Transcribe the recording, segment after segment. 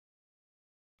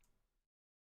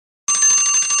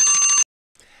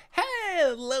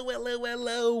Hello, hello,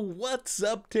 hello. What's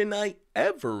up tonight,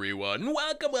 everyone?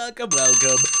 Welcome.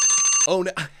 Oh,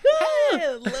 no.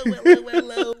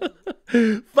 Hello.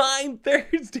 Fine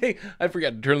Thursday. I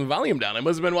forgot to turn the volume down. I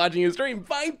must have been watching a stream.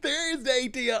 Fine Thursday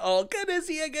to you all. Good to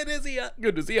see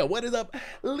you. What is up?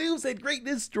 Lucid, Great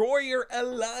Destroyer,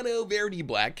 Alano, Verdi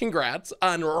Black. Congrats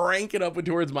on ranking up with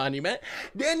Towards Monument.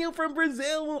 Daniel from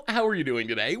Brazil, how are you doing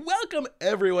today? Welcome,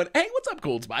 everyone. Hey, what's up,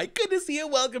 Cold Spy? Good to see you.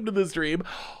 Welcome to the stream.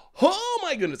 Oh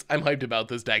my goodness, I'm hyped about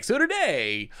this deck. So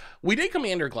today, we did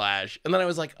Commander Clash, and then I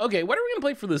was like, okay, what are we gonna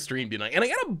play for the stream tonight? And I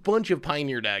got a bunch of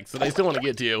Pioneer decks that I still want to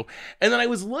get to. And then I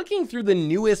was looking through the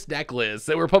newest deck lists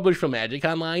that were published from Magic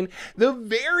Online. The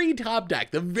very top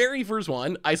deck, the very first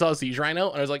one, I saw Siege Rhino,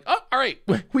 and I was like, oh, all right,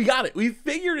 we got it. We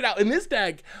figured it out. And this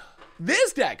deck,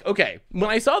 okay, when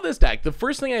I saw this deck, the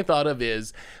first thing I thought of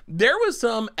is there was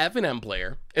some F&M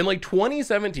player in like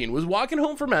 2017 was walking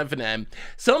home from F&M,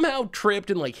 somehow tripped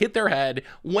and like hit their head,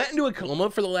 went into a coma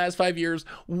for the last 5 years,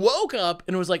 woke up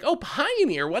and was like, oh,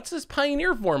 Pioneer, what's this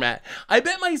Pioneer format? I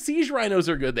bet my Siege Rhinos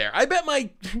are good there. I bet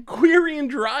my Quirion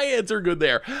Dryads are good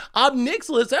there.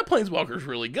 Nixilis, that Planeswalker's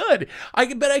really good.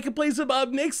 I bet I could play some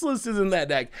Nixilis in that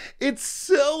deck. It's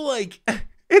so like...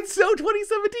 It's so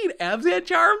 2017. Abzan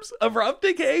Charms, Abrupt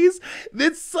Decays.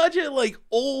 It's such a like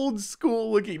old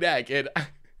school looking deck, and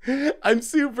I'm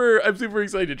super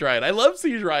excited to try it. I love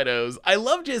Siege Rhinos. I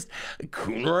love just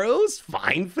Kunros,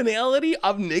 Fine Finality,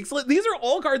 Nixilis. These are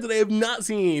all cards that I have not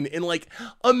seen in like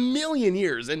a million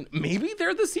years, and maybe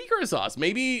they're the secret sauce.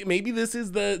 Maybe this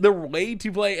is the way to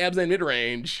play Abzan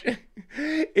midrange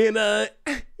in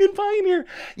Pioneer.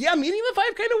 Yeah, Meeting the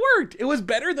Five kind of worked. It was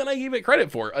better than I gave it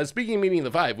credit for. Speaking of Meeting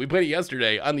the Five, we played it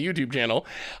yesterday on the YouTube channel.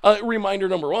 Reminder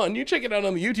number one, you check it out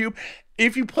on the YouTube.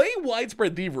 If you play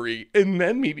Widespread Thievery and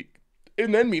then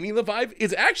Meeting the Five,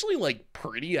 it's actually like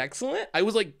pretty excellent. I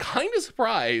was like kind of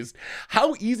surprised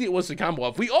how easy it was to combo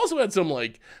off. We also had some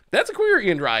like, that's a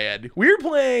Quirion Dryad. We're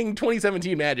playing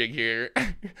 2017 Magic here.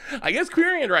 I guess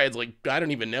Quirion Dryad's like, I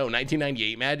don't even know,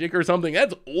 1998 Magic or something.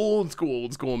 That's old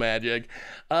school Magic.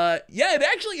 Yeah,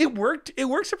 it worked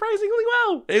surprisingly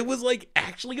well. It was like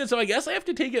actually good. So I guess I have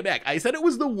to take it back. I said it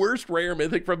was the worst rare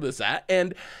mythic from the set,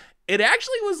 and it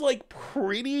actually was like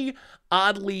pretty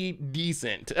oddly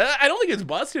decent. I don't think it's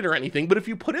busted or anything, but if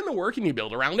you put in the work and you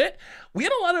build around it, we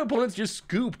had a lot of opponents just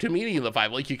scoop to Meeting the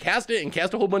Five. Like you cast it and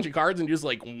cast a whole bunch of cards and just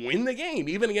like win the game,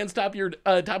 even against top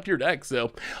tier decks.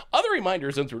 So other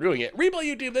reminders since we're doing it,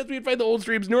 replay YouTube, that's where you find the old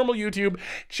streams, normal YouTube.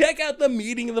 Check out the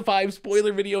Meeting the Five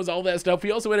spoiler videos, all that stuff.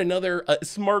 We also had another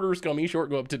Smarter Scummy short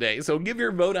go up today, so give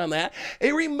your vote on that.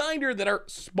 A reminder that our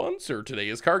sponsor today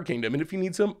is Card Kingdom, and if you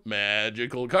need some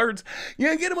magical cards, you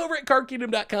can get them over at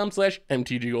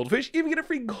cardkingdom.com/MTG Goldfish. Even get a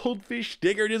free Goldfish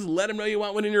sticker. Just let them know you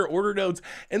want one in your order notes,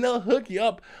 and they'll hook you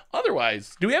up.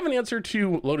 Otherwise, do we have an answer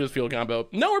to Lotus Field combo?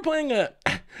 No, we're playing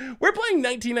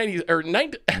 1990 or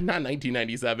not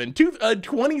 1997,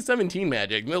 2017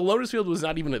 Magic. The Lotus Field was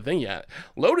not even a thing yet.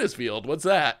 Lotus Field, what's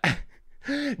that?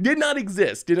 Did not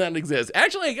exist.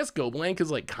 Actually, I guess Go Blank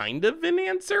is like kind of an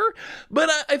answer, but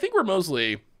I think we're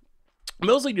mostly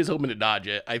just hoping to dodge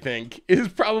it, I think, is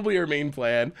probably our main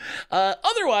plan.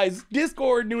 Otherwise,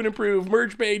 Discord, new and improved,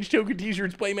 merch page, token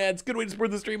t-shirts, playmats, good way to support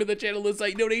the stream and the channel, the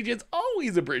site, donations,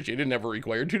 always appreciated, never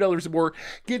required. $2 support,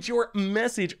 get your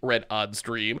message read on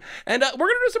stream. And we're going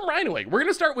to do some Rhinoing. We're going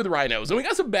to start with Rhinos, and we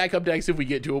got some backup decks if we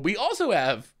get to it. We also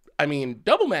have,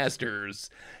 Double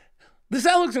Masters. This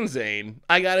set looks insane,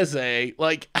 I gotta say.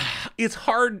 Like, it's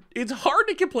hard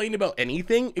to complain about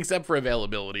anything except for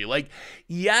availability. Like,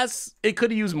 yes, it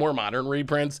could use more modern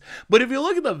reprints, but if you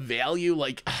look at the value,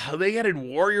 like, they added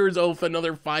Warriors Oath,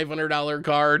 another $500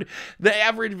 card. The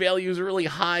average value is really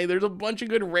high. There's a bunch of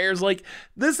good rares. Like,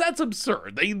 this set's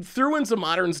absurd. They threw in some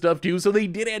modern stuff too, so they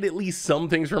did add at least some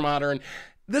things for modern.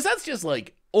 This set's just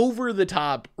like over the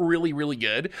top, really, really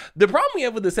good. The problem we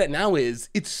have with the set now is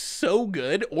it's so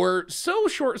good, or so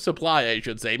short supply, I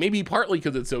should say, maybe partly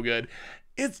because it's so good.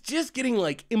 It's just getting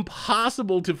like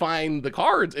impossible to find the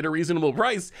cards at a reasonable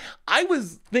price. I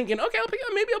was thinking, okay,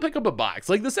 maybe I'll pick up a box.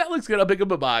 Like, the set looks good, I'll pick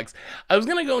up a box. I was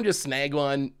gonna go and just snag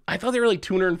one. I thought they were like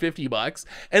 $250,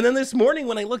 and then this morning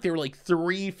when I looked, they were like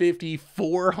 $350,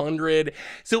 $400.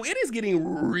 So it is getting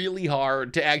really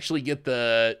hard to actually get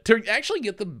the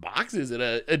boxes at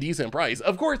a decent price.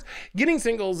 Of course, getting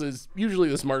singles is usually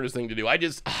the smartest thing to do. I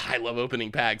love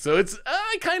opening packs, so it's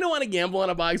I kind of want to gamble on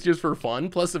a box just for fun.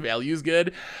 Plus the value is good.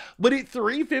 But at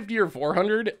 $350 or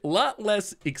 $400, a lot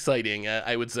less exciting,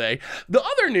 I would say. The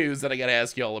other news that I gotta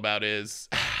ask y'all about is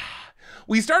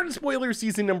we started spoiler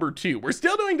season number 2. We're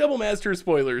still doing Double Master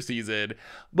spoiler season,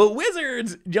 but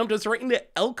Wizards jumped us right into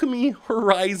Alchemy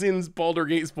Horizons Baldur's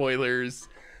Gate spoilers.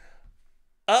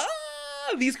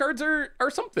 These cards are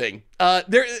something.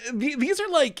 These are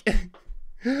like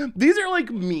these are like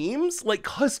memes, like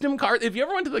custom cards. If you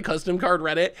ever went to the custom card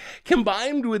Reddit,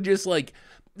 combined with just like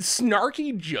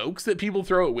snarky jokes that people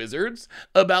throw at Wizards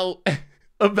about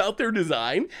their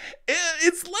design,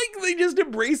 it's like they just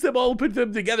embrace them all, put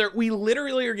them together. We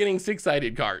literally are getting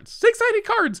six-sided cards.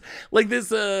 Like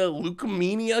this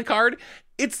Leukemia card.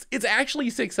 It's actually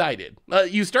six-sided.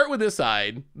 You start with this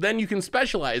side, then you can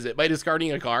specialize it by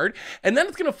discarding a card, and then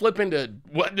it's going to flip into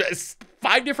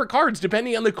 5 different cards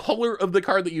depending on the color of the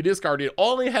card that you discarded,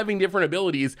 all having different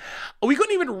abilities. We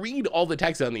couldn't even read all the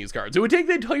text on these cards. It would take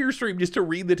the entire stream just to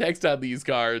read the text on these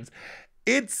cards.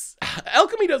 It's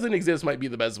alchemy doesn't exist might be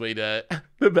the best way to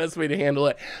handle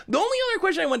it. The only other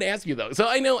question I wanted to ask you though, so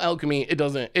I know alchemy, it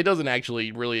doesn't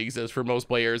actually really exist for most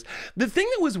players. The thing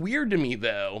that was weird to me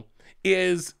though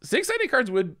is six-sided cards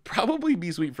would probably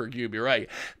be sweet for cube, you're right.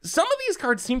 Some of these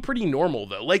cards seem pretty normal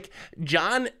though, like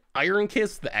John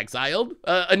Ironkiss the Exiled,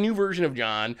 a new version of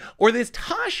John, or this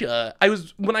Tasha.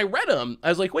 When I read them, I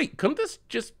was like, wait, couldn't this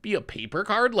just be a paper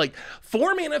card? Like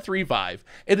 4 mana, 3/5.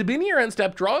 At the beginning of your end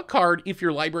step, draw a card if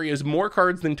your library has more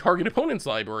cards than target opponent's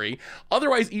library.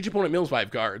 Otherwise, each opponent mills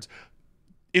 5 cards.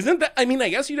 Isn't that, I mean, I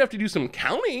guess you'd have to do some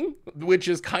counting, which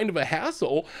is kind of a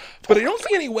hassle, but I don't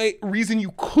see any reason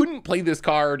you couldn't play this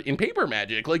card in Paper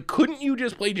Magic. Like, couldn't you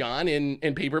just play John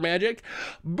in Paper Magic?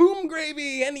 Boom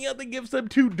Gravy, any other gifts up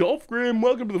to Dolph Grimm,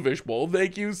 welcome to the Fishbowl.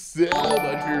 Thank you so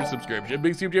much for your subscription.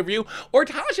 Big super for you. Or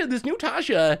Tasha, this new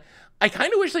Tasha, I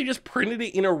kind of wish they just printed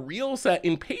it in a real set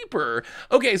in paper.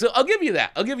 Okay, so I'll give you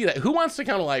that. Who wants to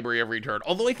count a library every turn?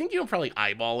 Although I think you can probably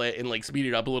eyeball it and like speed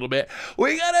it up a little bit.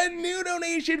 We got a new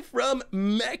donation from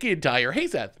McIntyre. Hey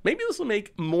Seth, maybe this will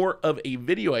make more of a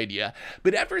video idea.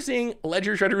 But after seeing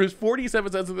Ledger Shredder's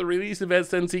 47 cents of the release event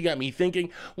since he got me thinking,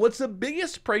 what's the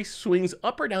biggest price swings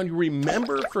up or down you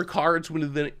remember for cards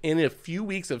in a few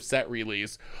weeks of set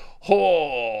release?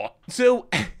 Oh, so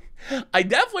I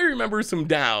definitely remember some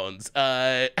downs.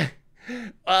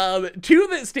 Two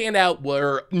that stand out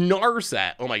were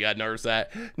Narset. Oh my god,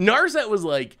 Narset. Narset was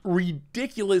like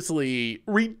ridiculously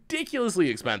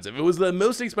expensive. It was the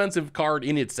most expensive card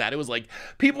in its set. It was like,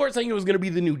 people are saying it was going to be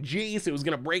the new Jace. It was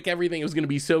going to break everything. It was going to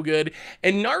be so good.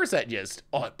 And Narset just,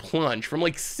 it plunged from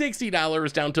like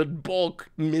 $60 down to bulk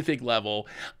mythic level.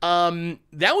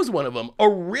 That was one of them.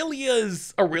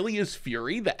 Aurelia's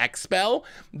Fury, the X spell.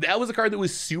 That was a card that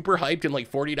was super hyped and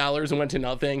like $40 and went to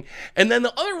nothing. And then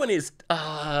the other one is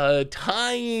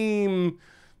Time.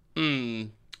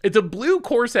 It's a blue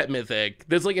core set mythic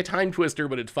that's like a Time Twister,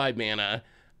 but it's 5 mana.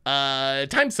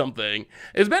 Time something.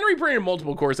 It's been reprinted in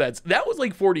multiple core sets. That was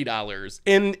like $40.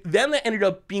 And then that ended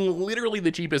up being literally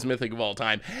the cheapest mythic of all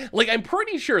time. Like, I'm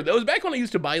pretty sure, that was back when I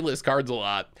used to buy list cards a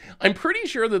lot. I'm pretty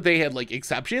sure that they had like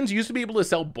exceptions. You used to be able to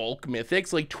sell bulk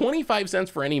mythics, like 25 cents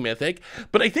for any mythic.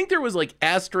 But I think there was like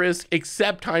asterisk,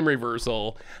 accept time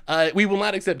reversal. We will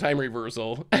not accept time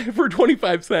reversal for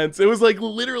 25 cents. It was like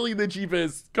literally the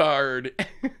cheapest card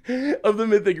of the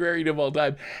mythic rarity of all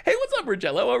time. Hey, what's up,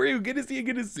 Richella? How are you? Good to see you.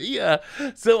 Good to see ya.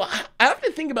 So I have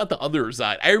to think about the other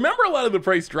side. I remember a lot of the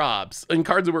price drops and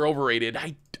cards that were overrated.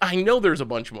 I know there's a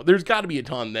bunch more. There's got to be a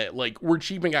ton that like were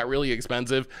cheap and got really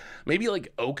expensive. Maybe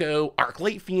like Oko,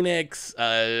 Arclight Phoenix.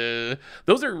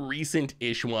 Those are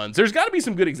recent-ish ones. There's got to be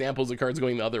some good examples of cards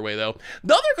going the other way though.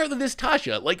 The other card of this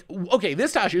Tasha, like, okay,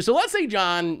 this Tasha. So let's say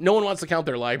John, no one wants to count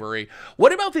their library.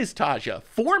 What about this Tasha?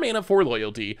 4 mana, 4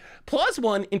 loyalty,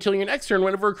 +1 until your next turn.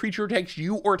 Whenever a creature attacks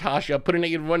you or Tasha, put a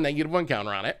 -1/-1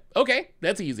 counter on it. Okay,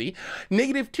 that's easy.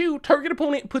 -2, target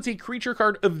opponent puts a creature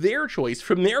card of their choice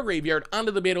from their graveyard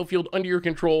onto the battlefield under your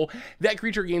control. That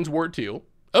creature gains Ward 2.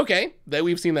 Okay, that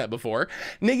we've seen that before.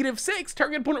 -6,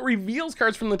 target opponent reveals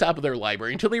cards from the top of their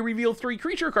library. Until they reveal 3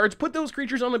 creature cards, put those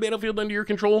creatures on the battlefield under your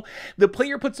control. The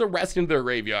player puts the rest into their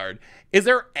graveyard. Is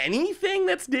there anything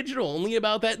that's digital only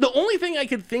about that? The only thing I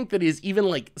could think that is even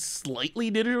like slightly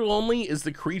digital only is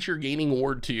the creature gaining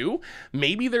Ward 2.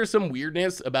 Maybe there's some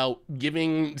weirdness about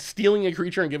stealing a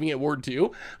creature and giving it Ward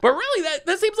 2. But really,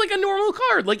 that seems like a normal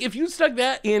card. Like if you stuck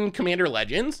that in Commander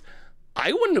Legends,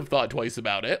 I wouldn't have thought twice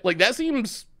about it. Like that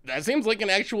seems like an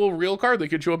actual real card that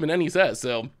could show up in any set.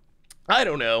 So I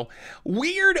don't know.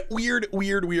 Weird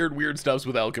stuffs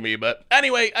with alchemy. But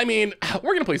anyway, I mean,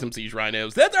 we're gonna play some Siege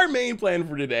Rhinos. That's our main plan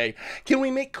for today. Can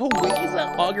we make Kawaii's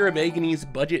Augur of Agony's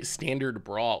budget standard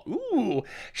brawl? Ooh,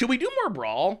 should we do more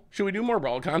brawl? Should we do more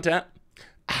brawl content?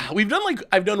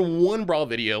 I've done one brawl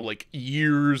video like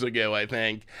years ago, I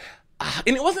think.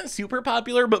 And it wasn't super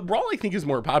popular, but Brawl I think is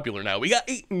more popular now. We got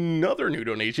another new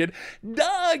donation.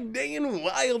 Dog Day and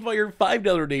Wildfire $5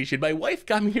 donation. My wife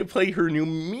got me to play her new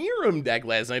Miram deck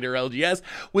last night or LGS.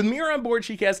 With Mira on board,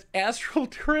 she cast Astral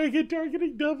Dragon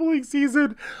targeting doubling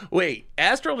season. Wait,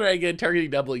 Astral Dragon targeting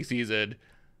doubling season.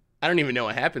 I don't even know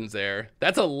what happens there.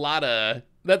 That's a lot of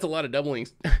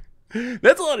doublings.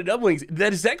 That's a lot of doublings.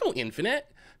 Does that go infinite?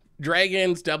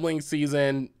 Dragons, doubling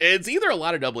season. It's either a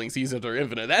lot of doubling seasons or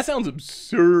infinite. That sounds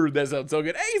absurd. That sounds so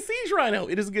good. Hey, Siege Rhino,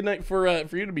 it is a good night for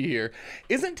you to be here.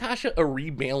 Isn't Tasha a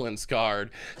rebalance card?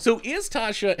 So is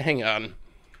Tasha, hang on.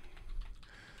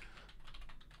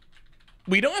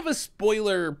 We don't have a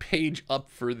spoiler page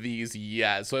up for these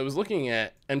yet. So I was looking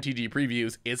at MTG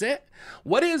previews. Is it?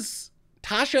 What is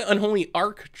Tasha Unholy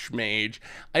Archmage?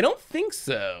 I don't think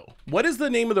so. What is the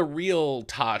name of the real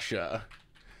Tasha?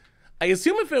 I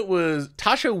assume if it was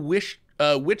Tasha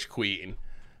Witch Queen.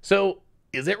 So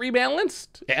is it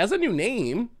rebalanced? It has a new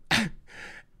name.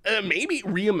 Maybe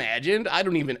reimagined. I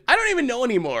don't even know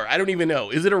anymore. I don't even know.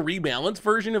 Is it a rebalanced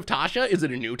version of Tasha? Is it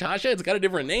a new Tasha? It's got a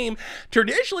different name.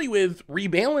 Traditionally with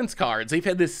rebalance cards, they've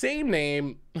had the same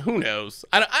name. Who knows?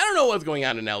 I don't know what's going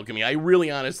on in Alchemy. I really,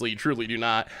 honestly, truly do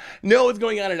not know what's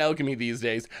going on in Alchemy these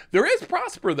days. There is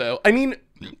Prosper though. I mean,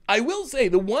 I will say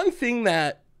the one thing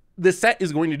that the set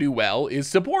is going to do well is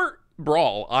support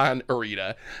Brawl on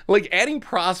Arena. Like adding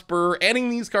Prosper, adding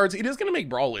these cards, it is going to make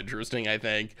Brawl interesting, I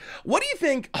think. What do you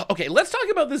think? Okay, let's talk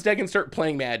about this deck and start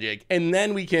playing Magic, and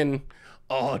then we can,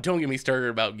 oh, don't get me started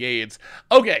about Gates.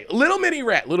 Okay, Little Mini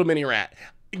Rat.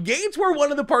 Gates were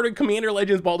one of the part of Commander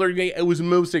Legends Baldur's Gate I was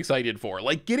most excited for.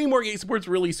 Like, getting more Gate support's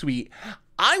really sweet.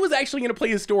 I was actually going to play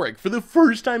Historic for the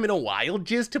first time in a while,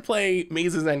 just to play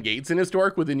Mazes and Gates in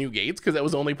Historic with the new Gates, because that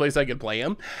was the only place I could play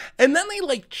them. And then they,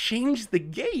 like, changed the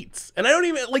Gates. And I don't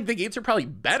even, like, the Gates are probably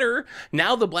better.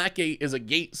 Now the Black Gate is a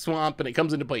Gate Swamp, and it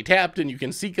comes into play tapped, and you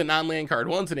can seek a non-land card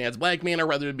once, and it adds black mana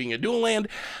rather than being a dual land.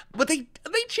 But they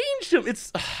changed them.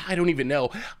 It's, I don't even know.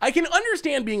 I can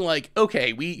understand being like,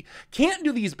 okay, we can't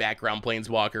do these background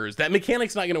planeswalkers. That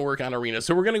mechanic's not going to work on Arena,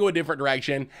 so we're going to go a different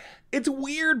direction. It's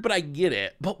weird, but I get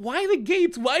it. But why the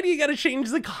Gates? Why do you got to change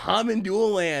the common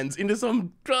dual lands into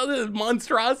some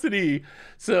monstrosity?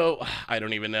 So I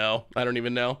don't even know.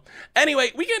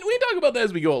 Anyway, we can talk about that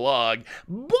as we go along.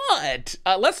 But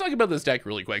let's talk about this deck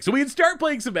really quick. So we can start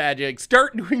playing some Magic,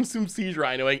 start doing some Siege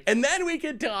Rhinoing, and then we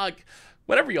can talk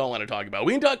whatever y'all want to talk about.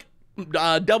 We can talk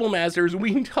Double Masters,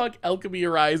 we can talk Alchemy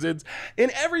Horizons,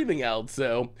 and everything else.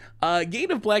 So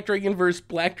Gate of Black Dragon versus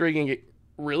Black Dragon.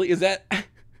 Really? Is that...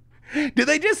 Did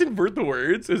they just invert the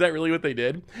words? Is that really what they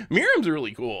did? Miram's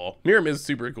really cool. Miram is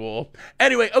super cool.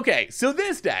 Anyway, okay, so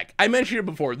this deck, I mentioned it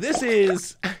before. This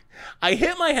is... I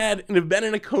hit my head and have been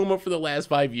in a coma for the last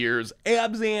 5 years.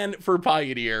 Abzan for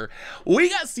Pioneer. We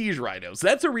got Siege Rhino, so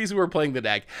that's the reason we're playing the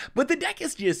deck. But the deck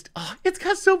is just, it's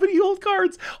got so many old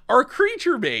cards. Our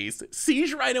creature base,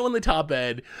 Siege Rhino on the top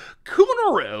end,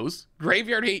 Kuna Rose,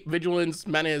 Graveyard Hate, Vigilance,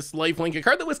 Menace, Lifelink, a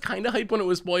card that was kind of hyped when it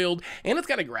was spoiled, and it's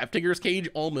got a Grafdigger's Cage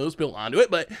almost built onto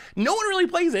it, but no one really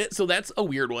plays it, so that's a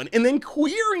weird one. And then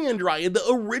Quirion Dryad, the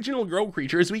original grow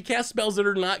creature, so we cast spells that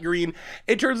are not green,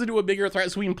 it turns into a bigger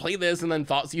threat, so we can play this and then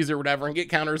Thoughtseize or whatever and get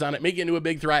counters on it, make it into a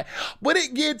big threat. But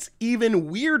it gets even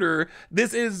weirder.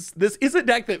 This is a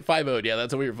deck that 5-0'd. Yeah,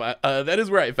 that's a weird. That is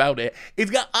where I found it.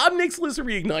 It's got Nixilis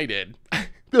Reignited.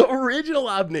 The original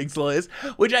Nixilis,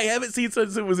 which I haven't seen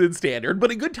since it was in Standard,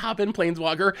 but a good top-end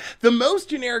Planeswalker. The most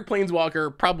generic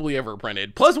Planeswalker probably ever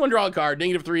printed. +1 draw a card,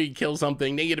 -3 kill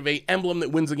something, -8 emblem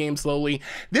that wins the game slowly.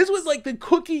 This was like the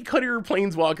cookie cutter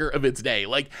Planeswalker of its day.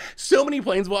 Like, so many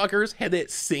Planeswalkers had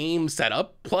that same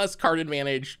setup, plus card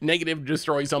advantage, negative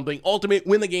destroy something, ultimate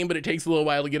win the game, but it takes a little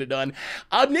while to get it done.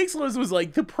 Nixilis was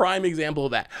like the prime example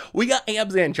of that. We got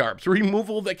Abzan Sharps,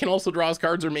 removal that can also draw us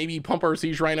cards or maybe pump our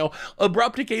Siege Rhino.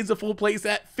 Abrupt Decays a full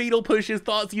playset, Fatal Pushes,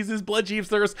 Thoughtseizes, Bloodchief's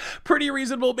Thirst, pretty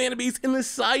reasonable mana base. In the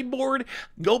sideboard,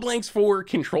 Go Blanks for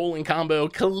control and combo,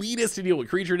 Kalitas to deal with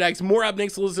creature decks, more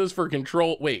Nixilis for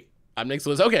control. Wait,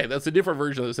 Nixilis, okay, that's a different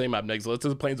version of the same Nixilis. It's a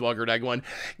Planeswalker deck one.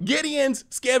 Gideon's,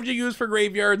 Scavenging Ooze for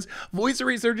graveyards, Voice of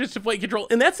Resurgence to fight control,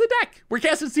 and that's the deck. We're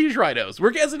casting Siege Rhinos.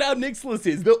 We're casting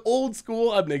Nixilis, the old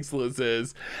school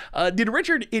Nixilis. Did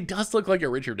Richard, it does look like a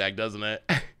Richard deck, doesn't it?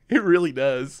 It really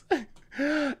does.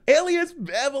 Alias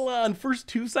Babylon, first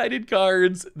 2-sided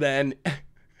cards, then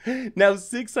now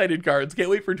 6-sided cards. Can't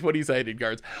wait for 20-sided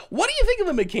cards. What do you think of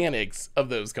the mechanics of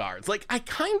those cards? Like, I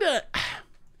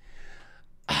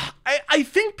I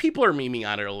think people are memeing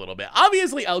on it a little bit.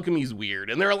 Obviously, alchemy's weird,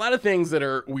 and there are a lot of things that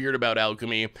are weird about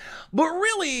alchemy. But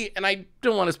really, and I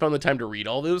don't want to spend the time to read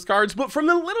all those cards, but from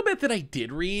the little bit that I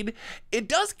did read, it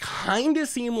does kind of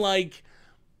seem like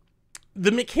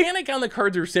the mechanic on the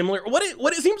cards are similar. What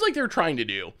it seems like they're trying to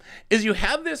do is you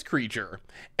have this creature,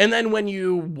 and then when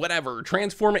you,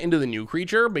 transform it into the new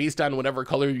creature based on whatever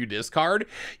color you discard,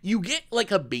 you get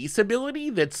like a base ability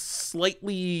that's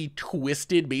slightly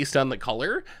twisted based on the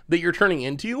color that you're turning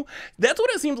into. That's what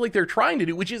it seems like they're trying to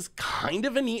do, which is kind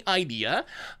of a neat idea.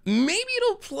 Maybe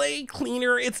it'll play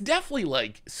cleaner. It's definitely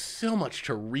like so much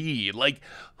to read. Like,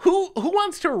 who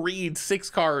wants to read 6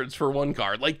 cards for 1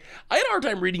 card? Like, I had a hard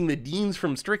time reading the Deans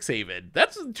from Strixhaven.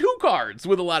 That's 2 cards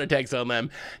with a lot of text on them.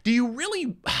 Do you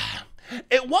really...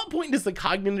 At what point does the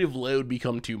cognitive load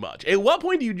become too much? At what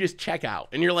point do you just check out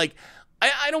and you're like,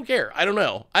 I don't care. I don't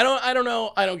know. I don't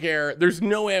know. I don't care. There's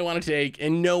no way I want to take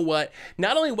and know what,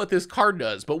 not only what this card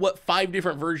does, but what 5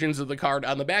 different versions of the card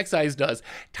on the backside does,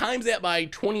 times that by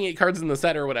 28 cards in the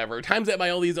set or whatever, times that by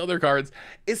all these other cards.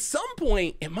 At some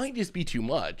point, it might just be too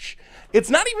much. It's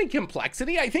not even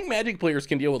complexity. I think Magic players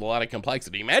can deal with a lot of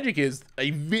complexity. Magic is a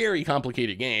very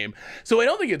complicated game. So I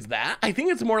don't think it's that. I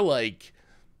think it's more like,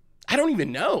 I don't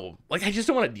even know. Like, I just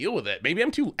don't want to deal with it. Maybe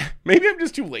I'm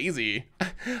just too lazy.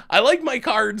 I like my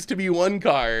cards to be 1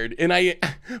 card, and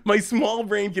my small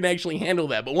brain can actually handle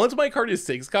that. But once my card is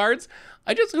 6 cards,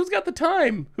 who's got the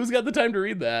time? Who's got the time to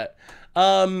read that?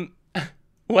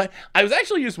 What? I was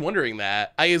actually just wondering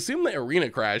that. I assume that Arena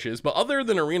crashes, but other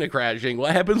than Arena crashing,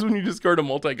 what happens when you discard a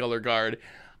multicolor card?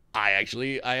 I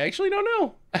actually don't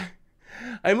know.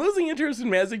 I'm losing interest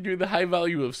in Magic due to the high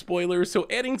value of spoilers, so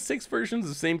adding 6 versions of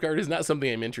the same card is not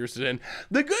something I'm interested in.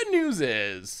 The good news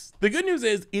is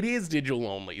it is digital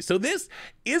only. So this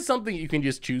is something you can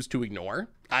just choose to ignore.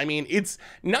 I mean, it's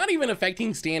not even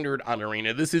affecting Standard on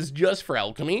Arena. This is just for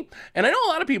Alchemy. And I know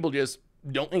a lot of people just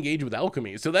don't engage with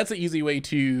Alchemy. So that's an easy way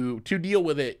to deal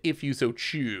with it if you so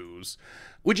choose,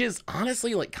 which is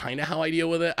honestly like kind of how I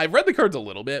deal with it. I've read the cards a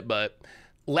little bit, but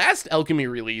last Alchemy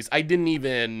release, I didn't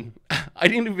even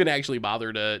actually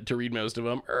bother to read most of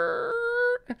them.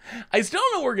 I still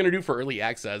don't know what we're gonna do for early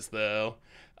access though.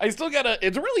 It's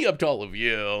really up to all of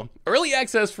you. Early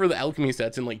access for the Alchemy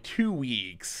sets in like 2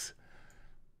 weeks.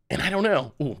 And I don't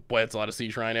know. Oh boy, that's a lot of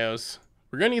Siege Rhinos.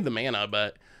 We're gonna need the mana,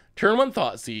 but turn 1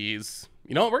 Thoughtseize.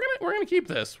 You know what, we're gonna keep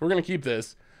this. We're gonna keep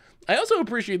this. I also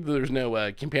appreciate that there's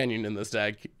no companion in this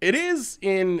deck. It is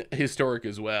in Historic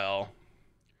as well.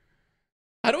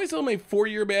 How do I sell my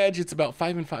 4-year badge? It's about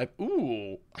 5 and 5.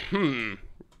 Ooh,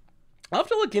 I'll have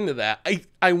to look into that.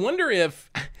 I wonder if,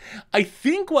 I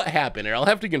think what happened, and I'll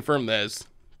have to confirm this.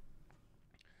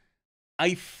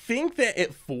 I think that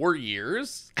at 4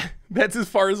 years, that's as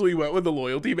far as we went with the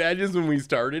loyalty badges when we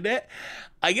started it.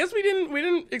 I guess we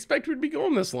didn't expect we'd be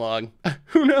going this long.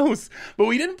 Who knows? But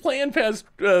we didn't plan past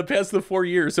the 4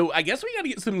 years. So I guess we got to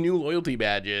get some new loyalty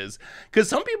badges because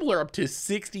some people are up to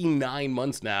 69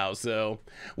 months now. So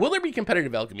will there be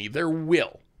competitive alchemy? There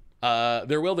will.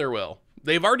 There will.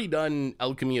 They've already done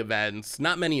alchemy events,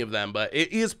 not many of them, but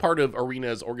it is part of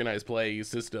Arena's organized play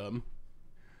system.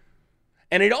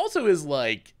 And it also is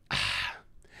like,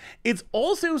 it's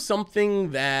also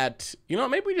something that, you know,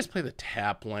 maybe we just play the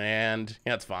tap land.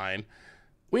 Yeah, that's fine.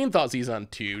 We can Thoughtseize on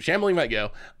 2. Shambling might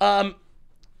go.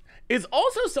 It's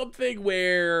also something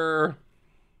where,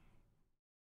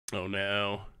 oh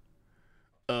no.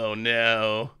 Oh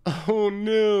no. Oh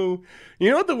no.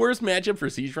 You know what the worst matchup for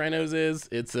Siege Rhinos is?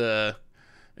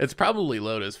 It's probably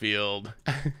Lotus Field.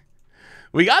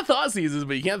 We got Thoughtseizes,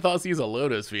 but you can't Thoughtseize a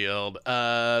Lotus Field.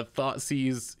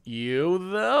 Thoughtseize you,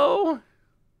 though?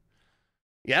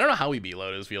 Yeah, I don't know how we beat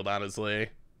Lotus Field, honestly.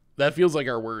 That feels like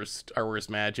our worst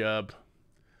matchup.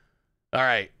 All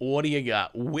right, what do you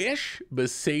got? Wish,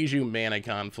 Boseiju, Mana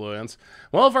Confluence.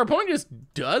 Well, if our opponent just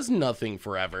does nothing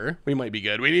forever, we might be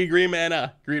good. We need green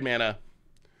mana. Green mana.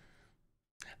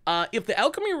 If the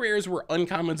Alchemy rares were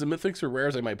uncommons and mythics or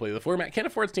rares, I might play the format. Can't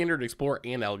afford Standard, Explorer,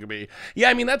 and Alchemy. Yeah,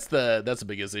 I mean, that's the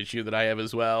biggest issue that I have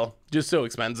as well. Just so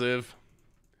expensive.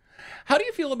 How do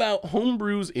you feel about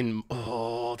homebrews in...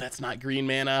 Oh, that's not green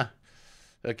mana.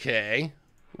 Okay.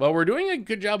 Well, we're doing a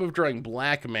good job of drawing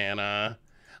black mana.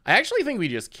 I actually think we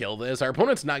just kill this. Our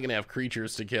opponent's not going to have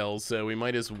creatures to kill, so we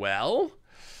might as well.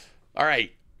 All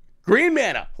right. Green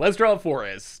mana. Let's draw a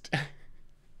forest.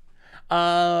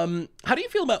 How do you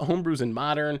feel about homebrews in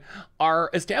Modern? Are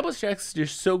established decks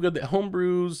just so good that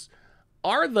homebrews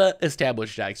are the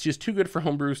established decks just too good for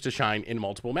homebrews to shine in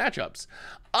multiple matchups?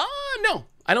 No,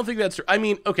 I don't think that's true. I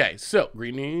mean, okay, so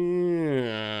green,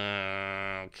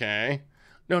 okay.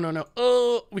 No, no, no.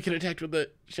 Oh, we can attack with the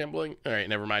shambling. All right,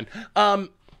 never mind.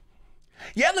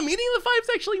 Yeah, the meeting of the fives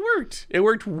actually worked. It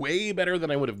worked way better than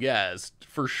I would have guessed,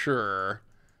 for sure.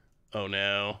 Oh,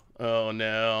 no. Oh,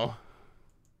 no.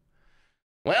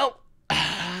 Well,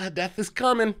 death is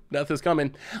coming. Death is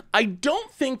coming. I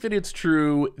don't think that it's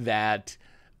true that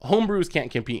homebrews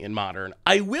can't compete in Modern.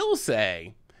 I will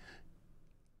say,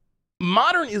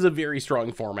 Modern is a very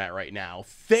strong format right now,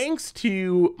 thanks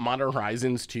to Modern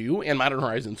Horizons 2 and Modern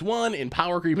Horizons 1 and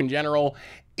Power Creep in general.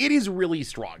 It is really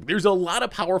strong. There's a lot of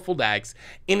powerful decks,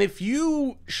 and if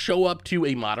you show up to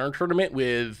a Modern tournament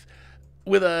with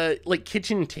a, like,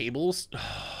 kitchen tables...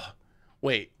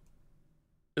 Wait,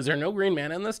 is there no green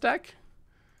mana in this deck?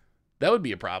 That would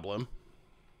be a problem.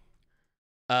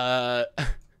 Huh.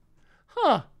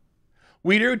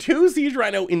 We drew 2 Siege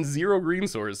Rhino in 0 green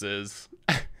sources.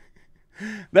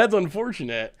 That's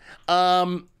unfortunate.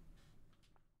 Well,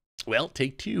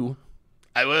 take 2.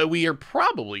 We are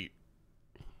probably...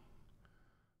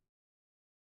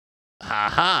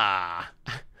 Ha-ha.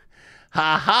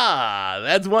 Ha-ha.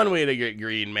 That's one way to get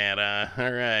green mana.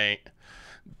 All right.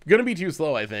 Gonna be too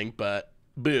slow, I think, but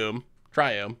boom.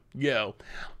 Trio, go.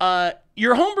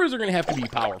 Your homebrews are gonna have to be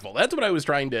powerful. That's what I was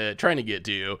trying to get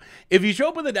to. If you show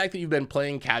up with a deck that you've been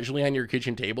playing casually on your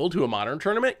kitchen table to a Modern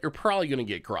tournament, you're probably gonna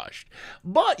get crushed.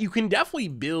 But you can definitely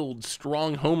build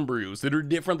strong homebrews that are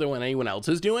different than what anyone else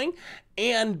is doing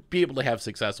and be able to have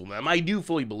success with them. I do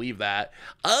fully believe that.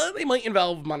 They might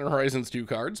involve Modern Horizons 2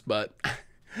 cards, but...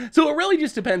 So it really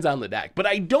just depends on the deck. But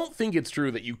I don't think it's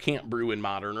true that you can't brew in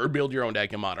Modern or build your own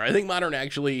deck in Modern. I think Modern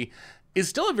actually is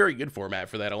still a very good format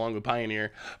for that, along with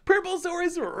Pioneer. Purple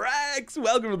Source Rex,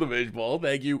 welcome to the Fishbowl.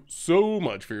 Thank you so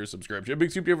much for your subscription.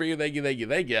 Big super for you, thank you, thank you,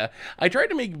 thank you. I tried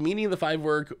to make Meaning of the 5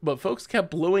 work, but folks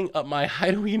kept blowing up my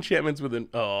hideaway enchantments with an,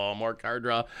 oh, more card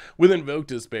draw, with Invoke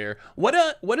Despair. What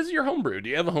is your homebrew? Do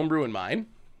you have a homebrew in mind?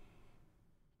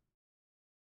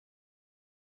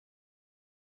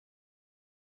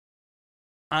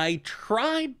 I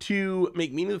tried to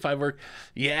make Meaning of the 5 work.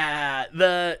 Yeah,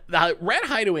 the red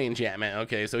hideaway enchantment.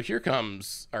 Okay, so here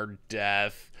comes our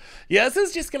death. Yeah, this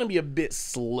is just going to be a bit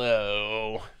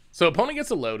slow. So opponent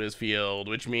gets a Lotus Field,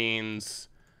 which means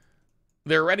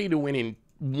they're ready to win in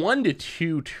 1 to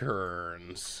 2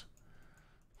 turns.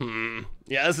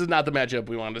 Yeah, this is not the matchup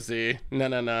we want to see. No,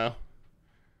 no, no.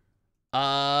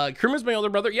 Krim is my older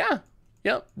brother. Yeah.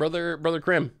 Yep, brother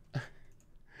Krim.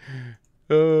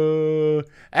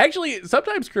 Actually,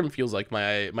 sometimes Krim feels like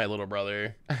my little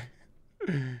brother.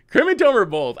 Krim and Tomer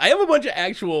both. I have a bunch of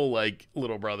actual, like,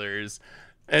 little brothers.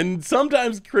 And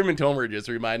sometimes Krim and Tomer just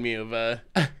remind me of of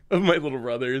my little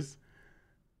brothers.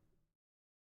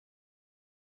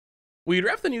 We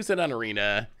draft the new set on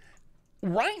Arena.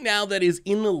 Right now, that is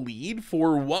in the lead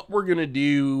for what we're going to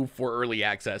do for Early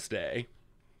Access Day.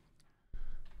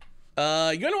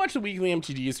 You going to watch the weekly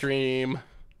MTG stream?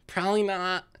 Probably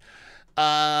not.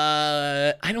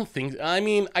 I don't think, I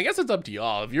mean, I guess it's up to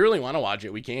y'all. If you really want to watch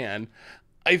it, we can.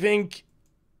 I think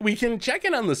we can check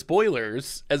in on the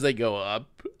spoilers as they go up.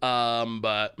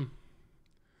 But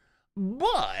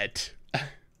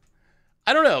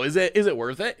I don't know. Is it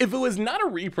worth it? If it was not a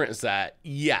reprint set,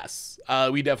 yes,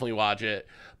 we definitely watch it.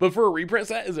 But for a reprint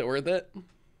set, is it worth it?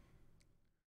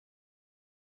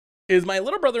 Is my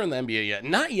little brother in the NBA yet?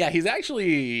 Not yet. He's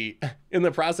actually in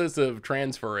the process of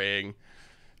transferring.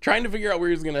 Trying to figure out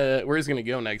where he's gonna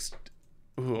go next.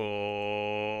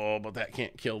 Oh, but that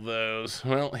can't kill those.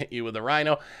 Well, hit you with a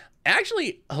Rhino.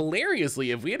 Actually,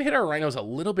 hilariously, if we had hit our Rhinos a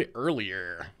little bit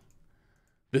earlier,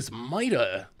 this might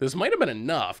have been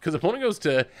enough. Because opponent goes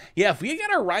to, yeah, if we got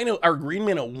our green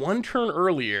mana 1 turn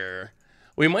earlier,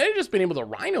 we might have just been able to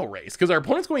Rhino race. Because our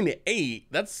opponent's going to 8.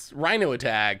 That's Rhino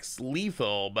attacks,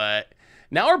 lethal. But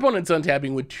now our opponent's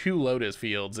untapping with 2 Lotus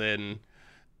Fields and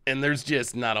there's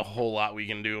just not a whole lot we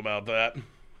can do about that.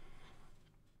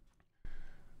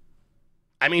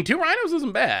 I mean, 2 Rhinos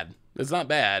isn't bad. It's not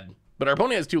bad. But our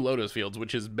opponent has 2 Lotus Fields,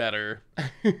 which is better.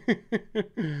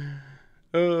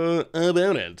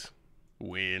 Opponent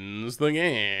wins the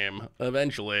game,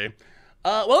 eventually.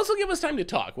 Well, this will give us time to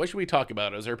talk. What should we talk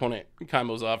about as our opponent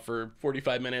combos off for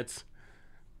 45 minutes?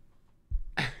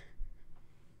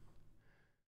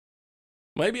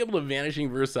 Might be able to Vanishing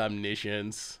versus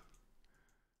Omniscience.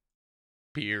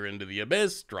 Peer into the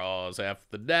Abyss, draws half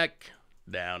the deck,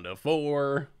 down to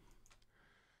 4.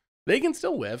 They can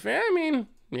still whiff. I mean,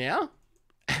 yeah.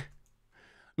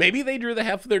 Maybe they drew the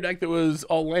half of their deck that was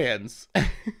all lands.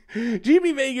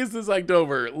 GB Vegas this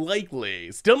October,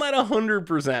 likely. Still not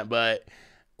 100%, but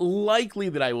likely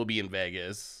that I will be in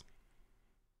Vegas.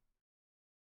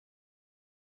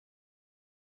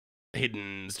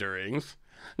 Hidden Stirrings.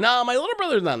 No, my little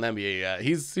brother's not in the NBA yet.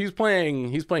 He's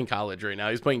playing college right now.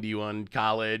 He's playing D1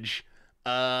 college.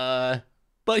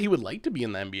 But he would like to be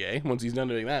in the NBA once he's done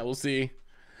doing that. We'll see.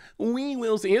 We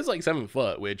will see. He's like 7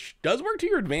 foot, which does work to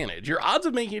your advantage. Your odds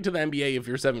of making it to the NBA if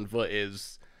you're 7 foot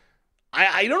is,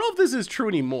 I don't know if this is true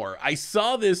anymore. I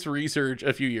saw this research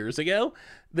a few years ago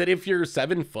that if you're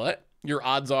 7 foot, your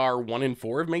odds are 1 in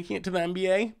 4 of making it to the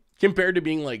NBA. Compared to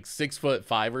being like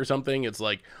 6'5" or something, it's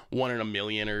like 1 in a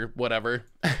million or whatever.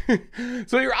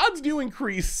 So your odds do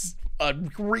increase a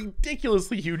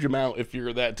ridiculously huge amount if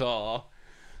you're that tall.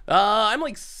 I'm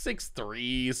like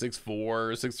 6'3", 6'4",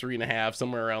 6'3.5",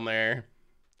 somewhere around there.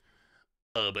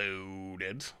 About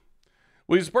it.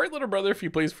 Will you support little brother if he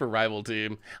plays for rival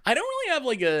team? I don't really have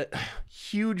like a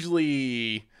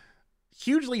hugely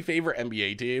favorite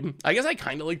NBA team. I guess I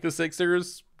kind of like the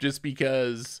Sixers just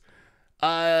because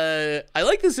I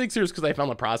like the Sixers because I found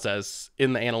the process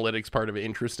in the analytics part of it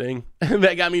interesting.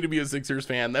 That got me to be a Sixers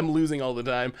fan. Them losing all the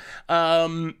time.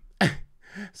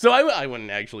 So I wouldn't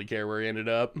actually care where he ended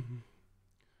up.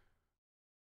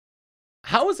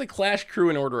 How is a Clash crew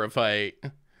in order of fight?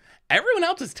 Everyone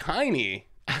else is tiny.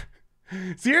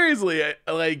 Seriously,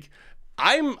 like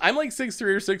I'm like 6'3"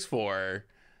 or 6'4".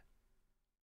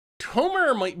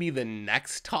 Tomer might be the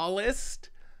next tallest,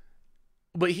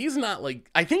 but he's not like,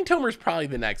 I think Tomer's probably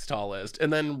the next tallest,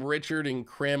 and then Richard and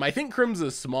Krim. I think Krim's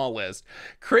the smallest.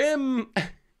 Krim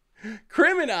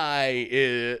and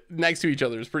I next to each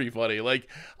other is pretty funny. Like,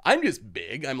 I'm just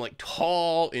big. I'm like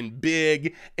tall and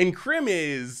big, and Krim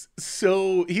is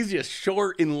he's just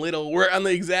short and little. We're on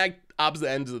the exact opposite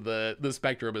ends of the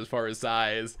spectrum as far as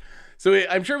size. So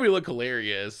I'm sure we look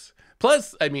hilarious.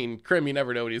 Plus, I mean, Krim, you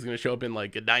never know when he's going to show up in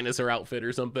like a dinosaur outfit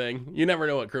or something. You never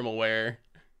know what Krim will wear.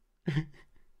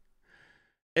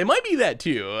 It might be that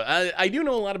too. I do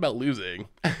know a lot about losing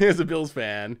as a Bills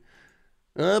fan.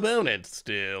 Opponent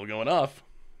still going off.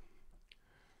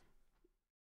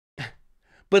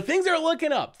 But things are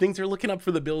looking up. Things are looking up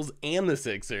for the Bills and the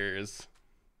Sixers.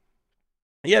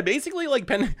 Yeah, basically like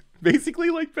Penn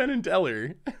and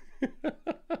Teller.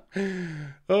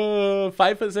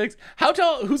 5'6". How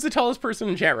tall? Who's the tallest person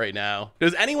in chat right now?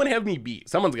 Does anyone have me beat?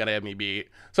 Someone's got to have me beat.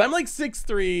 So I'm like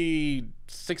 6'3",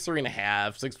 6'3.5",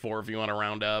 6'4" if you want to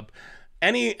round up.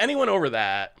 Anyone over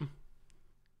that?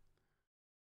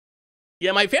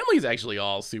 Yeah, my family's actually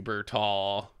all super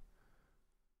tall.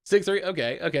 6'3".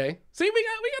 Okay. See, we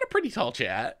got a pretty tall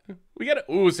chat. We got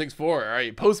 6'4". All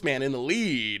right, Postman in the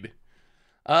lead.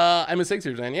 I'm a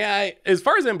Sixers fan. Yeah, as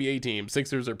far as NBA teams,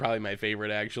 Sixers are probably my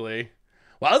favorite, actually.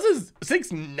 Wow, this is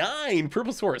 6'9",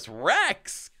 Purplesaurus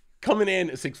Rex coming in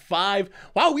at 6'5".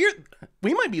 Wow,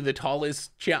 we might be the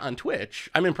tallest chat on Twitch.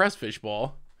 I'm impressed,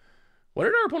 Fishbowl. What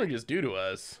did our opponent just do to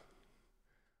us?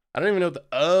 I don't even know what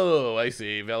oh, I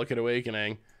see. Valakut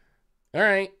Awakening. All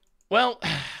right. Well,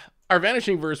 our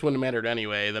Vanishing Verse wouldn't have mattered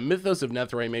anyway. The Mythos of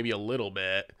Netherite maybe a little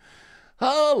bit.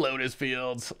 Oh, Lotus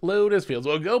Fields.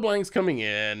 Well, Go Blank's coming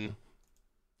in.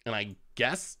 And I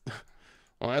guess,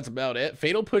 well, that's about it.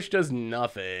 Fatal Push does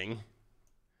nothing.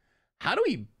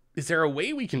 Is there a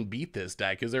way we can beat this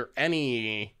deck? Is there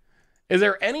any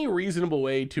reasonable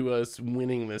way to us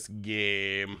winning this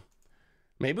game?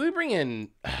 Maybe we bring in,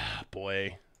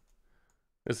 boy,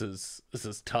 this is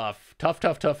tough.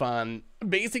 Tough on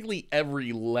basically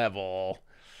every level.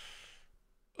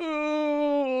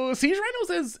 Ooh, Siege Rhinos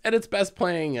is at its best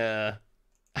playing I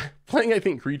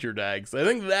think creature decks. I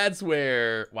think that's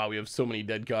where, wow, we have so many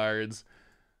dead cards.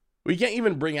 We can't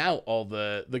even bring out all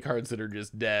the cards that are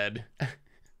just dead.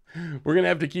 We're gonna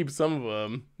have to keep some of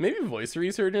them. Maybe Voice of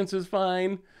Resurgence is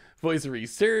fine. Voice of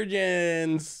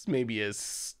Resurgence, maybe a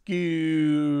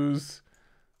Skews,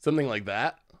 something like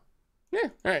that. Yeah,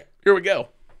 all right, here we go.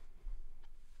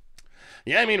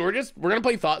 Yeah, I mean, we're gonna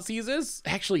play Thought Seizes.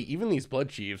 Actually, even these Blood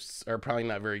Chiefs are probably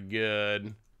not very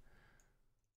good.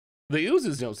 The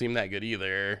Oozes don't seem that good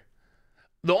either.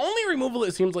 The only removal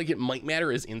that seems like it might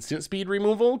matter is instant speed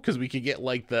removal, because we could get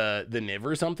like the Niv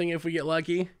or something if we get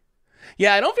lucky.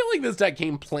 Yeah, I don't feel like this deck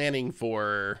came planning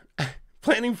for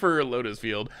Lotus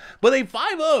Field, but they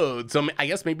 5-0'd, so I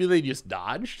guess maybe they just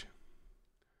dodged.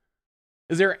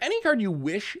 Is there any card you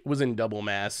wish was in Double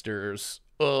Masters?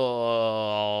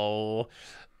 Oh,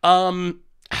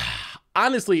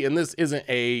 honestly, and this isn't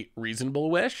a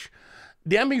reasonable wish,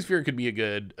 Damping Sphere could be a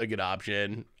good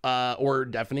option. Or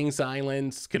Deafening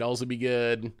Silence could also be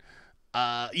good.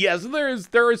 Yeah, so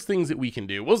there is things that we can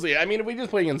do. We'll see. I mean, if we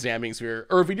just play against Damping Sphere,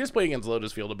 or if we just play against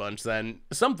Lotus Field a bunch, then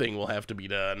something will have to be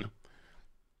done.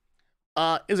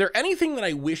 Is there anything that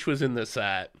I wish was in this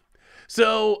set?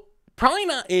 So, probably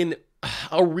not in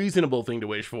a reasonable thing to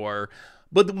wish for,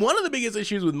 But one of the biggest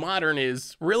issues with Modern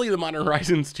is really the Modern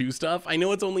Horizons 2 stuff. I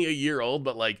know it's only a year old,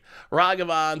 but like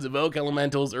Ragavans, Evoke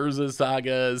Elementals, Urza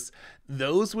Sagas,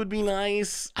 those would be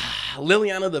nice.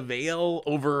 Liliana the Veil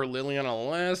over Liliana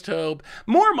Last Hope.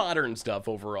 More modern stuff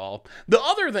overall. The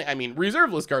other thing, I mean,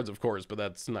 reserveless cards, of course, but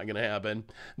that's not going to happen.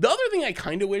 The other thing I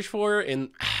kind of wish for,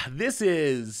 and this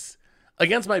is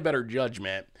against my better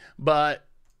judgment, but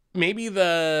maybe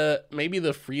the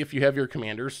free if you have your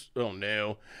commanders. Oh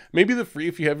no. Maybe the free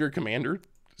if you have your commander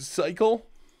cycle.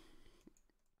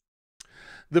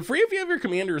 The free if you have your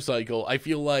commander cycle, I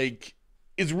feel like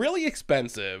is really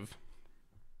expensive.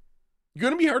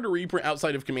 Going to be hard to reprint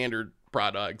outside of commander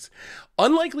products.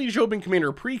 Unlikely to show up in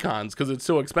commander precons because it's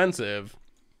so expensive.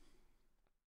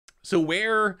 So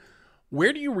where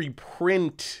do you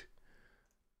reprint?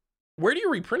 Where do you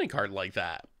reprint a card like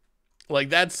that? Like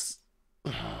that's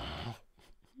Hi.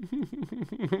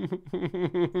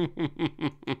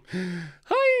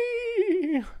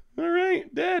 All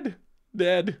right, dead.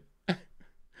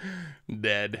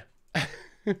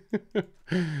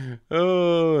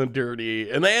 Oh, dirty.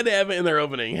 And they had to have it in their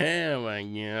opening. Oh my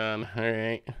god. All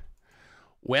right.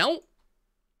 Well,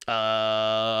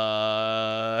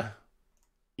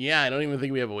 yeah, I don't even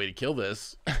think we have a way to kill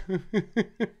this.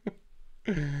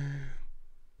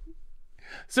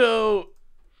 So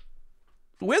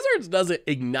Wizards doesn't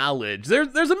acknowledge, there's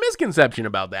a misconception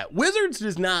about that. Wizards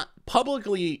does not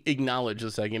publicly acknowledge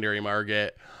the secondary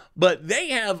market, but they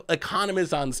have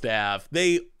economists on staff.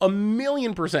 They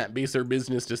 1,000,000% base their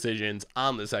business decisions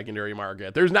on the secondary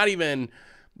market. That's not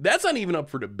even up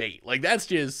for debate. Like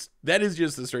that is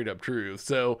just the straight up truth.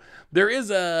 So there is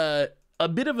a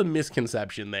bit of a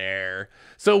misconception there.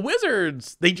 So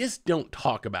Wizards, they just don't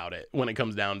talk about it when it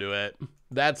comes down to it.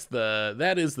 That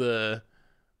is the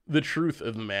truth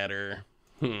of the matter.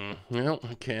 Well,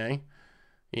 okay.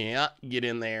 Yeah, get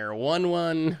in there.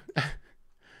 1/1.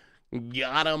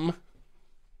 Got him.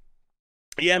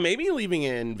 Yeah, maybe leaving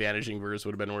in Vanishing Verse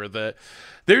would have been worth it.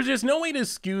 There's just no way to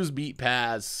Scoos beat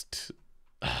past.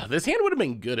 This hand would have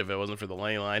been good if it wasn't for the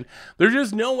ley line. There's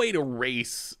just no way to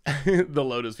race the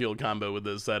Lotus Field combo with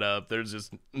this setup. There's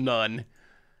just none.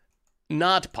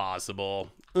 Not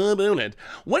possible. What do you think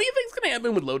is going to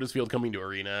happen with Lotus Field coming to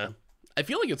Arena? I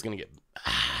feel like it's going to get...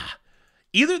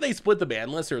 either they split the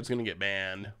ban list or it's going to get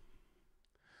banned.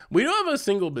 We don't have a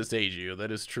single Beseiju.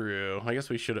 That is true. I guess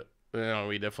we should have...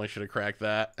 we definitely should have cracked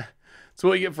that. That's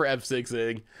what we get for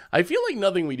F6ing. I feel like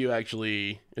nothing we do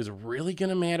actually is really going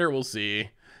to matter. We'll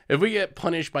see. If we get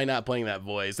punished by not playing that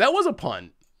voice. That was a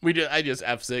punt. I just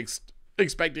F6'd,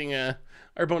 expecting our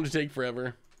opponent to take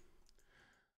forever.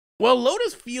 Well,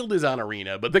 Lotus Field is on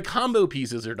Arena, but the combo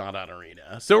pieces are not on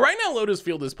Arena. So right now, Lotus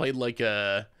Field is played like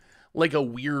a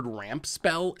weird ramp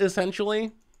spell,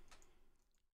 essentially.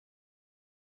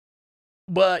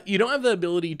 But you don't have the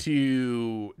ability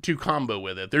to combo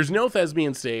with it. There's no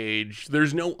Thespian Stage.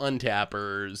 There's no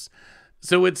untappers.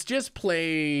 So it's just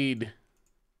played...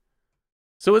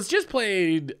 oh,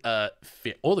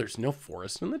 there's no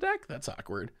Forest in the deck? That's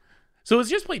awkward. So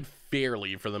it's just played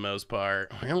fairly for the most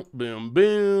part. Well, boom,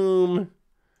 boom.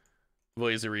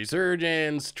 Voice of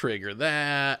Resurgence. Trigger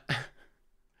that.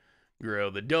 Grow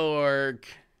the Dork.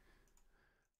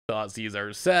 Thoughtseize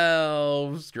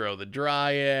ourselves. Grow the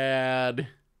Dryad.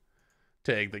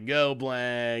 Take the Go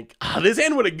Blank. This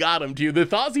hand would have got him too. The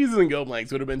Thoughtseizes and Go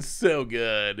Blanks would have been so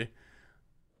good.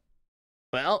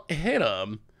 Well, hit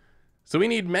him. So we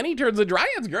need many turns. The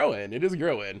Dryad's growing. It is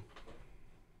growing.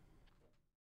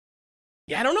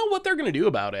 Yeah, I don't know what they're going to do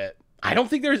about it. I don't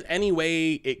think there's any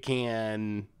way it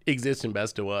can exist in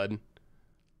best of one.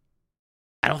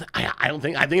 I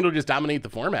think it'll just dominate the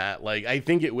format. Like, I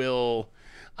think it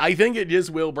just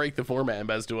will break the format in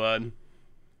best of one.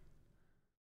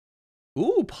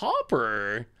 Ooh,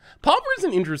 Pauper. Pauper is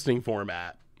an interesting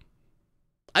format.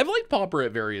 I've liked Pauper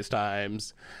at various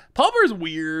times. Pauper's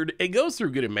weird. It goes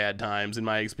through good and bad times in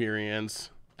my experience.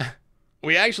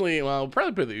 We actually, well, we'll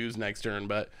probably put the Ooze next turn,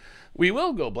 but we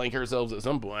will go blank ourselves at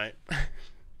some point.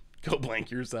 Go blank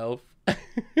yourself. I'm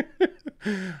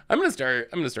gonna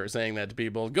start saying that to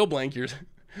people. Go blank yourself.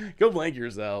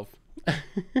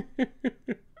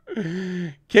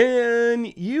 Can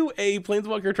you a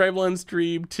Planeswalker Tribal on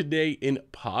stream today in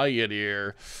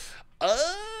Pioneer?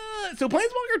 So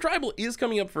Planeswalker Tribal is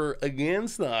coming up for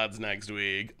Against the Odds next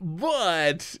week,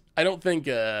 but I don't think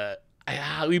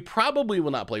we probably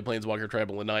will not play Planeswalker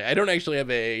Tribal tonight. I don't actually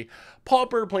have a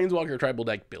Pauper Planeswalker Tribal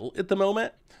deck built at the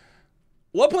moment.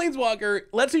 What Planeswalker,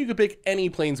 let's say you could pick any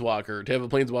Planeswalker to have a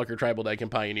Planeswalker Tribal deck in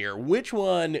Pioneer. Which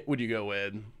one would you go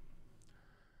with?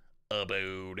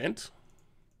 Abundant.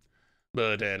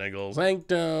 Botanical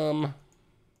Sanctum.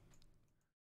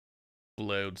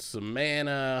 explode some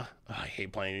mana. Oh, I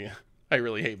hate playing. I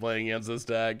really hate playing against this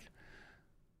deck.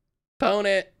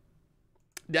 Opponent.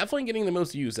 Definitely getting the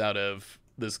most use out of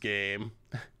this game.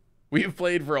 We've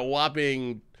played for a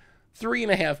whopping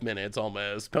 3.5 minutes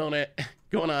almost. Opponent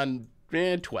going on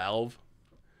 12.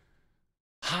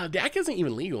 Deck isn't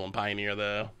even legal in Pioneer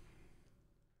though.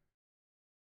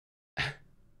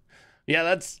 Yeah,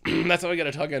 that's how I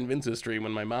gotta talk on Vince's stream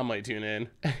when my mom might tune in.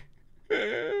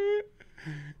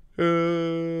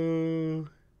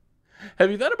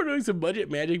 Have you thought about doing some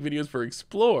budget Magic videos for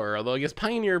Explore? Although I guess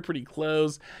Pioneer are pretty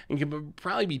close and can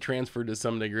probably be transferred to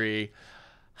some degree.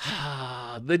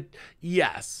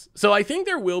 Yes. So I think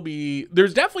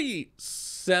there's definitely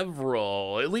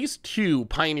several, at least 2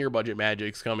 Pioneer budget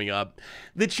Magics coming up.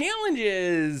 The challenge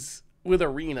is with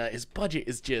Arena is budget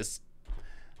is just,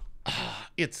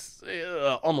 it's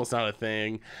almost not a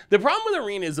thing. The problem with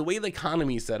Arena is the way the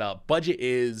economy's set up. Budget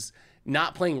is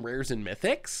not playing rares and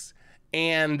mythics,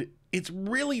 and it's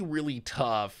really, really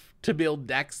tough to build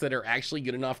decks that are actually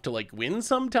good enough to like win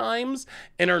sometimes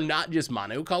and are not just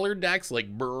monocolored decks like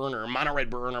Burn or Mono Red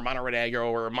Burn or Mono Red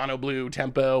Aggro or Mono Blue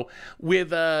Tempo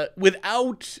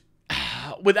without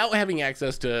having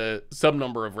access to some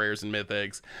number of rares and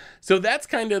mythics. So that's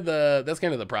kind of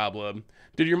the problem.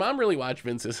 Did your mom really watch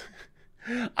Vince's?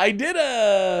 I did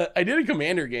a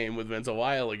Commander game with Vince a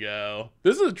while ago.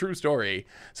 This is a true story.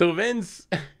 So Vince,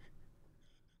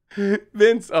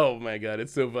 oh my god,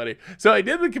 it's so funny. So I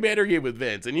did the Commander game with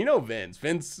Vince, and you know Vince,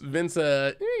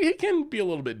 he can be a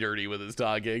little bit dirty with his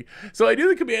talking. So I do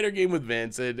the Commander game with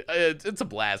Vince, and it's a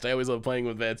blast. I always love playing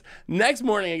with Vince. Next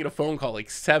morning, I get a phone call like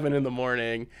 7 in the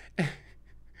morning.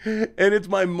 And it's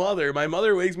my mother. My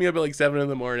mother wakes me up at like 7 in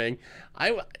the morning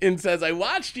and says, I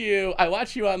watched you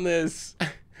on this.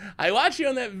 I watched you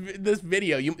on this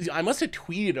video. I must have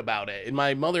tweeted about it. And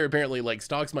my mother apparently like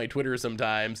stalks my Twitter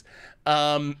sometimes.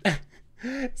 So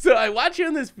I watched you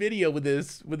on this video with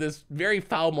this very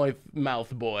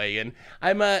foul-mouthed boy, and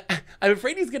I'm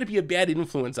afraid he's gonna be a bad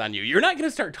influence on you. You're not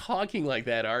gonna start talking like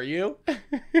that, are you?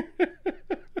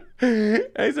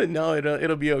 I said, no,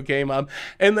 it'll be okay, Mom.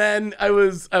 And then I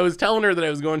was telling her that I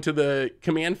was going to the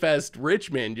Command Fest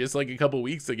Richmond just like a couple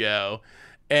weeks ago,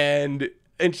 and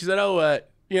she said, oh,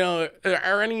 you know,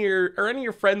 are any of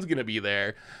your friends gonna be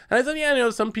there? And I said, yeah, I know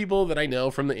some people that I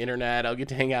know from the internet. I'll get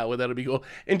to hang out with. That'll be cool.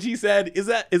 And she said, is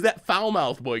that foul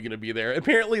mouth boy gonna be there?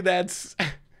 Apparently that's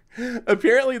her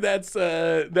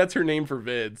name for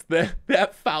Vince.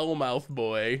 That foul mouth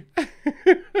boy.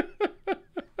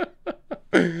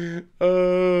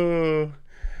 Oh.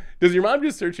 Does your mom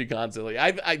just search you constantly?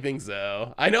 I think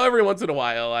so. I know every once in a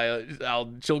while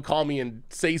she'll call me and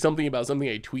say something about something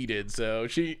I tweeted. So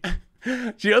she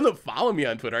doesn't follow me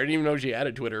on Twitter. I didn't even know she had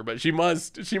a Twitter, but she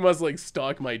must like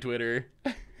stalk my Twitter.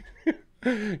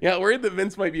 Yeah, worried that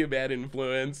Vince might be a bad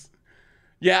influence.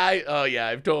 Yeah,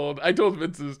 I told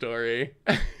Vince's story.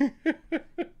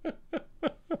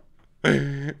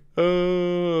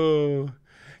 Oh,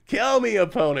 kill me,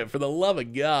 opponent, for the love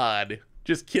of God.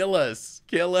 Just kill us.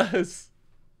 Kill us.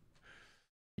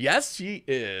 Yes, she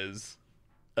is.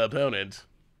 Opponent.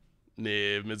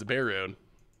 Ms. Perone.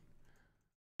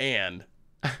 And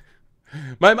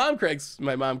my mom cracks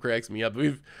me up.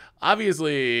 We've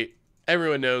obviously,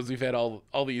 everyone knows we've had all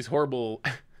these horrible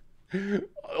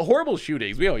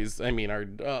shootings. We always,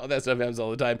 that stuff happens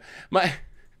all the time. My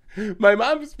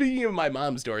mom, speaking of my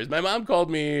mom stories, my mom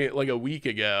called me like a week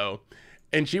ago,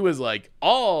 and she was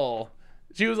all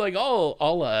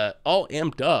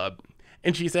amped up,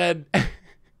 and she said,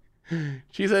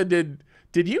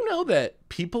 did you know that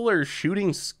people are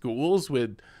shooting schools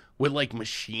with like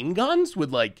machine guns,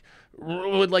 with like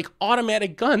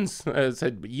automatic guns? I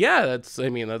said, yeah, that's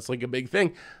like a big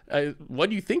thing. What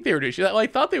do you think they were doing? She said, well, I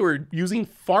thought they were using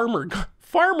farmer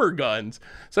guns.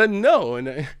 So I said, no,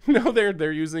 and no,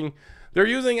 they're using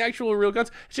actual real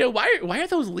guns. She said, why are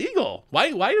those legal?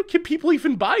 Why can people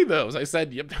even buy those? I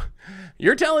said, yep,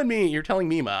 you're telling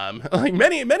me, Mom. Like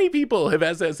many people have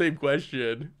asked that same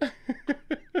question.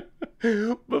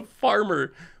 But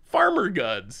farmer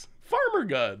guns.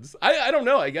 I don't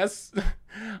know. I guess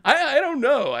I don't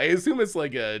know. I assume it's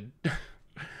like a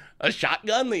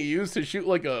shotgun they use to shoot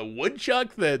like a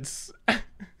woodchuck that's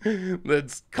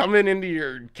coming into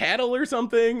your cattle or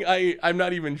something. I'm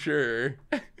not even sure.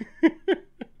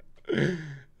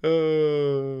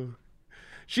 Oh,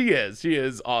 she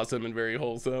is awesome and very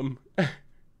wholesome.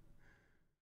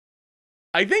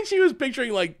 I think she was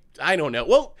picturing like, I don't know.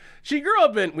 Well, she grew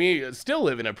up we still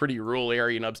live in a pretty rural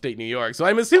area in upstate New York. So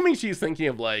I'm assuming she's thinking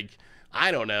of like,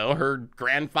 I don't know, her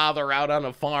grandfather out on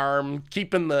a farm,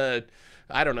 keeping the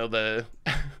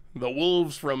the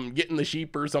wolves from getting the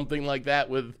sheep or something like that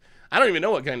with, I don't even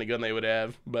know what kind of gun they would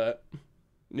have, but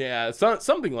yeah,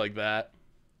 something like that.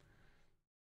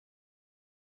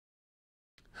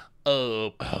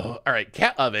 Oh, all right,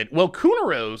 cat oven. Well,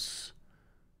 Kunaros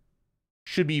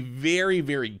should be very,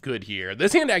 very good here.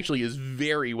 This hand actually is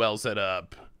very well set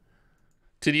up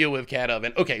to deal with cat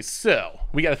oven. Okay, so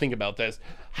we got to think about this.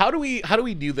 How do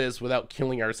we do this without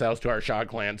killing ourselves to our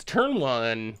shock lands? Turn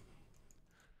one.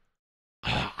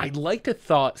 I'd like to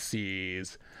thought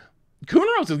seize.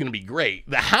 Kunaros is going to be great.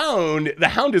 The hound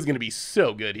is going to be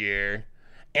so good here.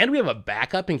 And we have a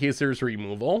backup in case there's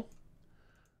removal.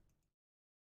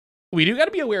 We do got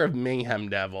to be aware of Mayhem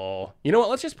Devil. You know what?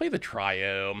 Let's just play the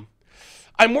Triome.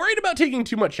 I'm worried about taking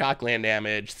too much shock land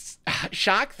damage.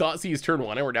 Shock Thoughtseize turn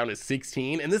one, and we're down to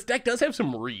 16. And this deck does have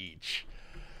some reach.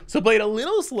 So play it a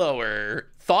little slower.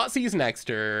 Thoughtseize next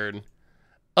turn.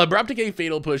 Abrupt Decay,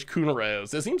 Fatal Push,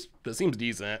 Kunaros. This seems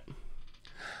decent.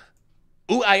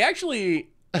 Ooh, I actually...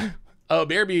 Oh,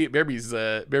 Bearby's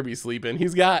sleeping.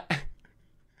 He's got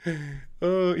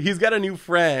a new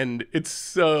friend. It's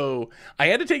so... I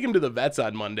had to take him to the vets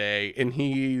on Monday, and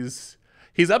he's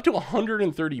up to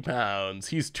 130 pounds.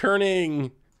 He's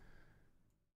turning...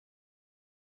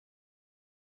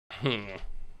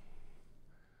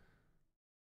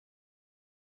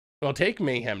 Well, take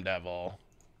Mayhem Devil.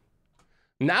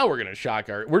 Now we're gonna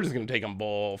we're just gonna take them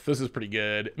both. This is pretty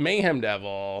good. Mayhem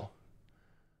Devil.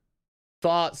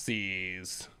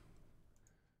 Thoughtseize.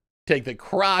 Take the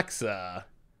Croxa.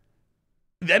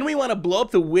 Then we want to blow up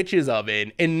the Witch's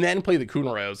Oven and then play the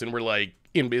Kunaros, and we're like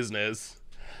in business.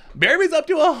 Bearby's up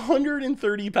to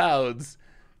 130 pounds.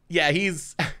 Yeah,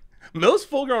 he's most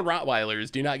full-grown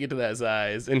Rottweilers do not get to that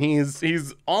size, and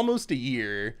he's almost a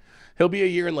year. He'll be a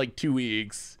year in like 2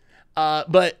 weeks.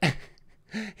 But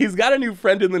he's got a new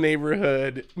friend in the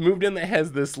neighborhood, moved in that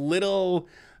has this little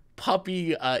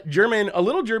puppy, a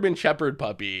little German Shepherd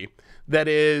puppy that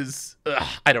is,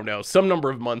 I don't know, some number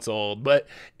of months old, but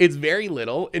it's very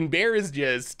little. And Bear is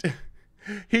just,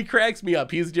 he cracks me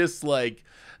up. He's just like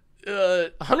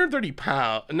 130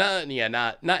 pounds,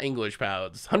 not English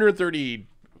pounds, 130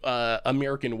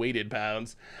 American weighted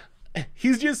pounds.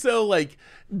 He's just so like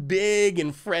big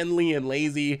and friendly and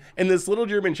lazy. And this little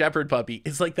German Shepherd puppy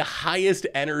is like the highest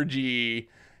energy.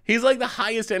 He's like the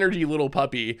highest energy little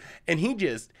puppy. And he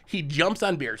jumps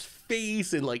on Bear's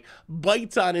face and like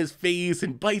bites on his face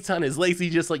and bites on his legs.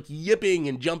 He's just like yipping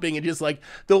and jumping and just like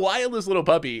the wildest little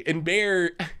puppy. And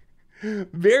Bear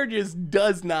just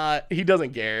he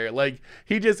doesn't care. Like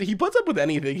he puts up with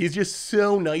anything. He's just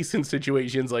so nice in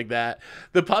situations like that.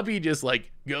 The puppy just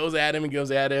like goes at him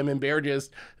and Bear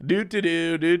just do.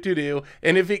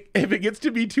 And if it gets to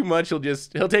be too much, he'll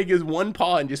take his one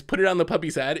paw and just put it on the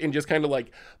puppy's head and just kind of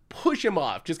like push him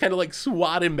off, just kind of like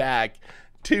swat him back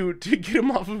to get him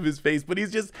off of his face. But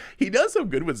he does so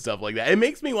good with stuff like that. It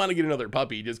makes me want to get another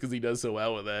puppy just because he does so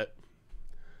well with it.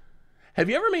 Have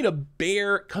you ever made a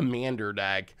Bear commander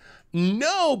deck?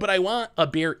 No, but I want a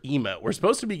Bear emote. We're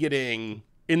supposed to be getting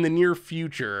in the near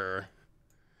future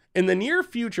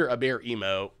a Bear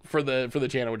emote for the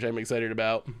channel, which I'm excited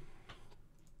about.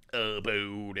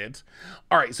 About it.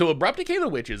 All right, so Abrupt Decay the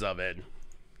Witch's Oven.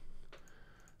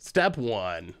 Step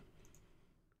one.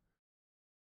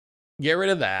 Get rid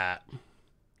of that.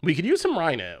 We could use some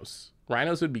Rhinos.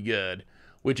 Rhinos would be good.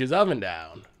 Witch's Oven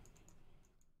down.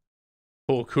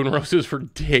 Oh, Kunaros for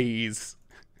days.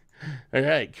 All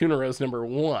right, Kunaros number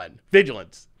one.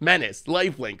 Vigilance, Menace,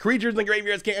 Lifelink. Creatures in the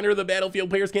graveyards can't enter the battlefield.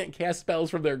 Players can't cast spells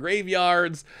from their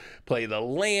graveyards. Play the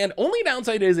land. Only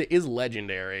downside is it is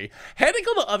legendary. Had to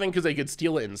kill the oven because I could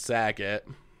steal it and sack it.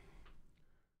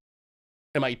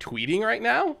 Am I tweeting right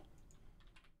now?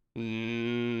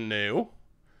 No.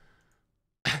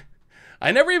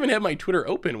 I never even have my Twitter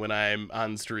open when I'm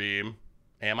on stream.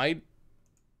 Am I?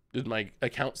 Is my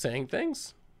account saying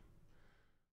things?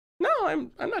 No,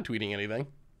 I'm not tweeting anything.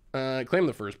 Claim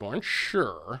the Firstborn,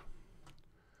 sure.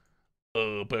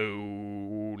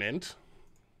 Opponent.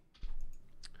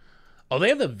 Oh, they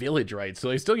have the village rights, so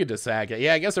they still get to sack it.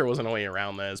 Yeah, I guess there wasn't a way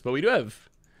around this, but we do have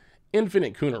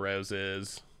infinite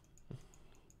Kunaroses.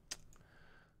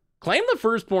 Claim the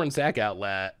Firstborn sack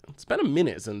outlet. It's been a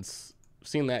minute since I've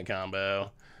seen that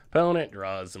combo. Opponent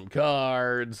draws some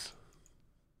cards.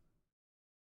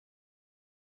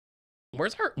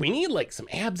 Where's our... We need, like, some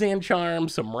Abzan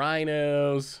Charms, some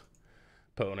Rhinos.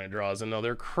 Opponent draws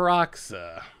another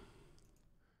Croxa.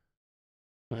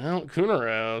 Well,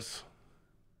 Kunaros.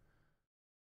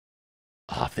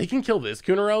 Oh, if they can kill this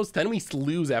Kunaros, then we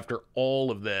lose after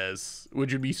all of this,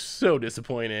 which would be so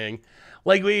disappointing.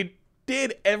 Like, we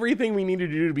did everything we needed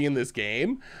to do to be in this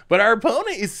game, but our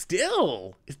opponent is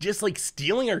still just like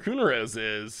stealing our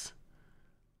Kunoroses.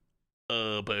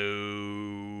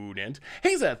 Opponent.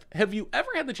 Hey Seth, have you ever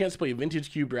had the chance to play a vintage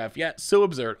cube draft yet? So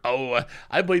absurd. Oh,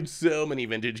 I played so many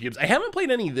vintage cubes. I haven't played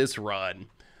any this run.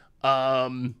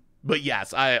 But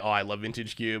yes, I love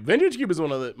vintage cube. Vintage cube is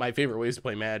one of my favorite ways to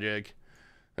play Magic.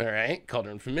 All right,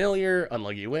 Cauldron Familiar,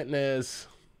 Unlucky Witness.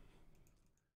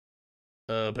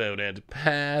 Opponent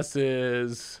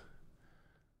passes.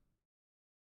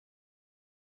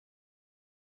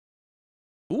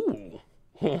 Ooh.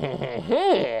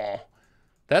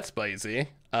 That's spicy.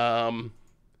 Can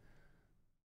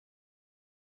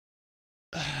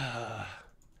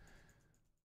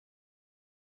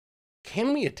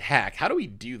we attack? How do we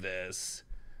do this?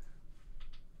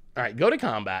 All right, go to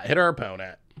combat. Hit our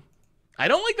opponent. I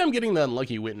don't like them getting the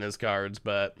Unlucky Witness cards,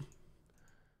 but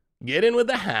get in with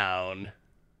the Hound.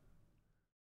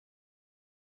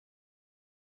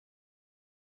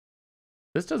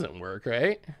 This doesn't work,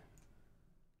 right?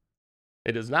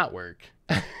 It does not work.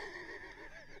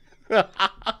 They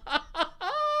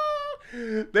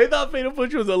thought Fatal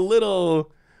Push was a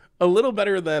little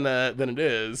better than it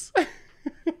is.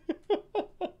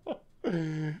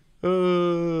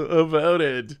 About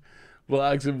it.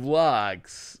 Blocks and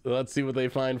blocks. Let's see what they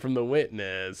find from the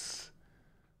Witness.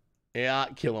 Yeah,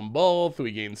 kill them both.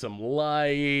 We gain some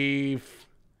life.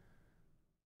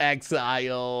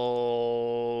 Exiles.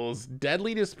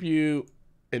 Deadly Dispute.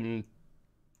 And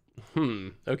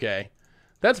okay.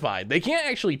 That's fine. They can't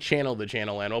actually channel the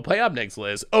channel land. We'll play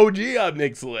Nixilis. OG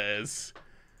Nixilis.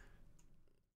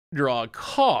 Draw a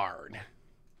card.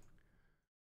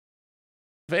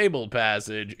 Fabled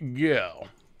Passage. Go.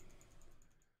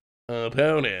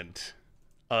 Opponent.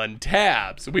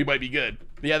 Untaps. We might be good.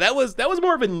 Yeah, that was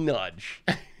more of a nudge.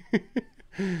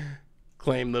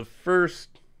 Claim the first.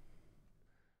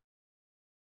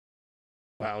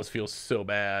 Wow, this feels so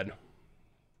bad.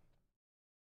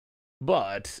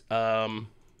 But,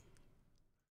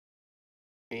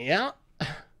 yeah.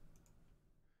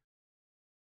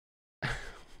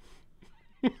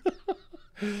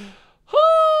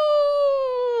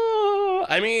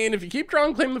 I mean, if you keep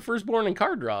drawing Claim the Firstborn and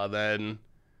card draw, then...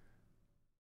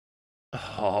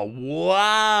 Oh,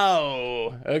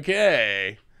 wow.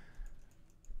 Okay.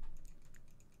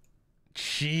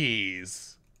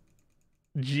 Jeez.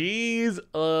 Jeez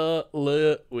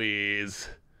Louise.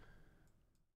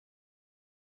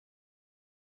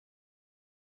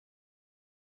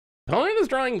 Opponent is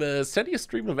drawing the steadiest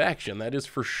stream of action, that is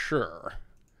for sure.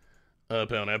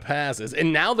 Opponent passes.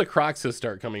 And now the Croxes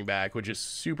start coming back, which is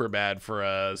super bad for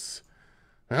us.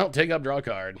 Well, take up, draw a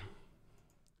card.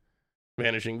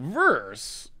 Vanishing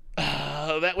Verse.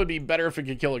 That would be better if it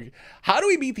could kill a... How do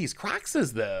we beat these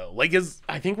Croxes, though? Like,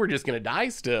 I think we're just going to die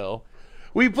still.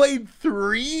 We played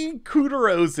 3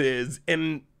 Kunoroses,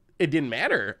 and it didn't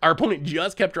matter. Our opponent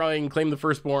just kept drawing Claim the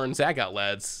Firstborn sack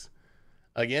outlets.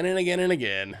 Again and again and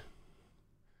again.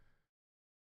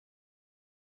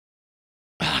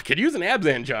 Could use an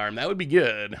Abzan Charm. That would be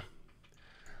good.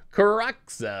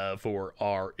 Croxa for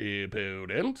our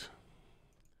opponent.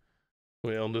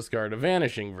 We'll discard a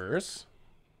Vanishing Verse.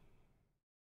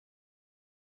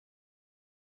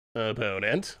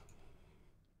 Opponent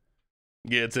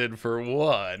gets it for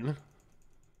 1.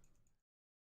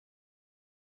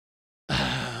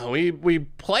 We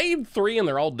played 3 and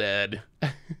they're all dead.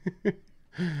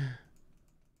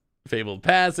 Fabled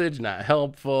Passage, not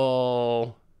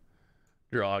helpful.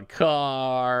 Draw a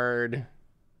card.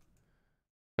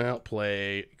 I'll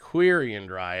play Quirion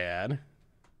Dryad.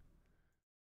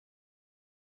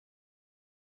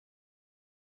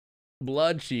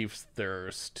 Bloodchief's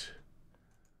Thirst.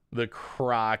 The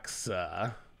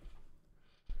Croxa.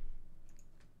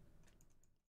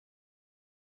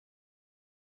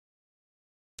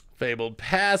 Fabled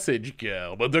Passage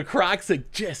go, but the Croxa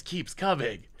just keeps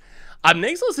coming.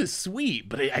 Nixilis is sweet,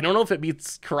 but I don't know if it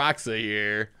beats Croxa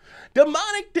here.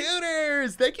 Demonic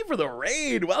Tutors! Thank you for the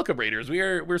raid. Welcome, raiders.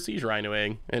 We're Siege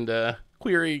Rhinoing and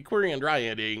query and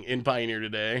dryanding in Pioneer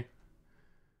today.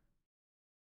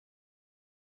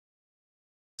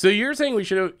 So you're saying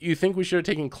you think we should have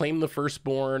taken Claim the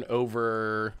Firstborn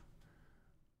over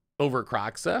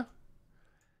Croxa?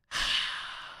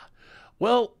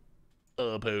 Well,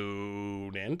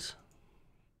 opponent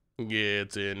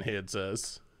gets in, hits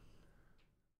us.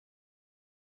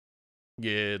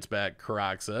 Gets back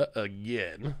Croxa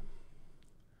again.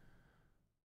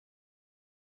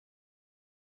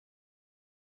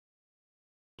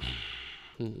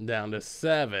 Down to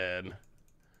 7.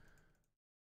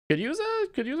 Could use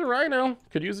a Rhino.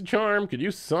 Could use a charm. Could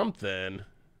use something.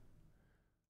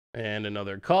 And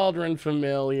another Cauldron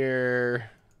Familiar.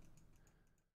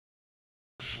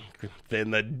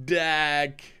 Then the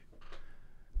deck.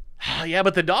 Yeah,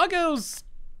 but the doggos,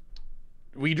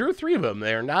 we drew 3 of them.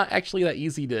 They're not actually that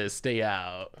easy to stay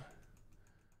out.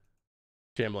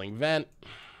 Shambling Vent.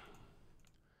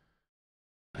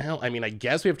 Well, I mean, I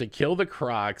guess we have to kill the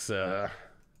Croxa.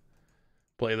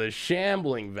 Play the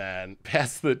Shambling Vent.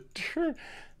 Pass the turn.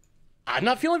 I'm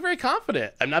not feeling very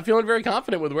confident. I'm not feeling very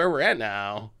confident with where we're at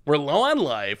now. We're low on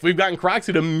life. We've gotten Croxed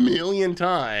a million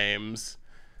times.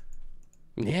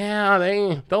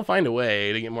 Yeah, they'll find a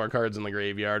way to get more cards in the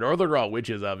graveyard, or they'll draw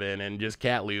Witch's Oven and just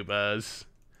cat loop us.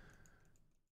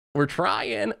 We're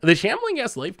trying. The Shambling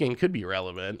Gas life gain could be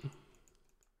relevant.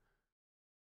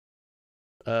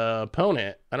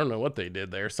 Opponent, I don't know what they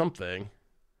did there. Something.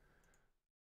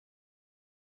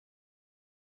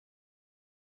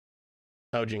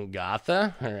 Oh,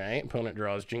 Jingatha? All right, opponent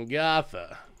draws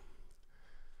Jingatha.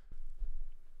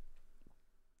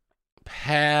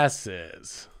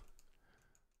 Passes.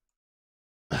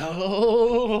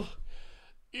 Oh,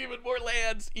 even more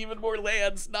lands, even more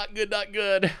lands. Not good, not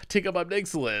good. Take up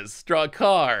Nixilis. Draw a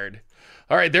card.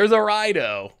 All right, there's a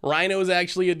Rhino. Rhino is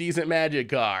actually a decent Magic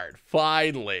card.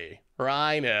 Finally,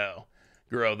 Rhino.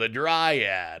 Grow the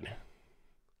Dryad.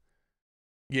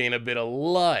 Gain a bit of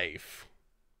life.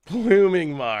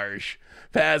 Blooming Marsh.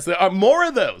 Pass the, more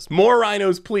of those. More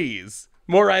Rhinos, please.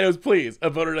 More Rhinos, please.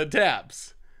 Opponent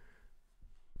taps.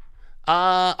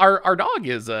 Our dog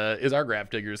is our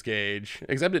Grafdigger's Cage,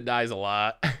 except it dies a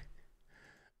lot.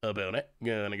 Opponent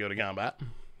gonna go to combat.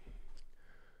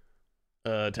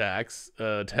 Attacks.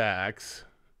 Yeah,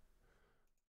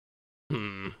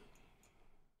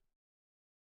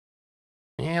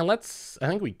 I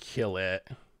think we kill it.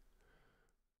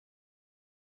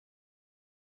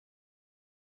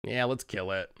 Yeah, let's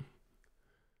kill it.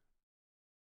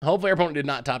 Hopefully our opponent did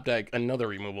not top deck another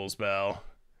removal spell.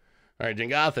 All right,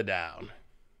 Jingatha down.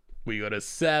 We go to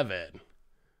 7.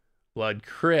 Blood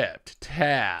Crypt,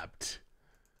 tapped.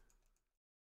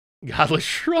 Godless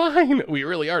Shrine. We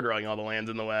really are drawing all the lands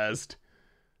in the West.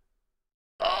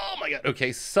 Oh my god.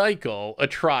 Okay, cycle a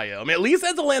Triome. At least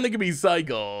that's a land that can be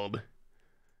cycled.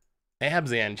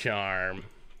 Abzan Charm.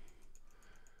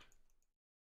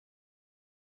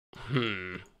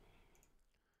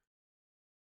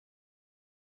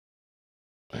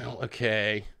 Well,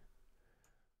 okay.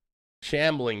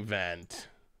 Shambling Vent.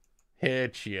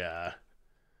 Hit ya.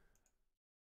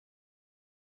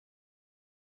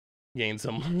 Gain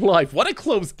some life. What a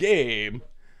close game.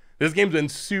 This game's been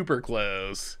super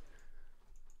close.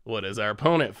 What does our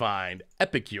opponent find?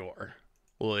 Epicure.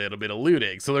 A little bit of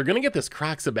looting. So they're going to get this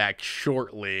Croxa back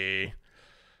shortly.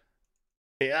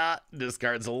 Yeah,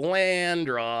 discards a land,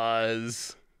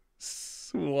 draws.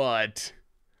 What?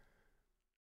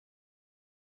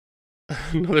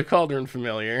 Another Cauldron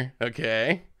Familiar.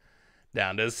 Okay.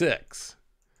 Down to 6.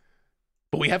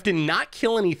 But we have to not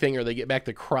kill anything or they get back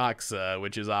to Croxa,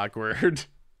 which is awkward.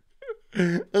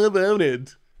 About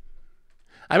it.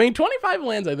 I mean, 25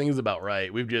 lands I think is about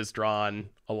right. We've just drawn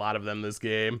a lot of them this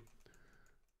game.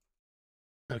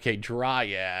 Okay,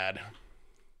 Dryad.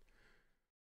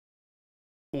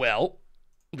 Well,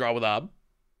 draw with Ob.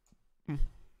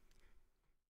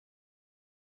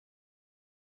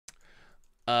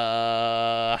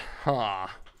 Huh.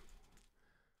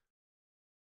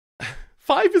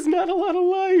 5 is not a lot of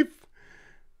life.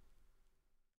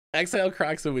 Exile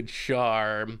Croxa with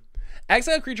Charm.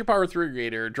 Exile creature power 3 or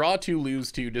greater. Draw 2,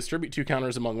 lose 2. Distribute 2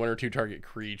 counters among 1 or 2 target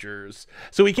creatures.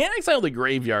 So we can't exile the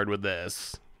graveyard with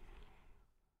this.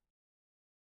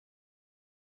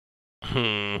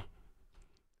 Oh,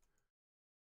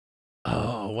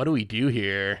 what do we do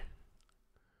here?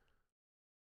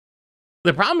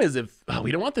 The problem is if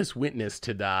we don't want this witness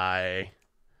to die.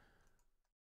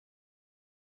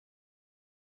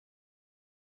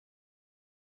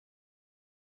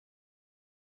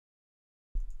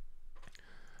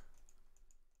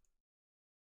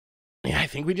 Yeah, I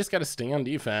think we just got to stay on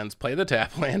defense, play the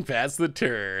tap land, pass the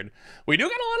turn. We do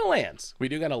got a lot of lands. We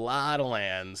do got a lot of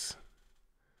lands.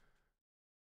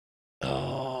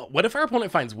 Oh, what if our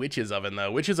opponent finds Witch's Oven,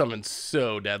 though? Witch's Oven's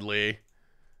so deadly.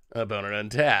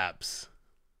 Opponent untaps.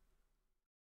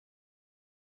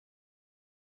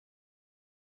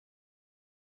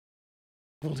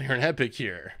 Well, they're an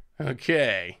Epicure.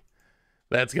 Okay.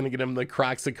 That's going to get him the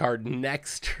Croxa card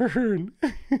next turn.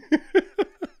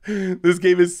 This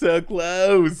game is so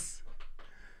close.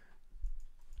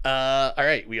 All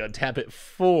right, we untap it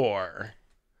 4.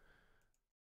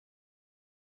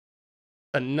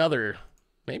 Another.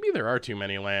 Maybe there are too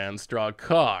many lands. Draw a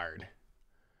card.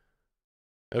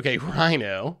 Okay,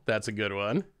 Rhino. That's a good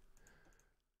one.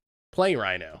 Play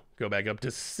Rhino. Go back up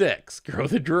to 6. Grow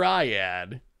the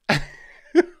Dryad.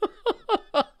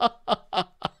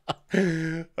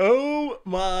 Oh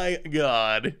my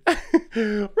god.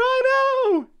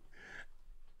 Rhino!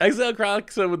 Exile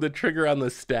Croxa with the trigger on the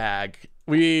stack.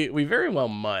 We very well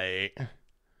might.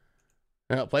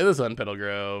 Now play this on Petal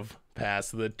Grove.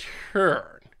 Pass the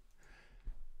turn.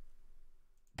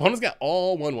 Opponent's got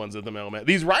all 1/1s at the moment.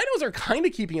 These Rhinos are kind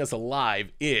of keeping us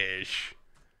alive-ish.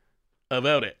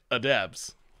 About it,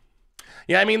 adepts.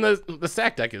 Yeah, I mean, the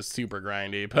stack deck is super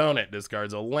grindy. Opponent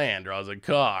discards a land, draws a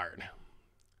card.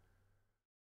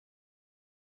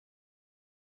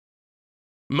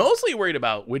 Mostly worried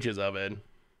about Witch's Oven.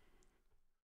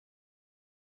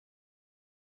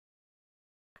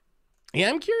 Yeah,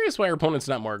 I'm curious why our opponent's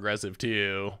not more aggressive,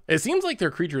 too. It seems like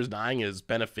their creatures dying is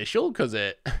beneficial, because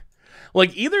it...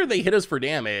 Like, either they hit us for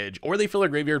damage, or they fill our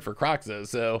graveyard for Croxa,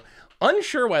 so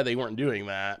unsure why they weren't doing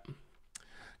that.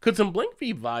 Could some Blink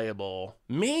be viable?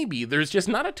 Maybe. There's just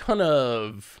not a ton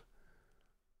of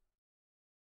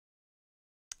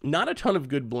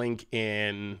good Blink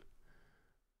in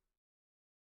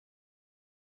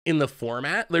the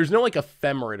format. There's no, like,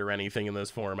 Ephemerate or anything in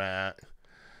this format.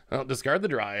 Well, discard the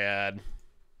Dryad.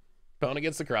 Opponent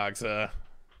gets the Croxa.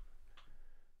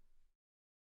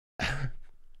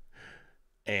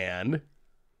 And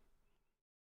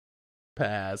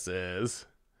passes.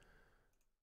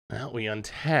 Well, we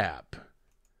untap.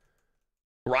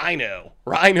 Rhino.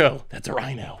 Rhino. That's a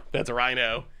Rhino. That's a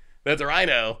Rhino. That's a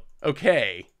Rhino.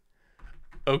 Okay.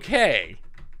 Okay.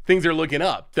 Things are looking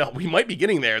up. We might be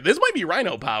getting there. This might be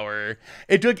Rhino power.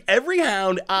 It took every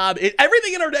hound,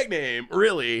 everything in our deck name,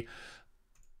 really.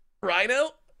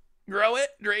 Rhino, grow it,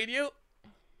 drain you.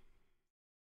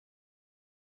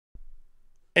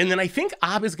 And then I think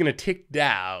Ob is going to tick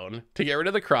down to get rid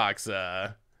of the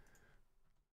Croxa.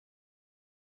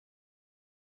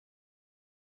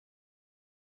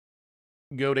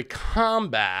 Go to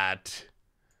combat.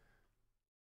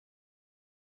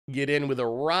 Get in with a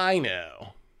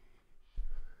Rhino.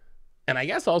 And I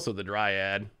guess also the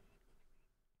Dryad.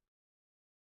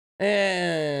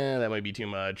 That might be too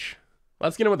much.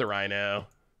 Let's get in with the Rhino.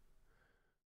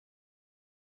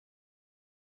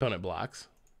 Opponent blocks.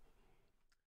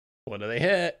 What do they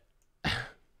hit?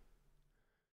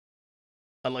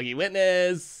 Unlucky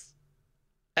Witness.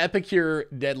 Epicure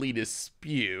Deadly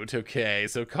Dispute. Okay,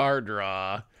 so card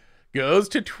draw. Goes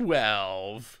to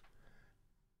 12.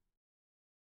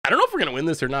 I don't know if we're gonna win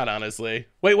this or not, honestly.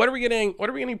 Wait, what are we getting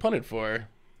punted for?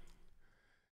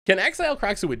 Can exile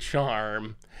Croxa with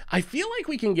Charm. I feel like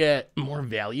we can get more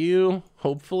value,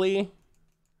 hopefully.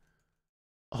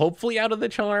 Hopefully out of the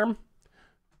Charm.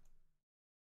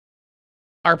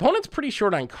 Our opponent's pretty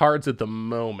short on cards at the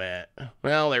moment.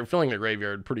 Well, they're filling their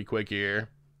graveyard pretty quick here.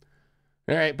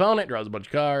 All right, opponent draws a bunch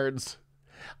of cards.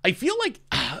 I feel like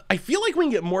we can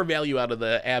get more value out of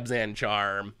the Abzan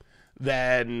Charm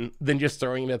than just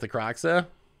throwing it at the Croxa.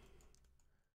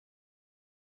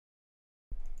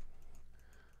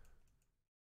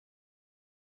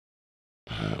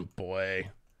 Oh, boy.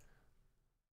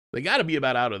 They got to be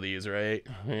about out of these, right?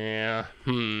 Yeah.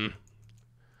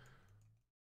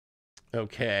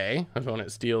 Okay.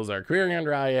 Opponent steals our Quirion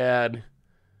Dryad.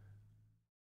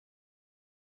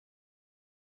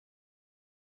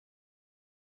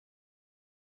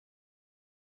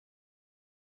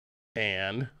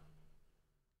 And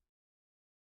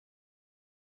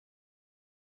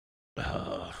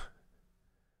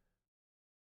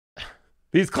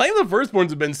these Claim the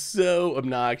Firstborns have been so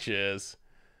obnoxious.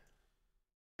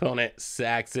 Opponent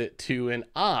sacks it to an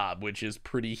Ob, which is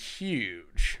pretty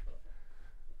huge.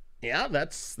 Yeah,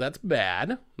 that's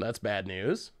bad. That's bad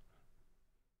news.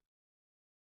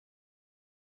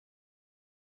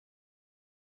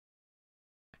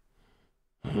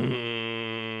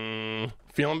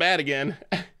 Feeling bad again.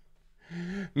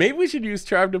 Maybe we should use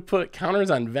Charm to put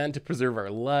counters on Vent to preserve our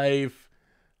life.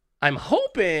 I'm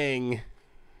hoping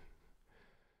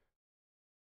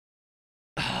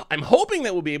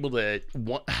that we'll be able to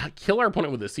kill our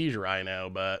opponent with a Siege Rhino,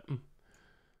 but...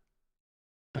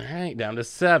 All right, down to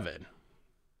 7.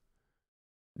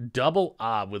 Double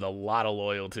Ob with a lot of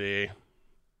loyalty.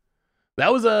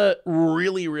 That was a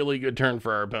really, really good turn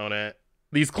for our opponent.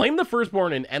 These Claim the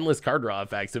Firstborn and endless card draw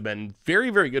effects have been very,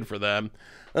 very good for them.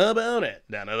 Opponent,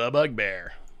 down to the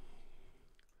Bugbear.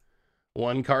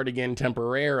 1 card again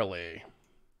temporarily.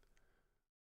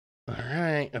 All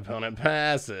right, opponent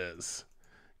passes.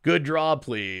 Good draw,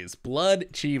 please. Blood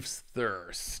Chief's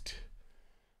Thirst.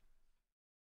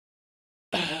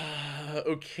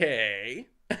 Okay.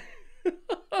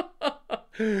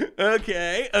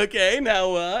 Okay,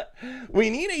 now what? We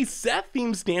need a Seth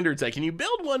themed standard set. Can you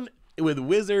build one with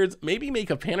wizards, maybe make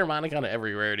a Panharmonic on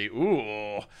every rarity.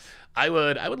 Ooh, I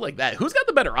would like that. Who's got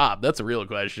the better op? That's a real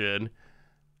question.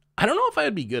 I don't know if I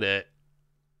would be good at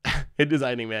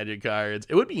designing Magic cards.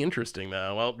 It would be interesting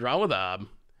though. Well, draw with ob.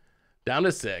 Down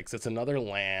to 6. It's another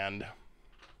land.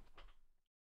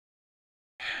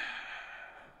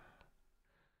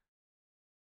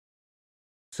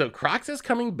 So Crocs is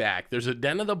coming back. There's a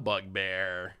Den of the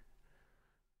Bugbear.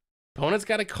 Opponent's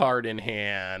got a card in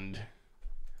hand.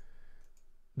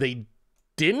 They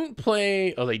didn't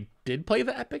play... Oh, they did play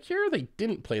the Epicure? They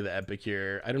didn't play the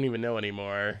Epicure. I don't even know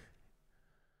anymore.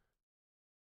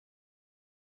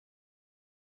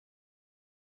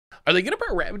 Are they going to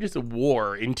put Ravages of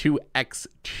War into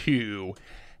X2?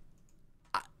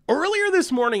 Earlier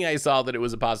this morning, I saw that it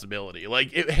was a possibility.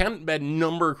 Like, it hadn't been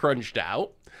number crunched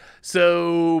out.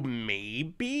 So,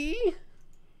 maybe?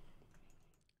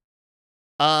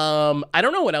 I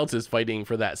don't know what else is fighting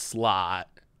for that slot.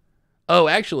 Oh,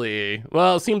 actually,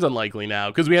 well, it seems unlikely now,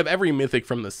 because we have every mythic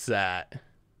from the set.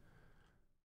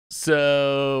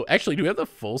 So, actually, do we have the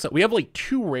full set? We have like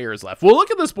 2 rares left. We'll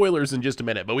look at the spoilers in just a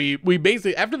minute, but we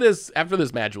basically, after this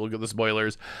match, we'll look at the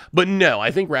spoilers. But no,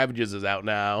 I think Ravages is out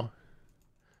now.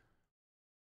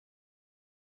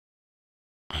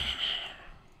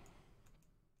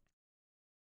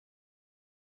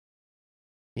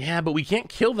 Yeah, but we can't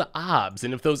kill the obs,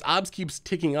 and if those obs keeps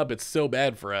ticking up, it's so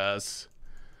bad for us.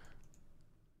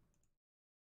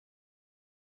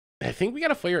 I think we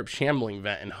gotta fire up Shambling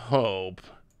Vent and hope.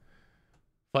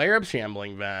 Fire up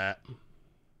Shambling Vent.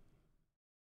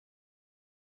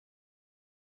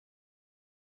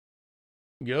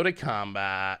 Go to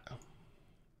combat.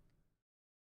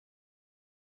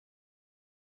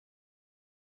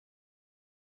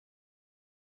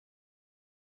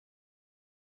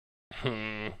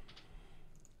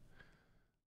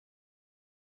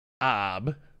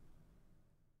 Ob.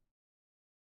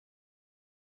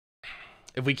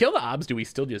 If we kill the obs, do we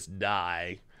still just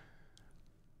die?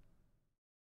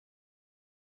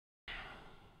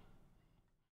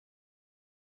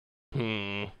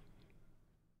 So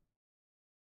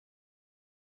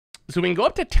we can go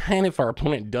up to 10 if our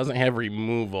opponent doesn't have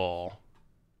removal.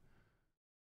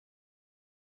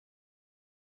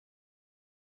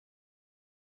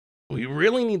 We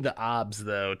really need the obs,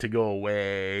 though, to go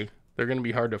away. They're going to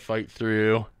be hard to fight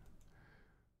through.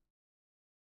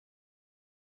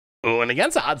 Oh, and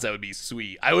against the odds, that would be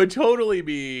sweet. I would totally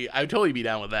be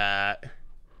down with that.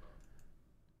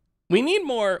 We need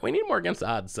more against the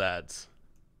odd sets.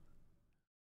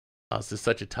 Oh, this is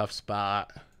such a tough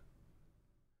spot.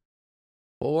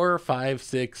 4, 5,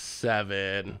 6,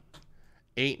 7,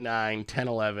 8, 9, 10,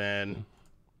 11,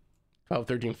 12,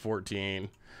 13, 14.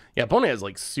 Yeah, opponent is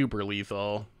like super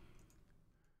lethal.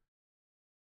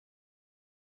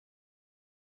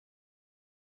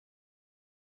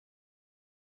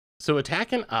 So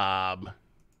attack an ob.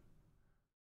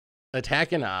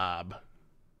 Attack an ob.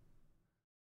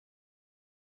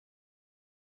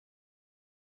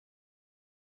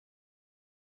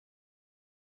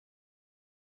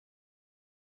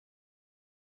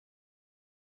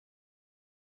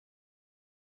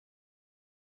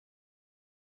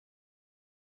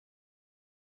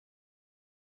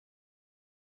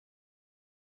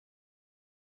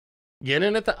 Get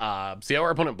in at the ob. See how our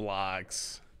opponent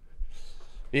blocks.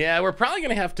 Yeah, we're probably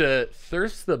going to have to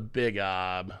thirst the big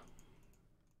ob.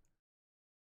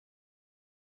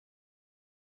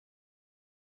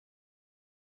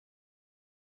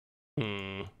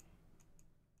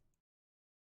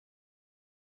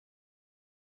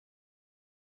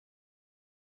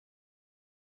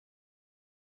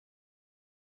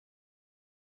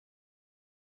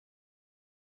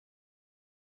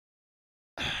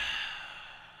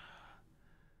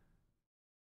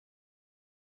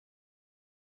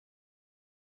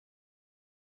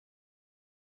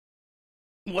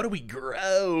 What do we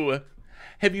grow?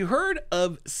 Have you heard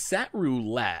of Set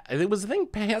Roulette? It was a thing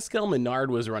Pascal Menard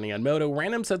was running on Moto.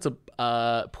 Random sets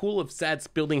a pool of sets,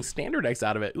 building standard decks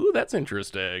out of it. Ooh, that's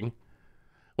interesting.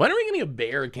 When are we getting a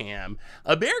bear cam?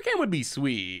 A bear cam would be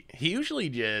sweet. He usually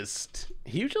just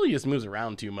moves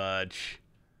around too much.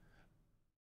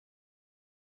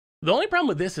 The only problem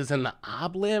with this is in the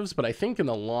ob lives, but I think in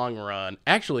the long run,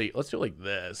 actually, let's do it like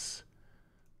this.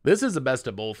 This is the best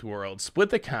of both worlds. Split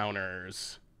the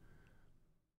counters.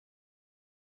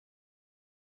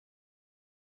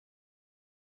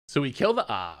 So we kill the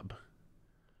ob.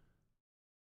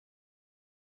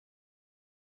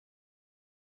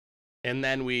 And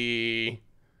then we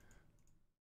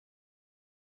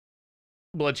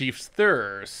Bloodchief's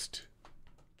Thirst.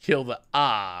 Kill the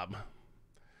ob.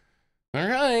 All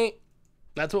right.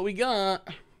 That's what we got.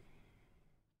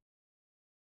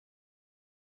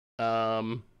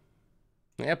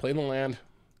 Yeah, play the land.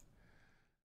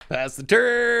 Pass the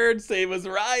turn, save us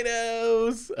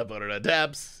Rhinos. Opponent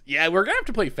attempts. Yeah, we're gonna have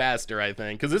to play faster, I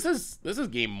think, because this is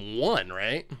game 1,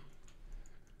 right?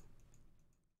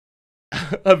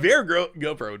 A Bear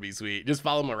GoPro would be sweet. Just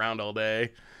follow him around all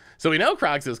day. So we know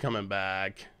Crocs is coming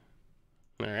back.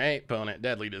 All right, opponent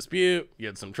Deadly Dispute.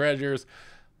 Get some treasures.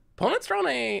 Opponent's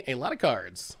throwing a lot of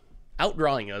cards.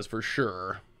 Outdrawing us for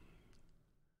sure.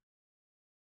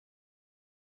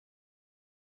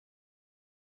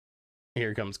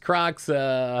 Here comes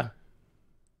Croxa.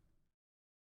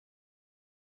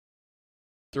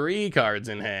 3 cards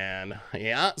in hand.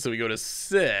 Yeah, so we go to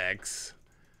 6.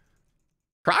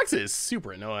 Croxa is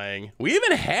super annoying. We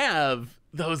even have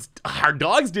those. Our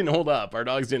dogs didn't hold up. Our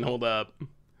dogs didn't hold up.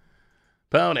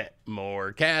 Opponent.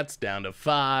 More cats down to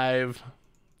 5.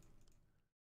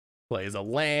 Plays a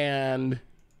land.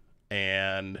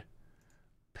 And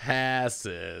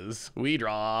passes. We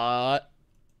draw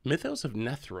Mythos of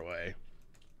Nethroi.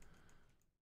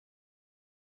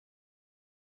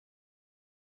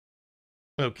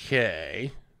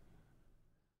 Okay.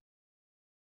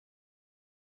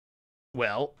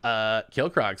 Well,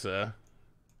 kill Croxa.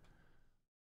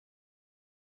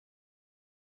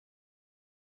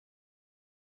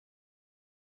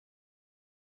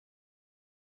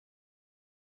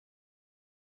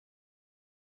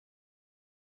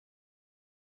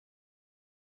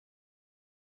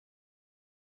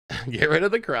 Get rid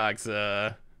of the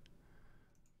Croxa.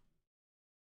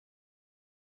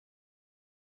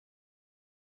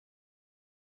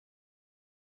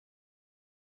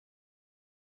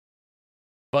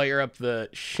 Fire up the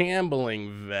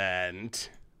Shambling Vent.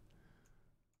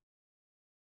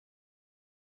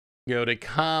 Go to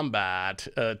combat.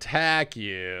 Attack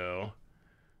you.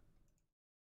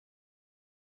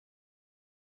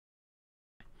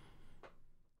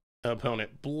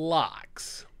 Opponent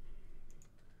blocks.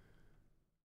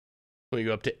 We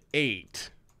go up to 8.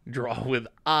 Draw with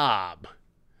Ob.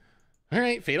 All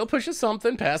right, Fatal pushes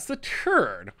something past the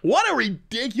turn. What a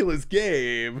ridiculous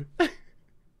game.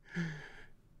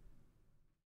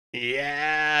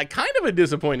 Yeah, kind of a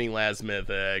disappointing last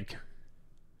mythic.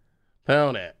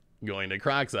 Opponent going to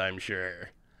Croxa, I'm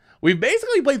sure. We've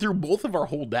basically played through both of our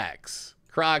whole decks.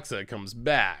 Croxa comes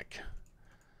back.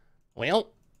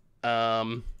 Well,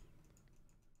 yeah,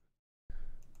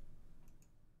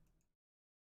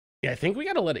 I think we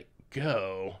gotta let it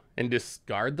go and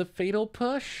discard the Fatal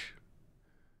Push.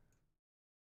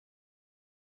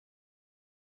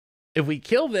 If we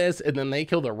kill this and then they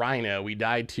kill the Rhino, we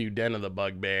die to Den of the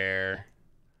Bugbear.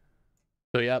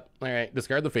 So, yep. All right,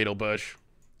 discard the Fatal Push.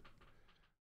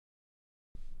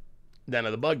 Den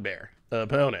of the Bugbear.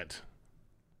 Opponent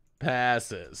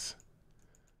passes.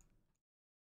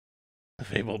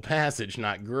 Fabled Passage,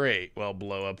 not great. Well,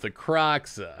 blow up the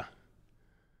Croxa.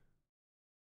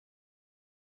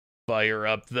 Fire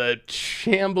up the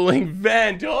Shambling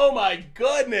Vent. Oh my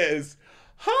goodness.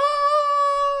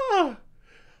 Ah!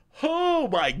 Oh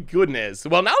my goodness.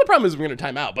 Well, now the problem is we're going to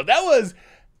time out, but that was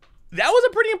a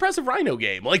pretty impressive Rhino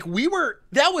game. Like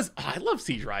I love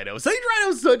Siege Rhino. Siege Rhino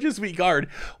is such a sweet card.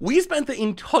 We spent the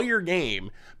entire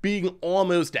game being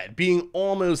almost dead, being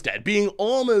almost dead, being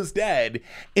almost dead.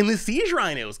 And the Siege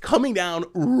Rhinos coming down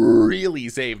really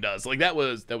saved us. Like that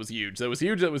was huge. That was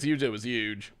huge. That was huge. That was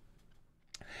huge.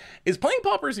 Is playing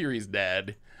Pauper Series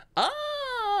dead?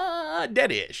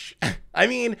 Dead-ish. I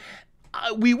mean,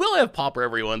 we will have Pauper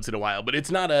every once in a while, but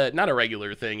it's not a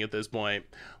regular thing at this point.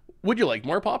 Would you like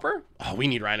more Pauper? Oh, we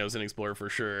need Rhinos and Explorer for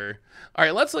sure. All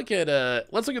right, let's look at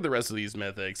the rest of these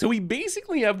mythics. So we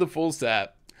basically have the full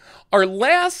set. Our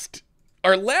last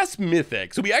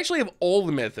mythic. So we actually have all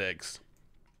the mythics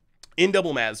in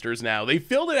Double Masters now. They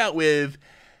filled it out with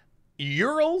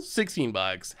Ural, $16,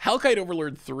 Hellkite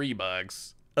Overlord,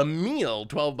 $3, Emil,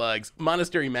 $12,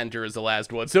 Monastery Mentor is the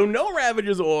last one. So no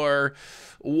Ravages or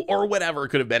whatever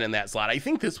could have been in that slot. I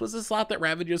think this was a slot that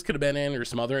Ravages could have been in, or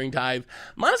Smothering Tithe.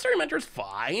 Monastery Mentor's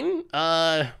fine.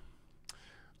 I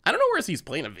don't know where he's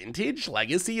playing a Vintage.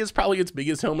 Legacy is probably its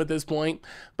biggest home at this point,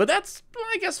 but that's,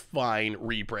 I guess, fine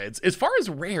reprints. As far as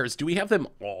rares, do we have them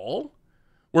all?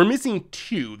 We're missing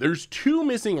 2. There's 2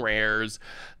 missing rares.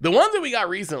 The ones that we got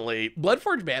recently,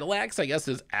 Bloodforged Battle Axe, I guess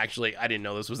is actually, I didn't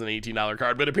know this was an $18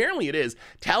 card, but apparently it is.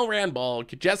 Talrand Bulk,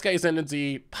 Jeskai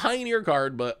Ascendancy, Pioneer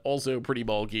card, but also pretty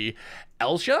bulky.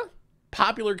 Elsha,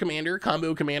 popular commander,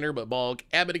 combo commander, but bulk.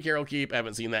 Abbot of Carol Keep,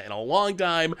 haven't seen that in a long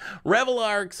time.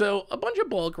 Revelark, so a bunch of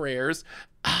bulk rares.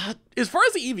 As far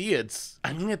as the EV, it's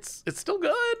still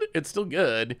good. It's still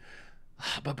good.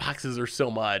 But boxes are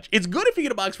so much. It's good if you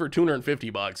get a box for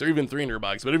 $250 or even $300,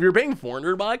 but if you're paying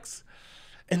 $400,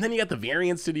 And then you got the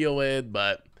variants to deal with,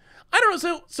 but I don't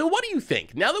know. So what do you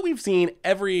think? Now that we've seen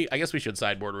I guess we should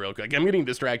sideboard real quick. I'm getting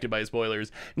distracted by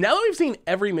spoilers. Now that we've seen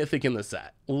every mythic in the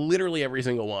set, literally every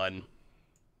single one.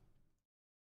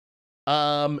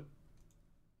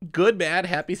 Good, bad,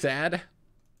 happy, sad.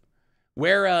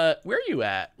 Where are you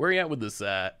at? Where are you at with this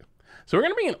set? So we're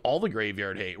going to bring in all the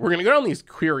graveyard hate. We're going to go down these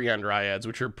Quirion Dryads,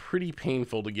 which are pretty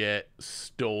painful to get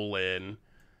stolen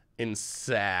and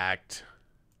sacked.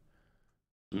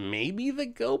 Maybe the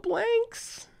Go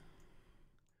Blanks?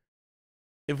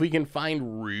 If we can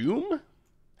find room?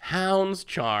 Hounds,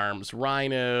 Charms,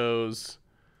 Rhinos.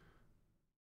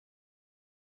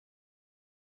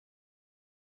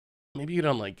 Maybe you get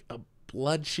on like a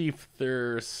Bloodchief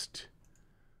Thirst.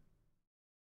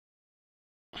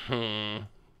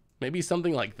 Maybe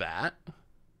something like that.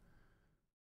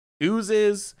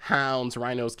 Oozes, Hounds,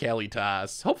 Rhinos,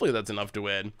 Kalitas. Hopefully that's enough to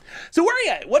win. So where are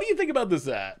you at? What do you think about this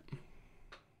set?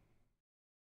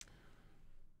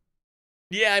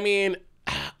 Yeah, I mean,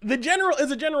 as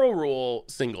a general rule,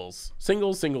 singles is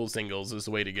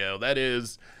the way to go. That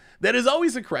is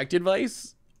always the correct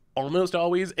advice. Almost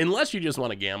always, unless you just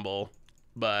want to gamble.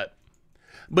 But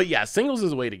yeah, singles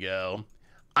is the way to go.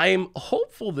 I'm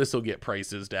hopeful this will get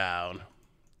prices down.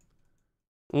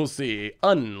 We'll see.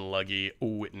 Unlucky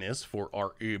witness for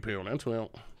our opponent.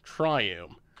 Well,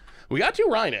 Triumph. We got 2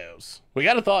 Rhinos. We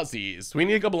got a Thoughtseize. We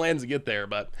need a couple lands to get there,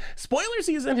 but spoiler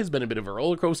season has been a bit of a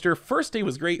roller coaster. First day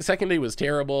was great. Second day was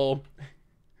terrible.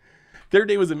 Third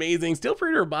day was amazing. Still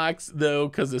pre-order box, though,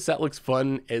 because the set looks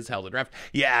fun as hell. The draft.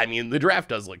 Yeah, I mean, the draft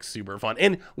does look super fun.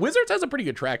 And Wizards has a pretty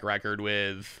good track record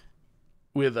with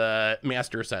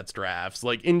Master Sets drafts.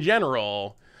 Like, in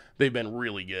general, they've been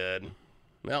really good.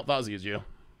 Well, Thoughtseize you.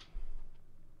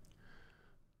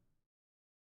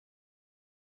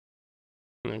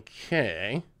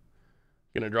 Okay.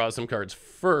 Gonna draw some cards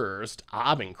first.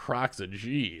 Ob and Croxa,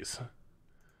 jeez.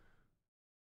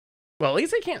 Well, at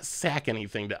least I can't sack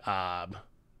anything to Ob.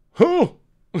 Well.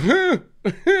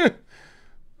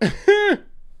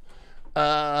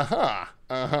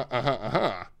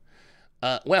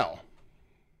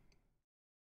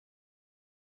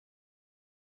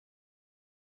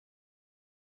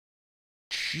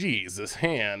 Jeez, this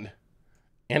hand.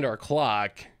 And our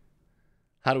clock.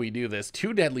 How do we do this?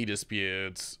 2 Deadly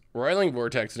Disputes. Roiling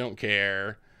Vortex, don't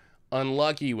care.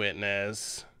 Unlucky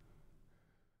Witness.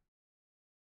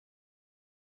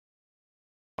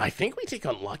 I think we take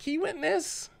Unlucky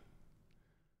Witness.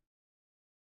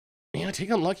 Yeah, take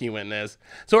Unlucky Witness.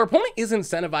 So our opponent is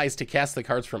incentivized to cast the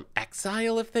cards from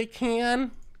exile if they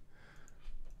can.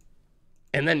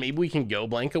 And then maybe we can go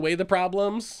blank away the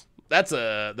problems. That's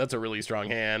a really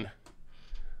strong hand.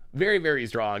 Very, very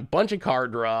strong. Bunch of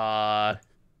card draw.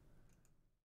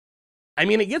 I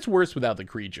mean, it gets worse without the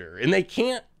creature. And they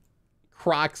can't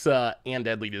Croxa and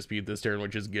Deadly Dispute this turn,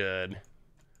 which is good.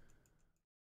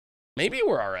 Maybe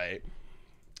we're all right.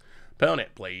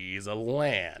 Opponent plays a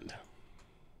land.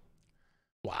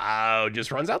 Wow,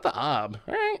 just runs out the Ob.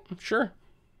 All right, sure.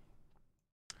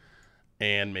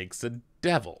 And makes a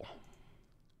Devil.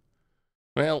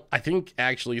 Well, I think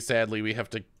actually, sadly, we have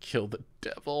to kill the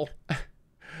Devil.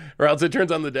 Or else it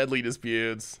turns on the Deadly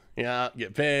Disputes. Yeah,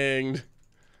 get pinged.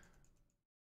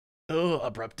 Oh,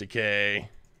 Abrupt Decay.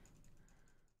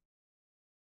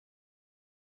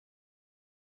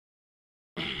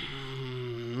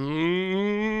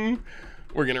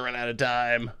 We're gonna run out of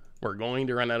time. We're going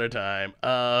to run out of time.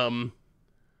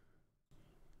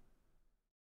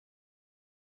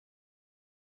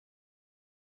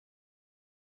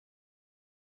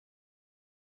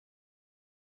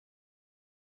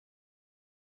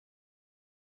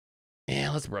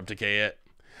 Yeah, let's Abrupt Decay it.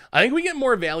 I think we get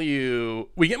more value.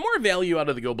 We get more value out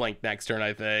of the go blank next turn,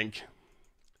 I think.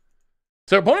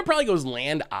 So our opponent probably goes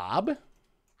land Ob. All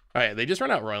right, they just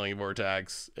run out Roiling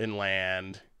Vortex and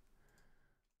land.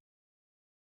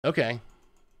 Okay.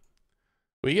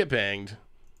 We get pinged.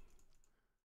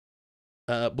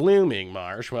 Blooming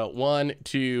Marsh. Well, 1,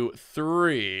 2,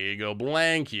 3. Go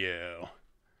blank you.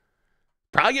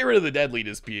 Probably get rid of the Deadly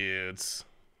Disputes.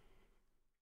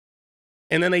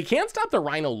 And then they can't stop the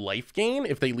Rhino life gain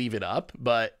if they leave it up,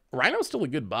 but Rhino's still a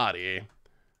good body.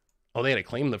 Oh, they had to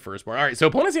claim the firstborn. All right, so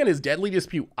opponent's hand is Deadly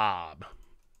Dispute Ob.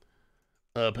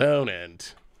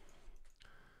 Opponent.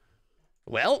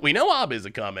 Well, we know Ob is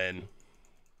a-coming.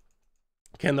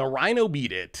 Can the Rhino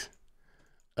beat it?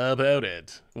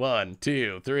 Opponent. 1,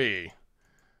 2, 3.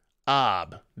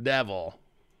 Ob. Devil.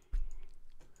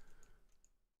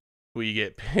 We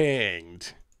get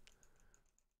pinged.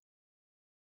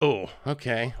 Oh,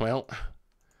 okay. Well,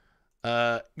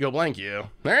 go blank you.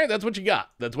 All right, that's what you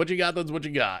got. That's what you got. That's what you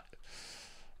got.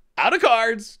 Out of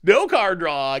cards, no card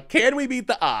draw. Can we beat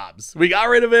the obs? We got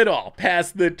rid of it all.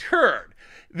 Past the turn.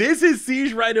 This is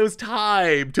Siege Rhino's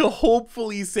time to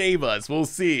hopefully save us. We'll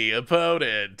see.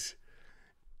 Opponent.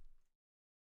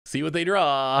 See what they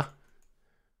draw.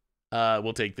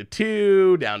 We'll take the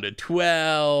 2 down to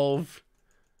 12.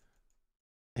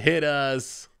 Hit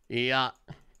us. Yeah.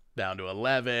 Down to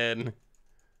 11.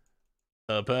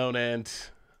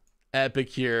 Opponent.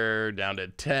 Epicure down to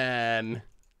 10.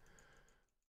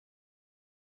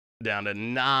 Down to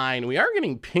 9. We are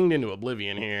getting pinged into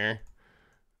oblivion here.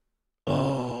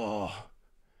 Oh.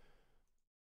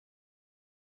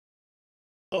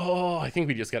 Oh, I think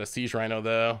we just got a Siege Rhino,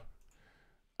 though.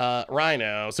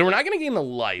 Rhino. So we're not going to gain the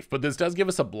life, but this does give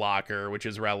us a blocker, which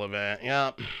is relevant.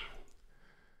 Yep.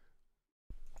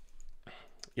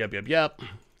 Yep.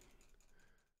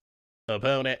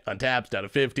 Opponent untaps down to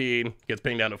 15. Gets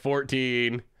pinged down to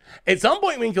 14. At some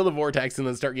point, we can kill the Vortex and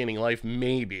then start gaining life,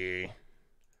 maybe.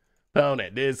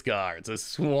 Opponent discards a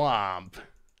swamp.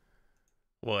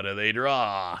 What do they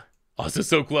draw? Oh, this is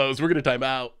so close. We're going to time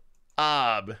out.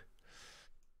 Ob.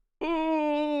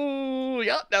 Ooh,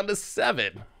 yep, down to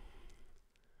 7.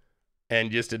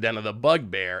 And just a den of the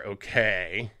Bugbear.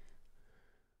 Okay.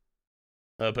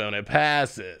 Opponent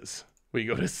passes. We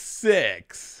go to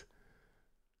 6.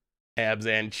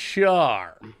 Abzan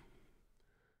Charm.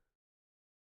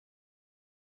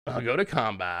 I'll go to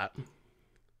combat.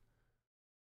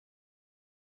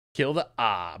 Kill the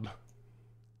Ob.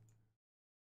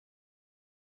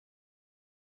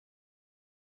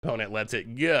 Opponent lets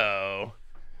it go.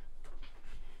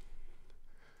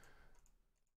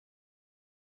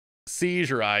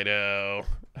 Siege Rhino.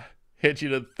 Hit you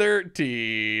to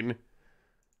 13.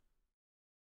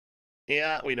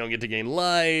 Yeah, we don't get to gain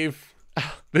life.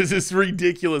 This is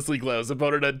ridiculously close.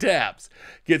 Opponent untaps.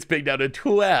 Gets pinged down to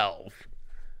 12.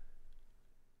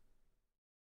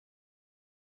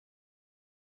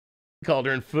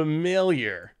 Cauldron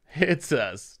Familiar. Hits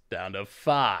us down to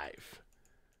 5.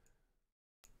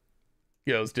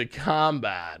 Goes to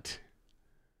combat.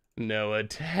 No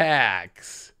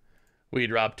attacks. We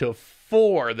drop to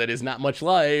 4. That is not much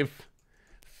life.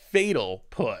 Fatal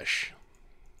Push.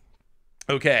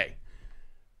 Okay.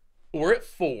 We're at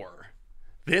 4.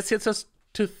 This hits us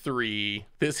to 3.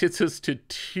 This hits us to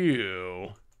 2.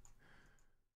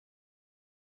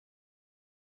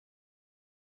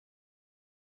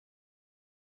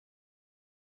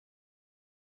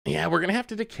 Yeah, we're going to have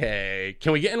to decay.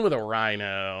 Can we get in with a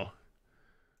Rhino?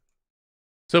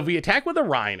 So if we attack with a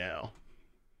Rhino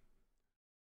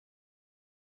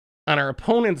on our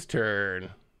opponent's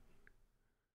turn,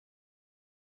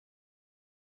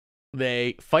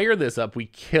 they fire this up, we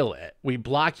kill it. We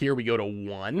block here, we go to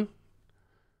 1.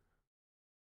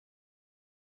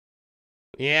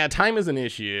 Yeah, time is an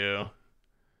issue.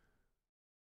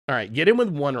 All right, get in with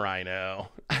 1 Rhino.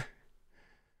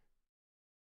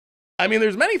 I mean,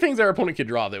 there's many things our opponent could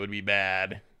draw that would be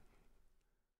bad.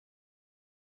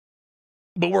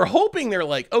 But we're hoping they're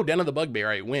like, oh, Den of the Bugbear,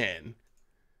 I win.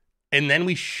 And then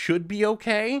we should be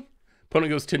okay. Opponent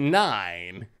goes to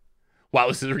 9. Wow,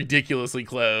 this is ridiculously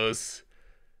close.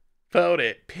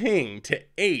 Opponent ping to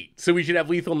 8. So we should have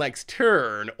lethal next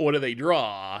turn. What do they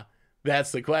draw?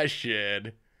 That's the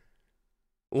question.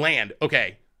 Land.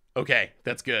 Okay. Okay,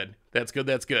 that's good. That's good,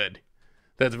 that's good.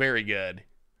 That's very good.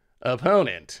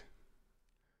 Opponent.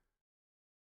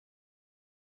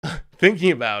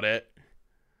 Thinking about it.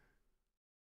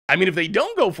 I mean, if they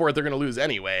don't go for it, they're going to lose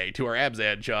anyway to our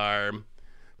Abzan Charm.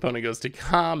 Opponent goes to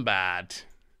combat.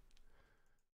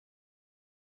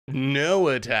 No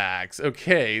attacks.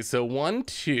 Okay, so 1,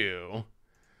 2.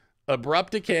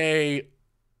 Abrupt Decay,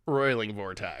 Roiling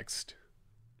Vortex.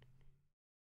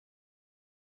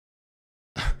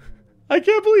 I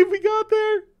can't believe we got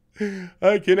there.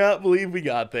 I cannot believe we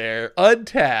got there.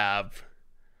 Untap.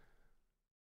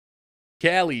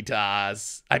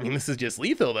 Kalitas. I mean, this is just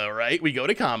lethal though, right? We go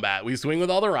to combat. We swing with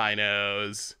all the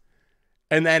Rhinos.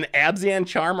 And then Abzan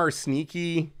Charm are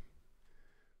sneaky.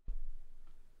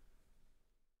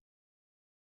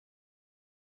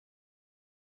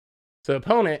 So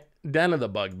opponent, Den of the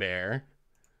Bugbear.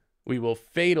 We will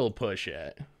Fatal Push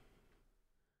it.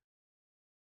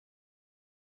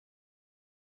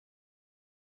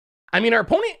 I mean, our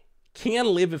opponent can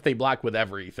live if they block with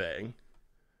everything.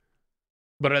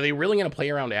 But are they really going to play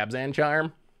around Abzan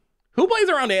Charm? Who plays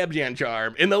around Abzan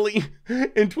Charm in the league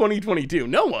in 2022?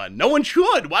 No one. No one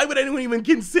should. Why would anyone even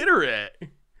consider it?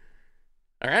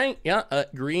 All right. Yeah.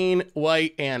 Green,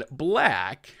 white, and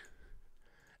black.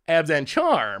 Abzan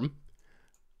Charm.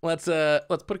 Let's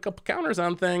put a couple counters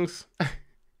on things.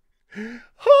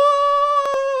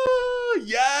 Oh,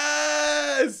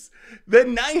 yes!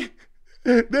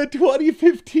 The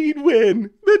 2015 win.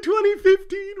 The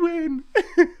 2015 win.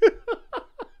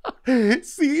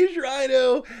 Siege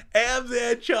Rhino, have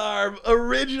that charm.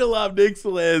 Original of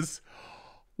Nixilis.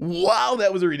 Wow,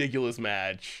 that was a ridiculous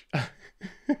match.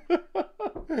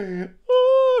 Ooh,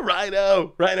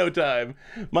 Rhino time.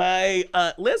 My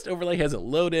list overlay hasn't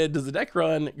loaded. Does the deck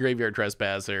run Graveyard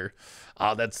Trespasser?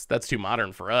 Oh, that's too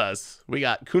modern for us. We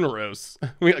got Kunaros.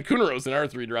 We got Kunaros in our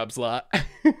 3-drop slot.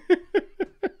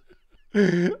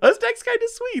 This deck's kind of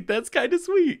sweet. That's kind of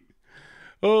sweet.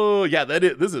 Oh yeah,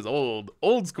 this is old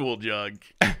school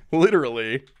junk.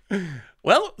 Literally.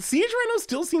 Well, Siege Rhino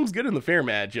still seems good in the fair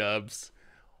matchups.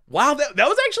 Wow, that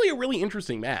was actually a really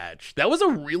interesting match. That was a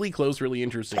really close, really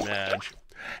interesting match.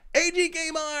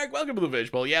 AGK Mark, welcome to the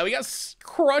Fishbowl. Yeah, we got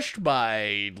crushed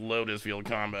by Lotus Field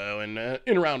combo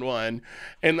in round 1.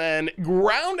 And then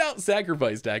ground out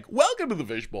Sacrifice deck. Welcome to the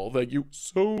Fishbowl. Thank you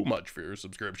so much for your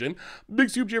subscription. Big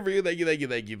soup cheer for you. Thank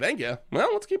you. Well,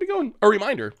 let's keep it going. A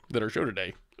reminder that our show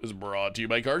today is brought to you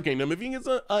by Card Kingdom. If you need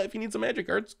some magic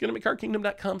cards, go to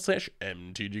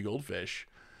cardkingdom.com/mtggoldfish.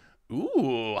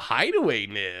 Ooh, Hideaway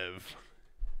Niv.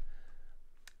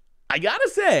 I gotta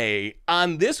say,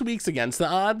 on this week's Against the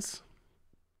Odds,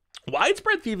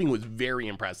 Widespread Thieving was very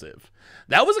impressive.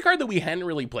 That was a card that we hadn't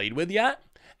really played with yet,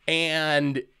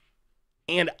 and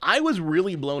I was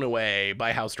really blown away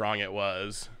by how strong it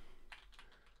was.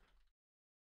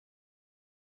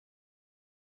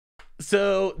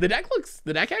 So the deck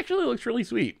actually looks really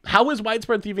sweet. How was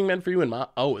Widespread Thieving meant for you in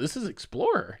oh, this is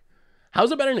Explorer.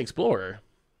 How's it better than Explorer?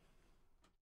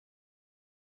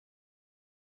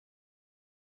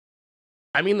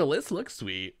 I mean, the list looks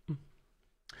sweet.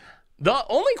 The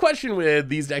only question with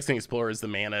these decks in Explorer is the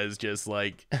mana is just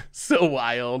like so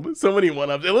wild. So many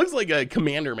 1-ups. It looks like a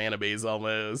commander mana base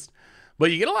almost.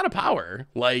 But you get a lot of power.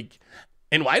 Like,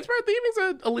 and Widespread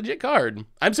Thieving's a legit card.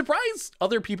 I'm surprised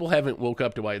other people haven't woke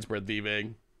up to Widespread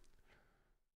Thieving.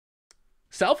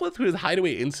 Selfless with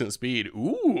Hideaway instant speed.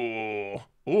 Ooh.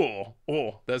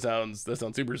 That sounds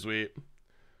super sweet.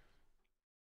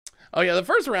 Oh yeah, the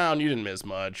first round you didn't miss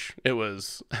much. It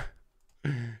was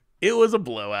a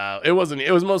blowout. It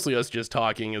was mostly us just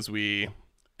talking as we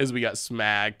got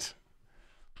smacked.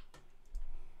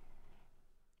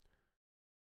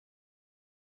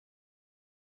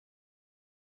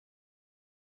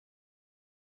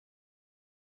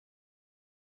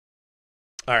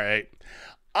 All right.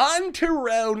 On to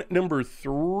round number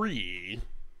 3.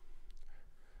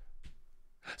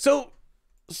 So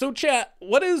chat,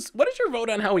 what is your vote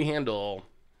on how do we handle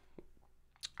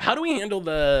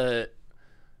the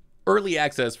early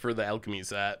access for the alchemy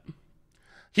set?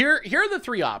 Here are the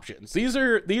 3 options. These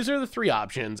are the 3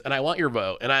 options, and I want your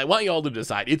vote, and I want you all to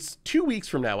decide. It's 2 weeks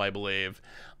from now, I believe.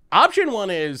 Option 1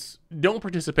 is don't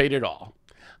participate at all.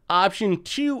 Option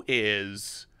 2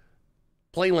 is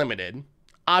play limited.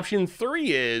 Option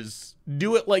 3 is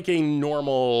do it like a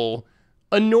normal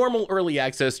early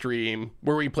access stream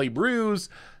where we play brews,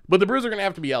 but the brews are gonna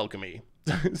have to be alchemy.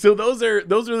 So those are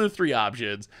the 3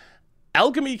 options.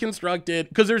 Alchemy constructed,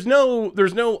 because there's no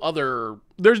other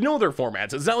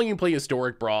formats. It's not like you can play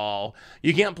Historic Brawl.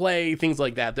 You can't play things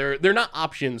like that. They're not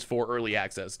options for early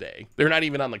access day. They're not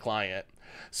even on the client.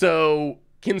 So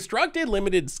constructed,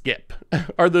 limited, skip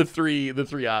are the three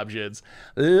options.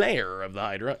 Lair of the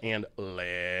Hydra and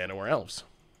Llanowar Elves.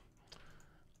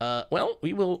 Well,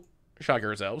 we will shock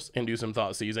ourselves and do some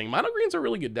thought seizing. Mono green's a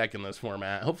really good deck in this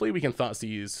format. Hopefully we can thought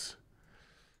seize.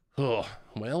 Oh,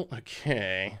 well,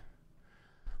 okay.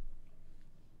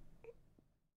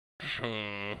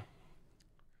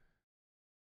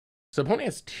 So opponent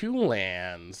has 2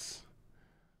 lands.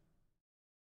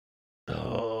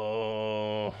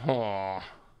 Oh,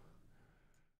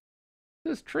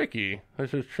 this is tricky.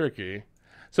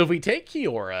 So if we take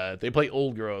Kiora, they play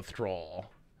Old Growth Troll.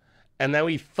 And then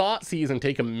we thought seize and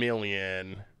take a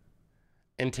 1,000,000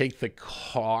 and take the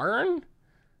Karn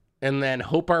and then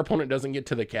hope our opponent doesn't get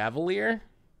to the Cavalier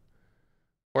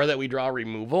or that we draw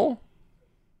removal.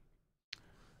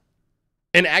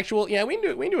 An actual, yeah, we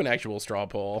can do an actual straw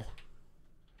poll.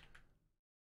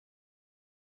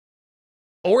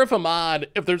 Or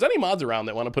if there's any mods around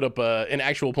that want to put up an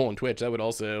actual poll on Twitch, that would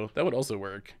also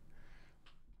work.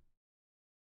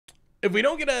 If we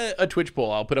don't get a Twitch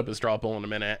poll, I'll put up a straw poll in a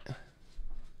minute.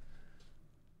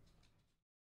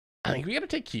 I think we gotta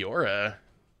take Kiora.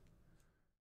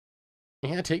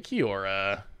 Yeah, take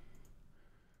Kiora.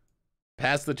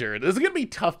 Pass the turn. This is gonna be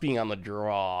tough being on the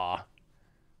draw.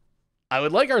 I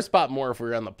would like our spot more if we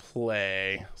were on the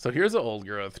play. So here's an Old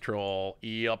Growth Troll.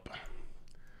 Yep.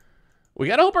 We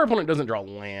gotta hope our opponent doesn't draw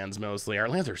lands mostly. Our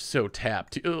lands are so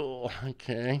tapped. Oh,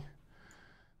 okay.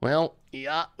 Well,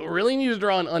 yeah, really need to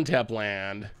draw an untapped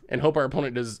land and hope our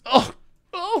opponent does. Oh.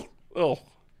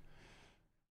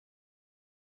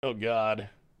 Oh, God.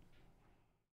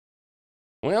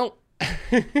 Well,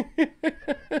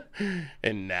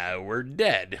 and now we're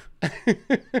dead.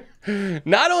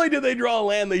 Not only did they draw a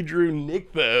land, they drew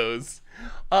Nixilis.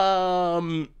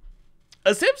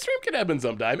 A sim stream could happen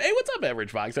sometime. Hey, what's up, Average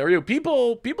Fox? How are you?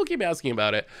 People keep asking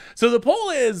about it. So the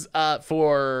poll is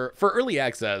for early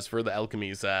access for the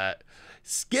alchemy set.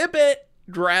 Skip it,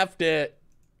 draft it,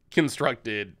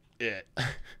 constructed it.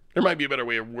 There might be a better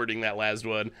way of wording that last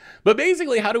one. But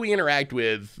basically, how do we interact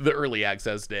with the early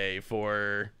access day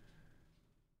for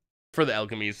the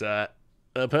alchemy set?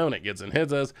 The opponent gets and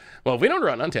hits us. Well, if we don't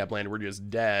run untapped land, we're just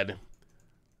dead.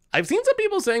 I've seen some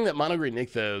people saying that Mono Green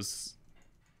Nixos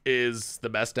is the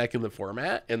best deck in the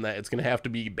format and that it's going to have to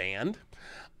be banned.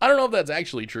 I don't know if that's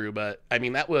actually true, but I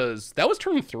mean, that was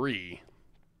turn 3.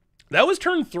 That was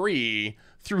turn 3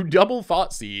 through double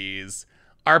Thoughtseize.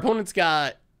 Our opponent's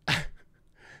got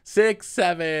 6,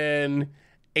 7,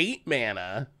 8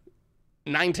 mana,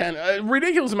 9, 10, a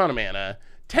ridiculous amount of mana,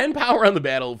 10 power on the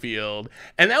battlefield,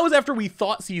 and that was after we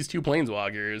Thoughtseize 2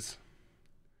 Planeswalkers.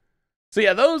 So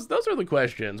yeah, those are the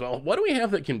questions. Well, what do we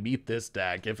have that can beat this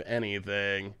deck, if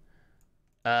anything?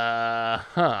 None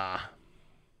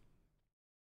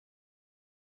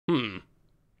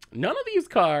of these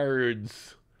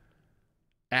cards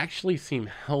actually seem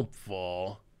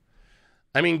helpful.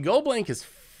 I mean, Go Blank is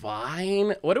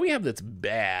fine. What do we have that's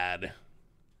bad?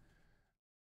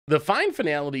 The Fine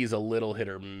Finality is a little hit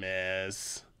or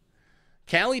miss.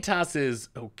 Kalitas is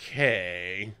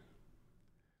okay.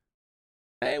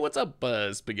 Hey, what's up,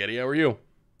 Spaghetti? How are you?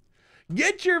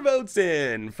 Get your votes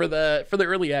in for the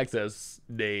early access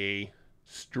day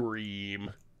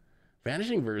stream.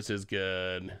 Vanishing Verse is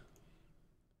good.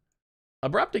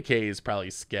 Abrupt Decay is probably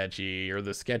sketchy, or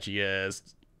the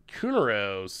sketchiest.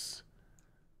 Kunaros.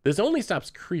 This only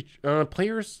stops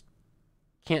players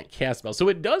can't cast spells, so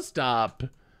it does stop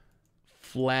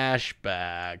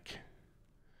Flashback.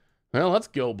 Well, let's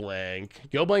Go Blank.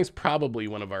 Go Blank's probably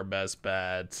one of our best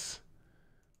bets.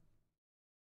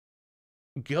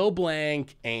 Go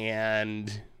Blank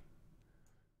and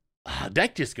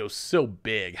deck just goes so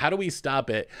big. How do we stop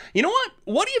it? You know what?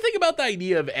 What do you think about the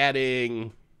idea of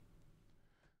adding?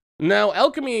 Now,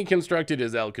 Alchemy Constructed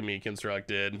is Alchemy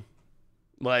Constructed.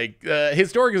 Like,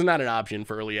 Historic is not an option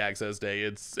for early access day.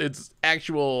 It's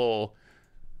actual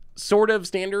sort of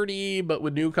standard-y, but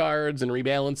with new cards and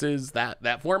rebalances.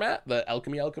 That format, the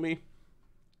Alchemy.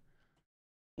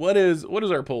 What is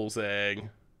our poll saying?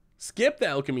 Skip the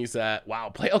Alchemy set. Wow,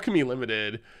 play Alchemy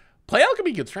Limited. Play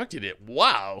Alchemy Constructed it.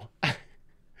 Wow.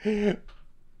 Yeah,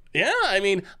 I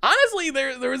mean, honestly,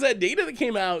 there was that data that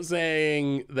came out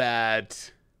saying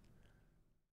that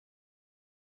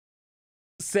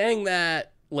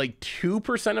like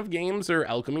 2% of games are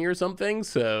Alchemy or something.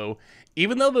 So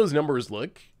even though those numbers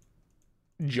look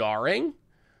jarring,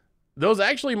 those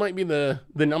actually might be the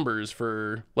numbers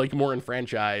for like more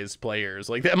enfranchised players.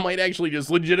 Like that might actually just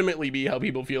legitimately be how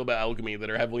people feel about Alchemy that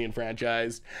are heavily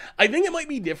enfranchised. I think it might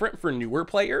be different for newer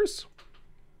players,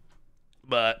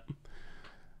 but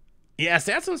yeah,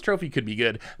 Assassin's Trophy could be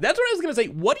good. That's what I was going to say.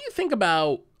 What do you think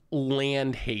about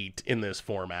land hate in this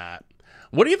format?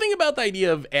 What do you think about the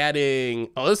idea of adding,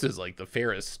 oh, this is like the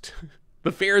fairest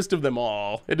of them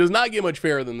all. It does not get much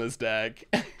fairer than this deck.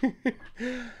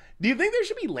 Do you think there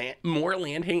should be more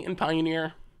land hate in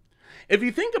Pioneer? If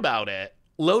you think about it,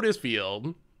 Lotus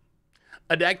Field,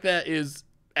 a deck that is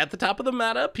at the top of the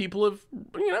meta, people have,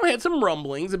 had some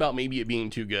rumblings about maybe it being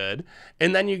too good.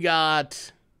 And then you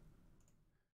got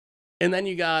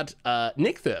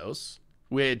Nixos,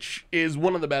 which is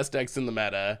one of the best decks in the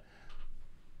meta.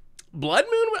 Blood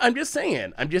Moon, I'm just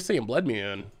saying Blood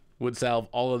Moon would solve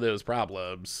all of those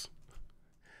problems.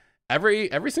 Every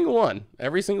single one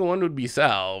would be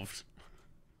solved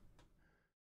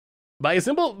by a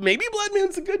simple, maybe Blood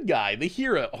Moon's a good guy, the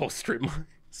hero. Oh, strip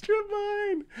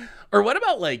mine. Or what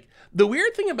about, like, the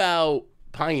weird thing about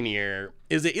Pioneer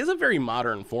is it is a very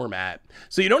modern format.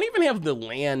 So you don't even have the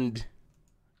land,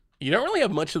 you don't really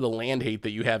have much of the land hate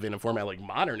that you have in a format like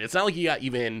Modern. It's not like you got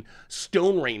even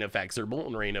Stone Rain effects or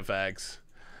Molten Rain effects.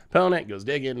 Opponent goes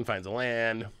digging, finds a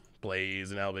land,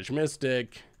 plays an Elvish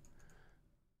Mystic.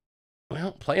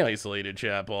 Well, play Isolated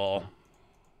Chapel,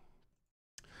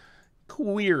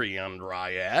 Query on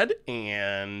Dryad,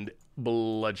 and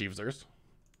Bloodchief Xurs.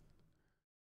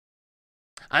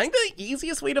 I think the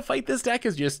easiest way to fight this deck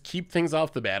is just keep things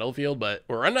off the battlefield, but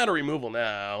we're running out of removal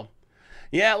now.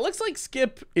 Yeah, it looks like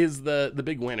Skip is the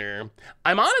big winner.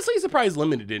 I'm honestly surprised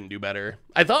Limited didn't do better.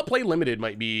 I thought Play Limited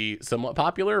might be somewhat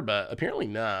popular, but apparently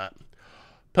not.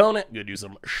 Opponent, go do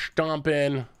some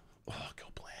stomping. Oh, go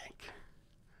blank.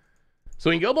 So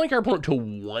we can go blank our opponent to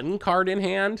 1 card in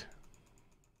hand.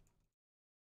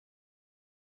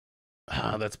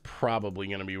 Oh, that's probably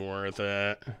going to be worth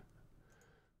it.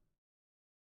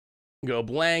 Go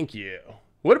blank you.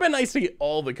 Would have been nice to get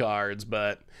all the cards,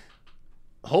 but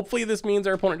hopefully this means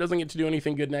our opponent doesn't get to do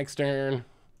anything good next turn.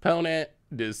 Opponent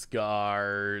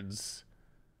discards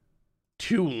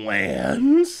 2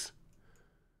 lands.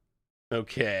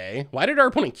 Okay. Why did our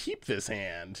opponent keep this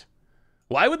hand?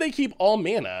 Why would they keep all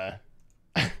mana?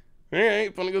 All right,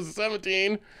 opponent goes to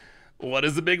 17. What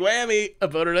is the big whammy?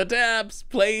 Opponent taps,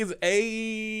 plays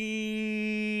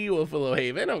a Wolfalo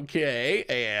Haven, okay,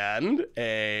 and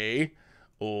a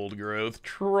Old Growth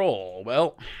Troll.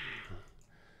 Well,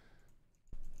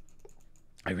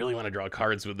 I really want to draw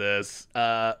cards with this.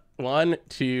 1,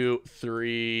 2,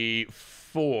 3,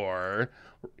 4.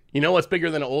 You know what's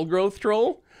bigger than an Old Growth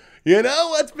Troll? You know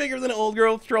what's bigger than an Old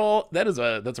Growth Troll? That's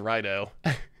a Rhino.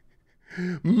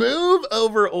 Move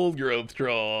over Old Growth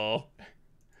Troll.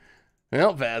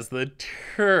 Well, pass the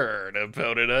turn.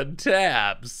 Opponent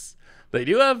untaps. They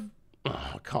do have...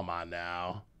 Oh, come on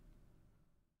now.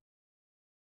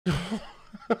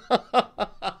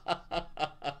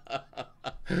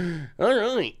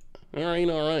 Alright.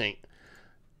 Alright.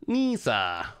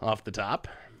 Nisa off the top.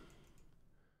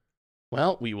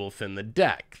 Well, we will thin the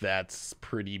deck. That's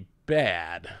pretty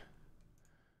bad.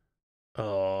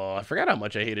 Oh, I forgot how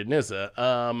much I hated Nissa.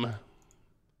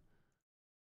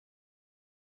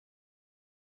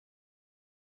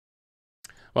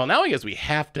 Well, now I guess we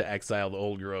have to exile the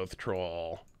Old Growth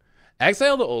Troll.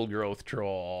 Exile the Old Growth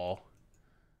Troll.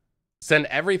 Send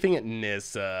everything at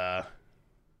Nissa.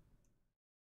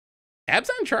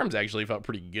 Absent Charms actually felt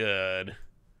pretty good.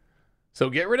 So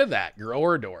get rid of that.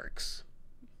 Grower Dorks.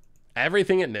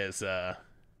 Everything at Nissa.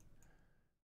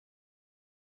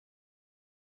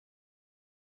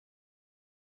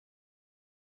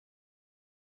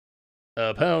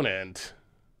 Opponent.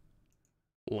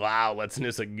 Wow, let's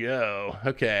Nissa go.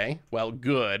 Okay, well,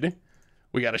 good.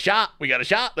 We got a shot. We got a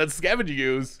shot. That's Scavenging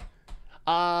Ooze.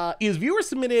 Is viewer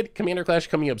submitted Commander Clash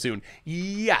coming up soon?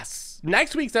 Yes.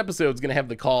 Next week's episode is going to have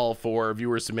the call for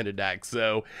viewer submitted decks.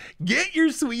 So get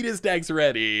your sweetest decks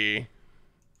ready.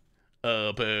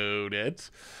 Opponent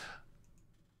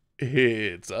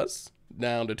hits us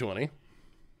down to 20.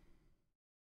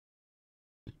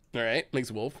 All right, makes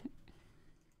a wolf.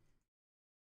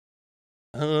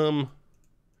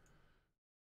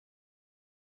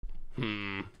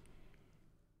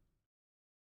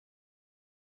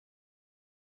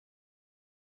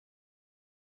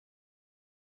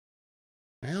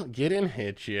 Well, get in,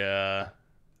 hit ya.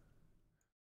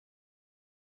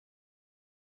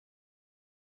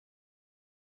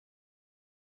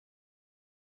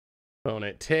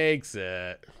 Opponent takes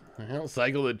it. Well,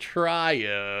 cycle the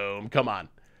Triome. Come on.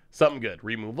 Something good.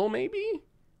 Removal, maybe?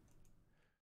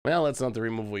 Well, that's not the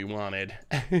removal we wanted.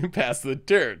 Pass the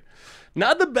turn.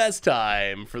 Not the best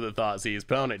time for the Thoughtseize.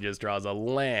 Opponent just draws a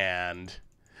land.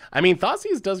 I mean,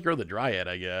 Thoughtseize does grow the Dryad,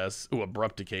 I guess. Ooh,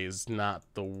 Abrupt Decay is not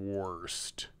the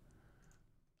worst.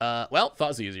 Well,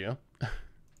 Thoughtseize you.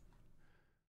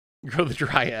 Grow the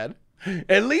Dryad.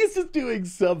 At least it's doing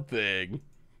something.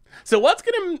 So what's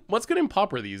good in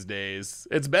Pauper these days?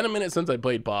 It's been a minute since I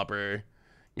played Pauper.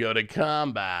 Go to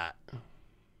combat.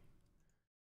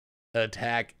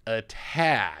 Attack,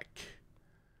 attack.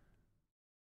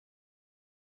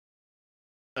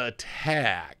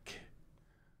 Attack.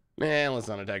 Man, let's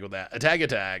not attack with that. Attack,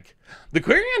 attack. The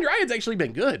Quirion Dryad's actually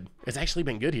been good. It's actually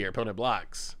been good here. Opponent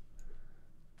blocks.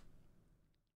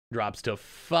 Drops to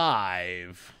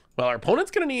 5. Well, our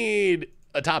opponent's going to need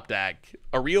a top deck.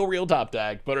 A real top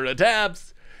deck. Opponent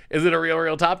taps. Is it a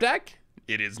real top deck?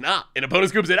 It is not. And opponent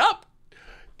scoops it up.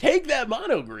 Take that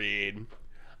mono green.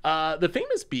 The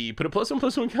famous bee. Put a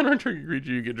 +1/+1 counter on target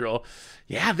creature you control.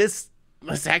 Yeah, this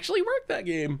actually worked that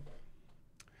game.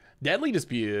 Deadly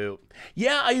Dispute.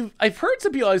 Yeah, I've heard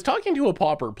some people. I was talking to a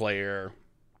Pauper player,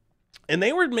 and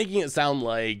they were making it sound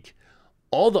like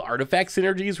all the artifact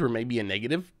synergies were maybe a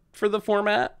negative for the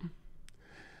format.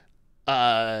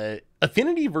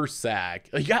 Affinity versus Sack.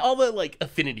 You got all the like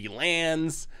affinity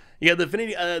lands. You got the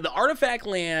affinity, the artifact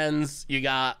lands. You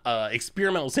got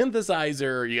experimental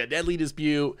synthesizer. You got Deadly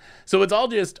Dispute. So it's all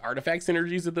just artifact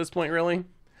synergies at this point, really.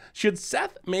 Should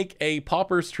Seth make a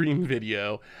Pauper stream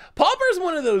video? Pauper's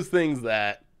one of those things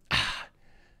that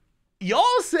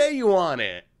y'all say you want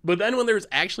it, but then when there's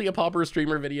actually a Pauper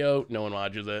streamer video, no one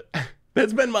watches it.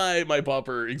 That's been my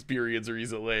Pauper experience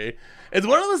recently. It's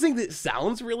one of those things that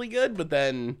sounds really good, but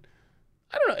then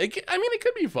I don't know. I mean, it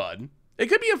could be fun. It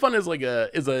could be fun as like a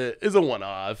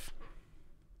one-off.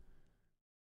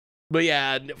 But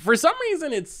yeah, for some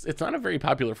reason, it's not a very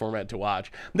popular format to watch.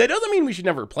 That doesn't mean we should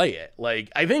never play it. Like,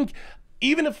 I think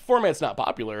even if the format's not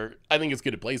popular, I think it's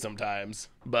good to play sometimes.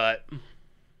 But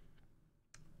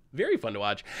very fun to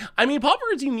watch. I mean,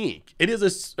 Pauper is unique. It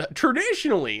is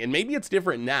traditionally, and maybe it's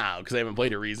different now because I haven't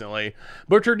played it recently,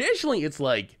 but traditionally it's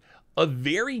like a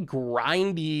very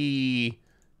grindy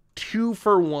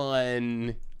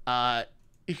 2-for-1,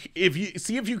 if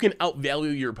you can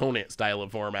outvalue your opponent style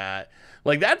of format.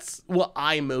 Like, that's what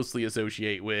I mostly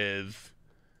associate with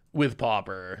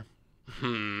Pauper.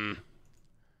 Maybe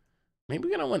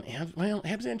we gotta want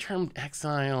Absent Charmed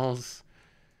Exiles.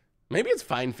 Maybe it's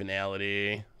Fine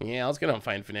Finality. Yeah, let's get on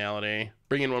Fine Finality.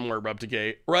 Bring in one more Abrupt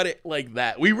Decay. Run it like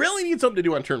that. We really need something to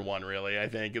do on turn 1, really, I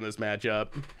think, in this matchup.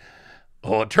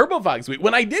 Oh, Turbo Fog Sweep.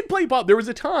 When I did play Pauper, there was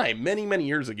a time, many, many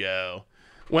years ago,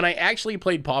 when I actually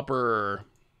played Pauper.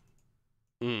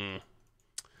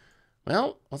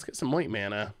 Well, let's get some white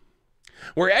mana.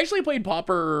 Where I actually played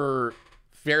Pauper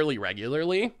fairly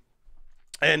regularly.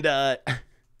 And,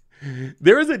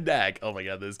 there was a deck. Oh my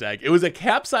god, this deck. It was a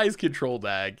capsized control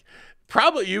deck.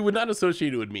 Probably you would not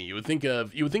associate it with me. You would think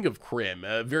of Crim,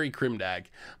 a very Crim deck.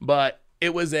 But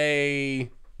it was a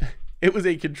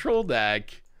control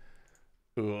deck.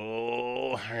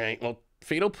 Oh, all right. Well,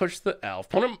 Fatal pushed the elf.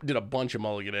 Opponent did a bunch of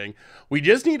mulliganing. We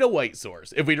just need a white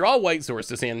source. If we draw a white source,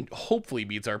 this hand hopefully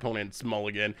beats our opponent's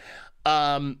mulligan.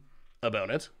 About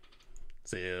it.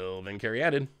 Sylvan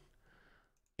Caryatid.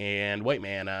 And white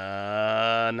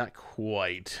mana, not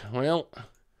quite. Well,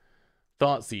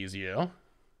 Thought Sees You.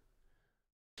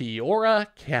 Kiora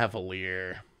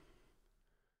Cavalier.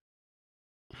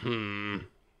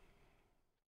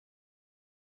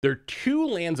 They're 2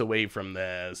 lands away from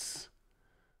this.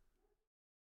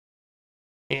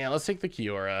 Yeah, let's take the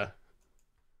Kiora.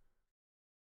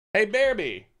 Hey,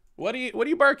 Bearby, what are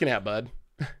you barking at, bud?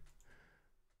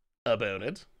 About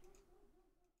it.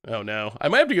 Oh no, I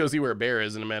might have to go see where a bear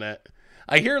is in a minute.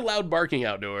 I hear loud barking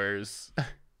outdoors.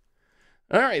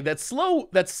 All right, that's slow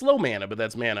mana, but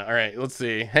that's mana. All right, let's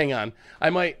see. Hang on.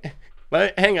 Hang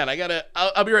on.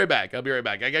 I'll be right back. I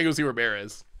gotta go see where bear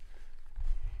is.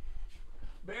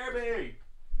 Bearby.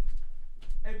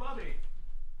 Hey, Bubby.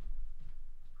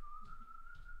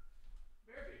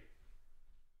 Bearby.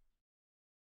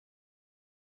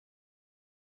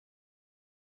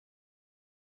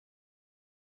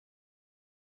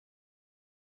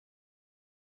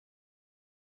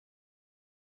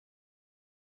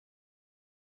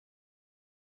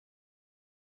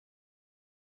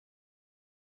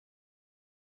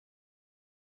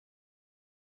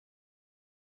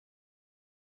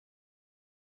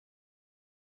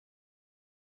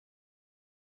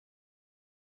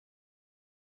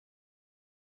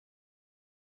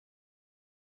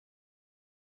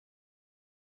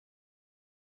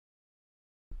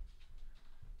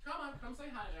 Come say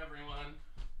hi to everyone.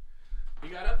 You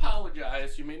gotta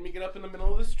apologize. You made me get up in the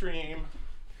middle of the stream.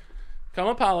 Come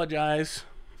apologize.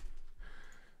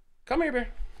 Come here, bear.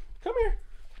 Come here.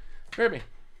 Bearby.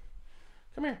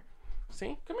 Come here.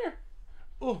 See? Come here.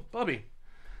 Oh, Bubby.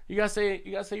 You gotta say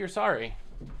you're sorry.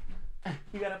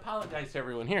 You gotta apologize to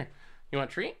everyone. Here. You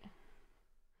want a treat?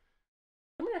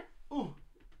 Come here. Ooh.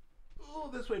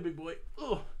 Ooh, this way, big boy.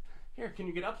 Ooh. Here, can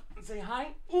you get up and say hi?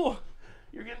 Ooh.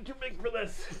 You're getting too big for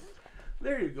this.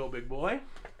 There you go, big boy.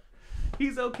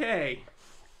 He's okay.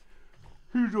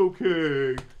 He's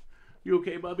okay. You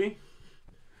okay, Bubby?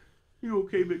 You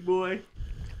okay, big boy?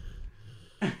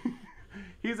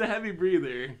 He's a heavy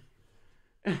breather.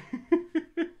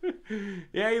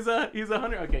 Yeah, he's a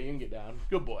 100. Okay, you can get down.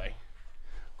 Good boy.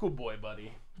 Good boy,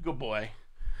 buddy. Good boy.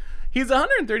 He's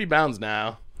 130 pounds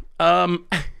now.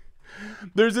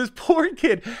 There's this poor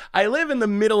kid. I live in the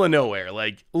middle of nowhere,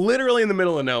 like literally in the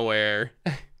middle of nowhere.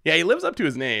 Yeah, he lives up to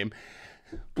his name.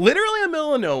 Literally in the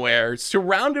middle of nowhere,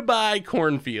 surrounded by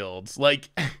cornfields, like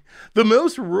the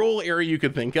most rural area you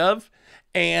could think of.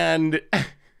 And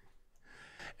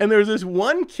there's this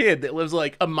one kid that lives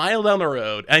like a mile down the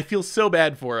road. And I feel so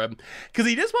bad for him because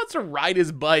he just wants to ride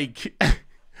his bike.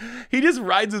 He just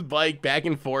rides his bike back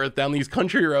and forth down these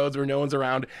country roads where no one's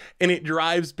around, and it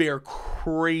drives Bear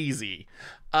crazy.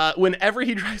 Whenever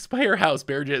he drives by your house,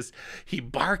 Bear he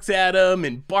barks at him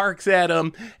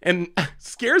and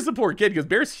scares the poor kid because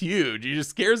Bear's huge. He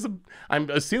just I'm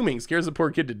assuming scares the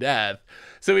poor kid to death.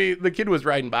 So the kid was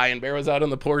riding by and Bear was out on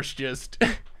the porch just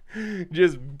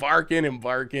barking and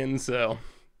barking. So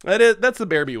that's the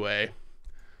Bearby way.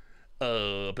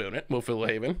 Opponent, Mofilo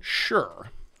Haven.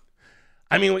 Sure.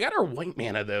 I mean, we got our white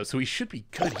mana, though, so we should be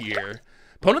good here.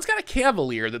 Opponent's got a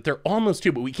Cavalier that they're almost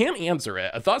to, but we can't answer it.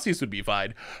 I thought these would be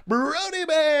fine. Brody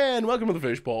Man, welcome to the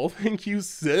Fishbowl. Thank you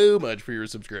so much for your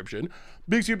subscription.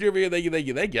 Big super video, thank you, thank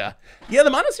you, thank you. Yeah,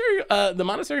 the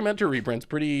Monastery Mentor reprint's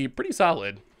pretty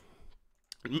solid.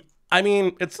 I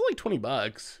mean, it's still like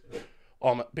 $20.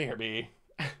 Oh, my, BRB.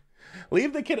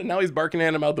 Leave the kid, and now he's barking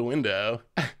at him out the window.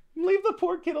 Leave the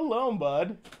poor kid alone,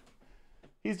 bud.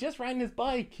 He's just riding his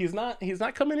bike. He's not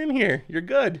coming in here. You're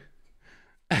good.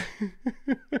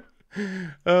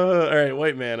 All right,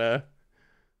 white mana.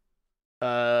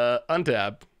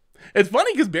 Untap. It's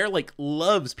funny because Bear like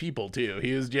loves people too.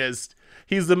 He's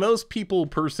the most people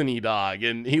person-y dog,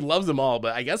 and he loves them all.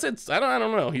 But I guess I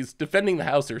don't know. He's defending the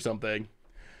house or something.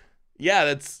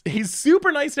 Yeah, he's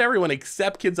super nice to everyone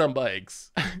except kids on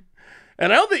bikes.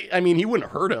 And I mean, he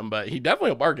wouldn't hurt him, but he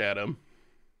definitely will bark at him.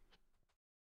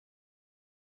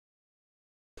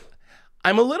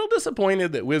 I'm a little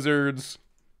disappointed that Wizards...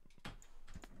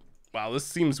 Wow, this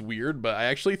seems weird, but I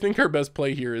actually think our best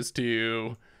play here is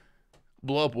to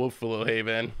blow up Mofilo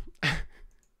Haven.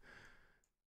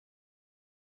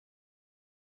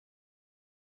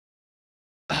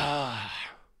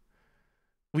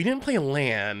 We didn't play a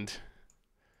land.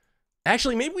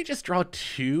 Actually, maybe we just draw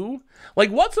 2.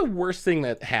 Like, what's the worst thing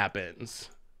that happens?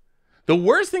 The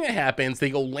worst thing that happens, they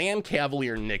go land,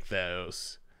 Cavalier,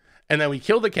 Nixlis. And then we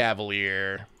kill the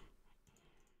Cavalier.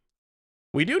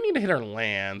 We do need to hit our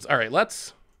lands. All right,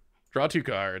 let's draw 2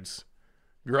 cards.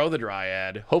 Grow the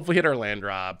Dryad. Hopefully hit our land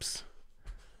drops.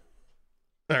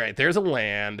 All right, there's a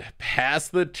land. Pass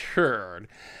the turn.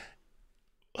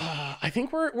 I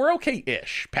think we're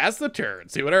okay-ish. Pass the turn.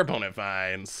 See what our opponent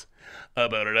finds.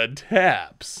 Opponent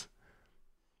taps.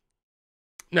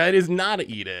 Now, it is not an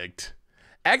edict.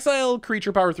 Exile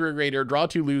creature power through a greater. Draw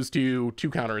 2, lose 2. 2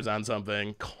 counters on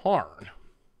something. Karn.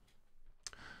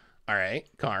 All right,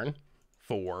 Karn.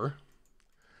 4.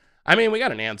 I mean, we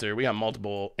got an answer. We got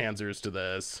multiple answers to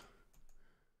this.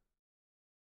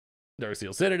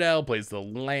 Darksteel Citadel plays the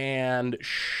land.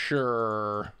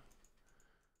 Sure.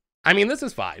 I mean, this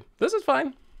is fine. This is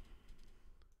fine.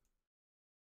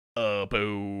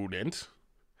 Opponent.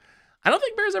 I don't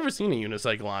think Bear's ever seen a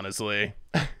unicycle, honestly.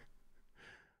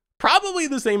 Probably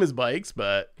the same as bikes,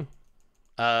 but...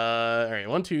 all right,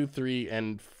 1, 2, 3,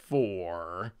 and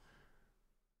 4.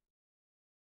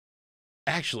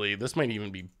 Actually, this might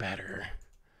even be better.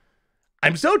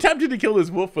 I'm so tempted to kill this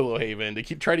Mofilo Haven to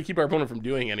try to keep our opponent from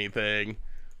doing anything.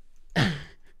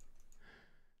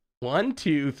 1,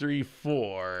 2, 3,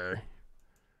 4.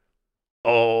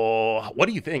 Oh, what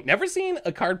do you think? Never seen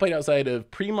a card played outside of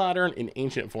pre-modern and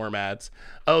ancient formats.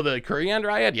 Oh, the Kurion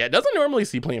Dryad? Yeah, it doesn't normally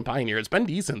see play in Pioneer. It's been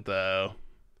decent, though.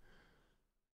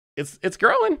 It's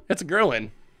growing. It's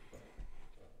growing.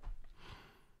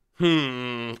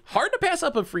 Hard to pass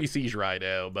up a free Siege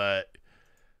Rhino, but...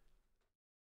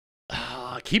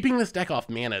 keeping this deck off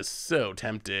mana is so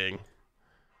tempting.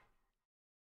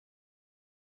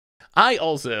 I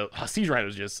also... Siege Rhino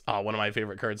is just one of my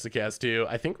favorite cards to cast, too.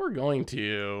 I think we're going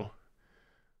to...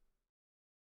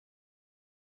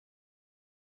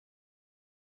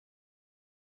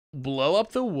 blow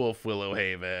up the Mofilo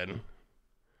Haven.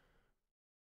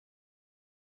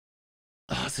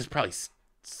 Oh, this is probably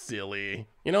silly.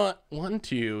 You know what? 1,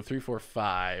 2, 3, 4,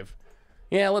 5.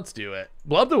 Yeah, let's do it.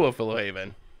 Blow up the Mofilo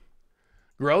Haven.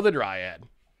 Grow the Dryad.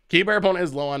 Keep our opponent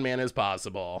as low on mana as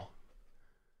possible.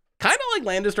 Kind of like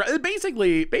Land Destroy.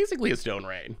 Basically a Stone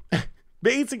Rain.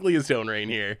 Basically a Stone Rain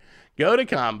here. Go to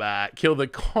combat. Kill the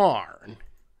Karn.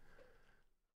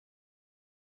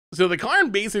 So the Karn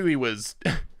basically was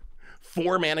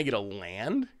 4 mana, get a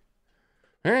land.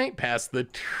 All right, pass the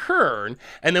turn.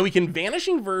 And then we can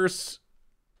Vanishing Verse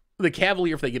the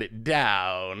Cavalier if they get it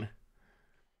down.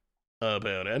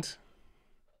 Opponent.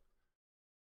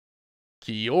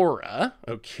 Kiora.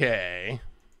 Okay.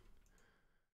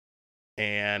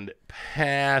 And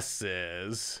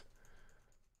passes.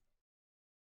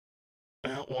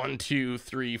 1, 2,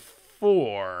 3,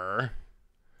 4.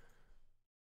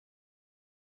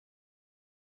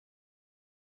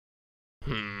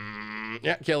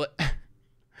 Yeah, kill it.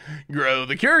 Grow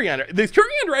the Kurion. This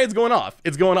Kurion Dryad's going off.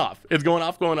 It's going off. It's going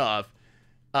off.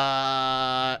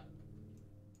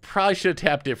 Probably should have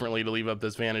tapped differently to leave up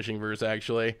this Vanishing Verse,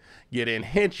 actually. Get in,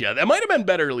 hit ya. That might have been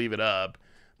better to leave it up.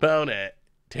 Opponent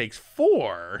takes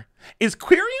 4. Is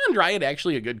Kurion Dryad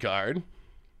actually a good card?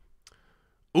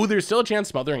 Ooh, there's still a chance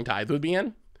Smothering Tithe would be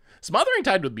in. Smothering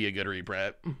Tithe would be a good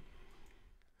reprint.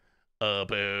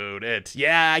 Opponent.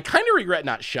 Yeah, I kind of regret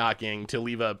not shocking to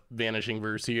leave up Vanishing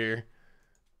Verse here.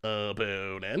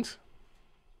 Opponent.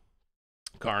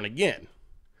 Karn again.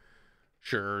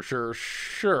 Sure.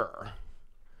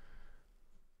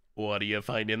 What do you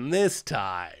find in this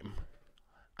time?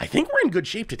 I think we're in good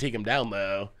shape to take him down,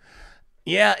 though.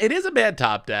 Yeah, it is a bad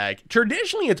top deck.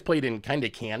 Traditionally, it's played in kind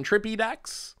of cantrippy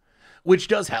decks, which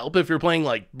does help if you're playing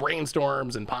like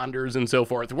Brainstorms and Ponders and so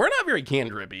forth. We're not very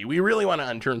cantrippy. We really want to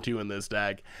on turn 2 in this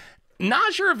deck.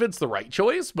 Not sure if it's the right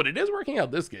choice, but it is working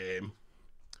out this game.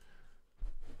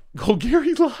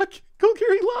 Golgari Lock.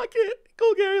 Golgari Locket.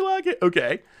 Golgari Locket.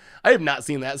 Okay. I have not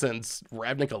seen that since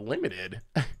Ravnica Limited.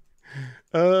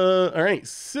 All right.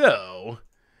 So,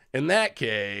 in that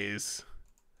case,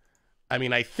 I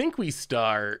mean, I think we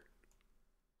start.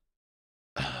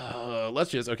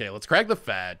 Let's crack the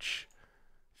fetch.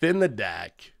 Thin the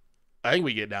deck. I think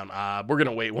we get down Ob. We're going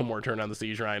to wait one more turn on the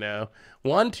Siege Rhino.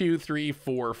 1, 2, 3,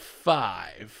 4,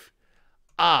 5.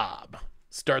 Ob.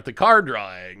 Start the card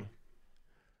drawing.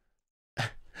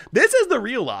 This is the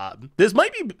real Ob. This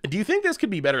might be... Do you think this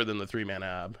could be better than the 3-mana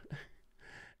Ob?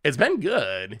 It's been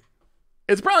good.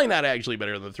 It's probably not actually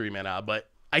better than the 3-mana Ob,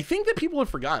 but I think that people have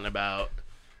forgotten about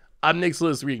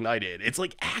Nixilis Reignited. It's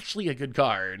like actually a good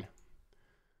card.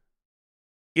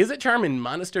 Is it Charm in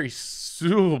Monastery?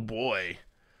 Oh boy.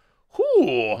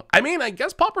 Whew. I mean, I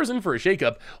guess Pauper's in for a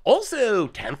shakeup. Also,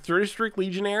 10th District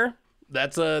Legionnaire.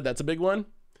 That's a big one.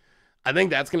 I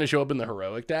think that's going to show up in the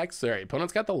heroic decks. All right,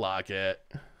 opponent's got the Locket.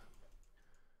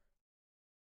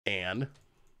 And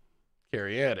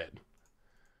carry added.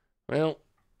 Well,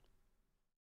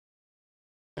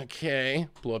 okay.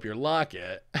 Blow up your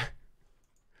Locket.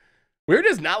 We're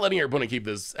just not letting our opponent keep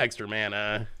this extra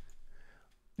mana.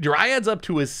 Dryad's up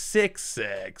to a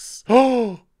 6/6.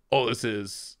 Oh, this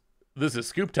is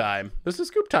scoop time. This is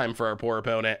scoop time for our poor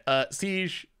opponent.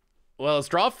 Siege. Well, let's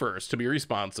draw first to be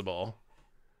responsible.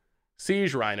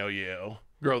 Siege Rhino you.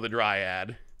 Grow the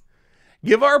Dryad.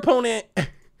 Give our opponent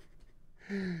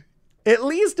at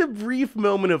least a brief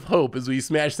moment of hope as we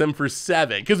smash them for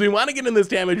 7. Because we want to get in this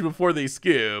damage before they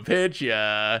scoop. Hit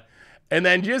ya. And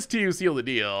then just to seal the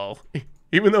deal,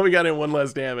 even though we got in 1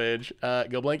 less damage,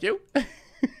 go blank you.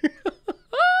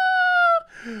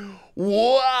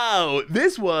 Wow,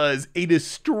 this was a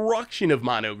destruction of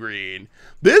mono green.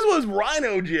 This was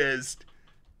Rhino just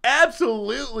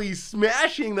absolutely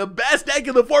smashing the best deck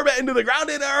in the format into the ground,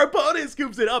 and our opponent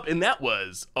scoops it up. And that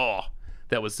was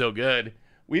so good.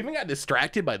 We even got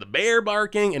distracted by the bear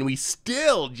barking, and we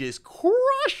still just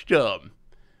crushed them.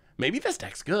 Maybe this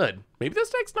deck's good. Maybe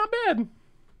this deck's not bad.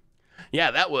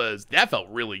 Yeah, that felt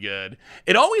really good.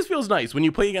 It always feels nice when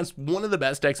you play against one of the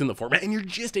best decks in the format and you're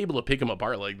just able to pick them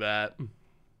apart like that.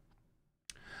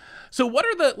 So what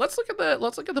are let's look at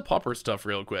the Pauper stuff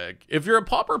real quick. If you're a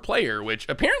Pauper player, which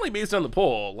apparently based on the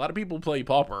poll, a lot of people play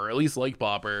Pauper, or at least like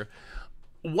Pauper,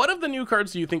 what of the new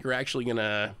cards do you think are actually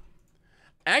gonna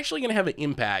have an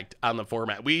impact on the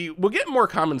format? We'll get more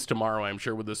comments tomorrow, I'm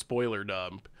sure, with the spoiler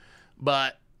dump,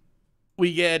 but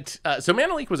we get, so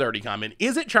Mana Leak was already common.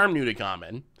 Is it Charm new to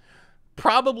common?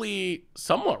 Probably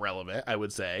somewhat relevant, I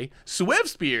would say. Swift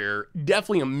Spear,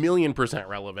 definitely 1,000,000%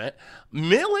 relevant.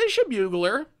 Militia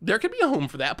Bugler, there could be a home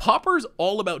for that. Pauper's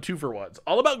all about 2-for-1s,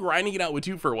 all about grinding it out with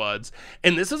 2-for-1s,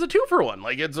 and this is a 2-for-1.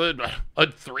 Like, it's a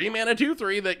 3-mana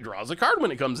 2/3 that draws a card when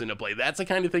it comes into play. That's the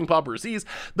kind of thing Pauper sees.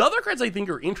 The other cards I think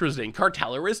are interesting.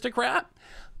 Cartel Aristocrat.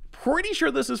 Pretty sure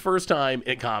this is first time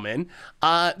in common.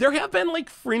 There have been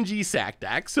like fringy sack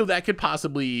decks, so that could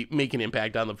possibly make an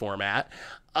impact on the format.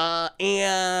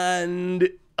 And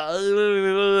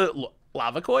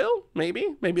Lava Coil,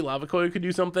 maybe Lava Coil could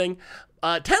do something.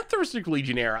 10th District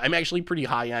Legionnaire, I'm actually pretty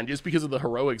high on just because of the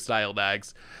heroic style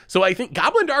decks. So I think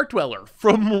Goblin Dark Dweller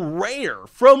from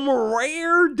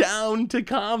rare down to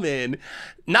common.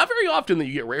 Not very often that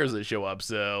you get rares that show up,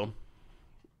 so.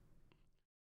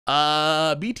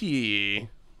 BTE.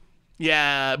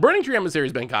 Yeah, Burning Tree Emissary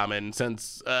has been common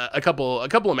since a couple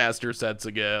of master sets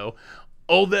ago.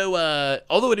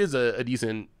 Although it is a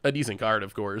decent card,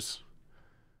 of course.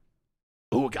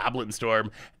 Ooh, Goblin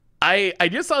Storm. I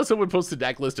just saw someone post a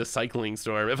deck list of Cycling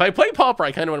Storm. If I play Pauper,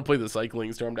 I kind of want to play the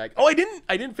Cycling Storm deck. Oh, I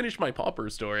didn't finish my Pauper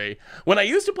story. When I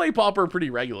used to play Pauper pretty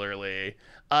regularly,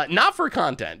 not for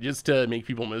content, just to make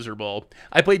people miserable,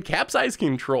 I played Capsize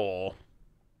Control.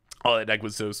 Oh, that deck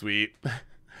was so sweet.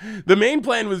 The main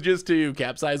plan was just to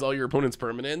capsize all your opponent's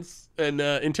permanents and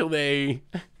until they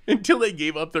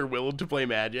gave up their will to play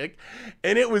Magic.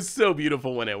 And it was so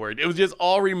beautiful when it worked. It was just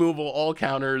all removal, all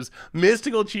counters,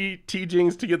 mystical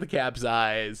teachings to get the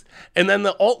capsize. And then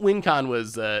the alt win con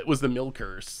was the mill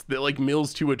curse that like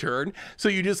mills to a turn. So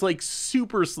you just like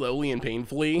super slowly and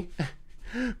painfully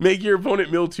make your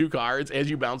opponent mill 2 cards as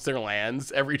you bounce their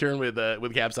lands every turn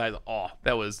with capsize. Oh,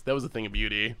 that was a thing of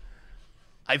beauty.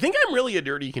 I think I'm really a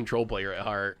dirty control player at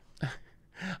heart.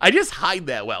 I just hide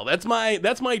that well. That's my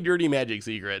dirty magic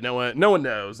secret. No one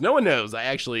knows. No one knows. I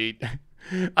actually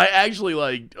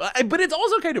like, but it's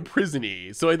also kind of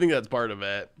prison-y, so I think that's part of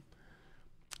it.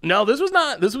 No, this was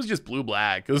just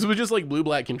blue-black. This was just like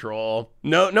blue-black control.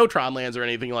 No Tron lands or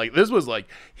anything like. This was like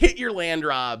hit your land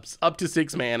drops up to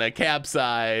 6 mana,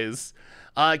 capsize.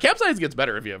 Capsize gets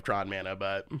better if you have Tron mana,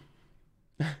 but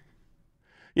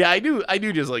yeah, I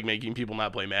do just like making people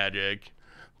not play Magic.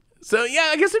 So yeah,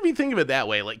 I guess if you think of it that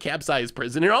way, like capsize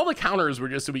prison, and all the counters were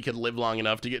just so we could live long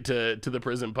enough to get to the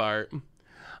prison part.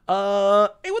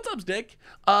 Hey, what's up, Stick?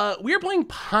 We are playing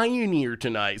Pioneer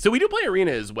tonight. So we do play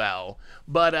Arena as well,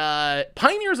 but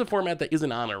Pioneer is a format that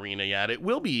isn't on Arena yet. It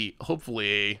will be,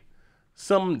 hopefully,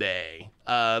 someday.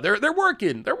 They're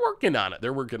working on it.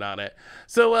 They're working on it.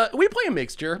 So we play a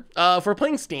mixture. If we're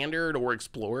playing Standard or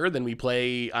Explorer, then we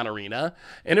play on Arena.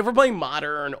 And if we're playing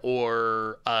Modern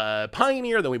or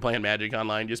Pioneer, then we play on Magic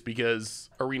Online, just because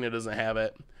Arena doesn't have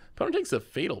it. Opponent takes a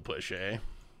Fatal Push, eh?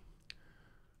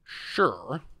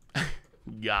 Sure.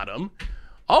 Got him.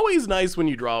 Always nice when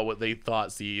you draw what they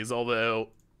thought sees, although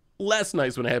less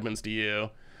nice when it happens to you.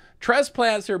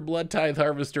 Trespasser, Blood Tithe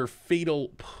Harvester, Fatal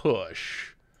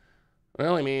Push.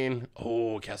 Well, I mean,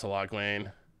 oh, Castle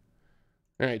Lockwayne.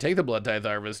 All right, take the Blood Tithe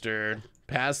Harvester.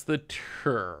 Pass the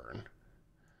turn.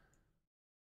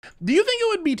 Do you think it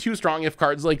would be too strong if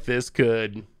cards like this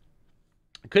could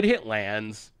hit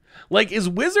lands? Like, is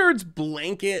Wizard's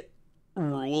blanket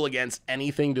rule against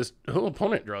anything just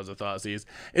opponent draws a Thoughtseize?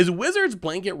 Is Wizard's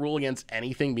blanket rule against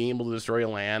anything being able to destroy a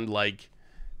land, like,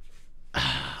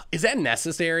 is that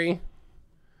necessary?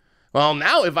 Well,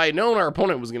 now if I had known our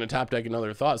opponent was going to top deck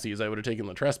another Thoughtseize, I would have taken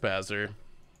the Trespasser.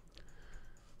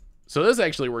 So this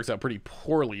actually works out pretty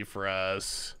poorly for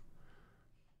us.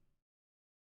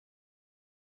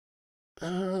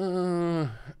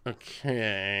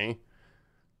 Okay.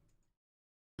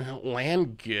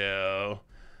 Land go.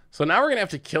 So now we're going to have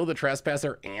to kill the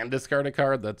Trespasser and discard a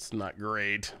card. That's not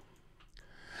great.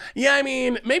 Yeah, I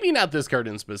mean, maybe not this card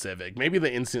in specific. Maybe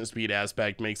the instant speed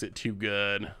aspect makes it too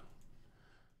good.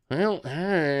 Well,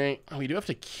 alright. We do have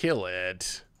to kill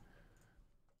it.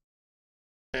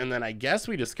 And then I guess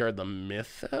we discard the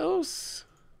Mythos?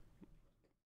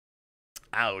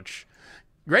 Ouch.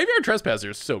 Graveyard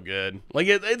Trespasser is so good. Like,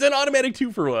 it's an automatic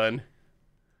 2-for-1.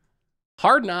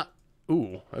 Hard not...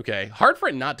 Ooh, okay. Hard for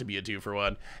it not to be a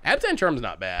 2-for-1. Absent Charm's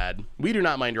not bad. We do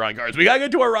not mind drawing cards. We gotta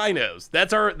get to our Rhinos.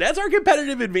 That's our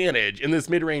competitive advantage in this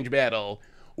mid-range battle.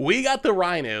 We got the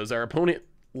Rhinos. Our opponent,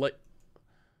 like,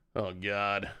 oh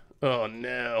god. Oh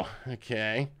no.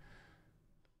 Okay.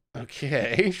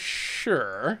 Okay,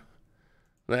 sure.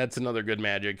 That's another good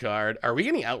Magic card. Are we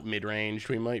getting out mid-range?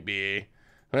 We might be.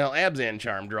 Well, Abzan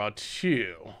Charm, draw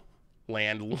 2.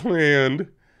 Land.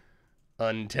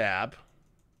 Untap.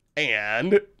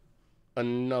 And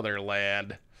another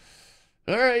land.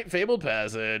 All right, Fabled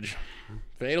Passage.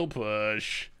 Fatal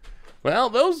Push. Well,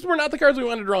 those were not the cards we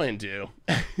wanted to draw into.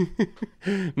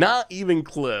 Not even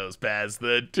close. Pass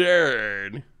the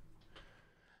turn.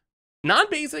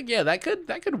 Non-basic, yeah, that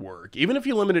could work. Even if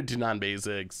you limit it to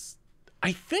non-basics.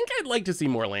 I think I'd like to see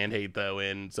more land hate, though,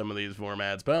 in some of these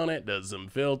formats. Opponent does some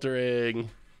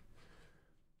filtering.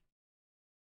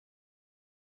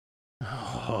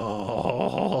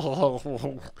 Oh.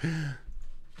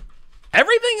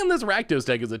 Everything in this Rakdos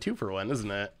deck is a 2-for-1,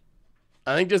 isn't it?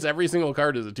 I think just every single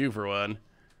card is a 2-for-1.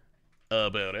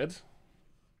 About it.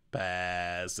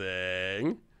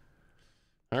 Passing.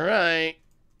 All right.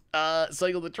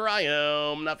 Cycle the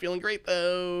Triome. Not feeling great,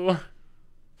 though.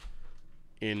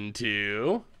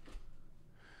 Into...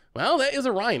 Well, that is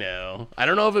a Rhino. I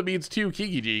don't know if it beats 2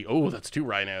 Kiki-Jiki. Oh, that's 2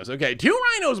 Rhinos. Okay, 2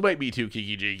 Rhinos might be 2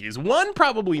 Kiki-Jikis. 1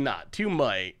 probably not. 2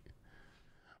 might.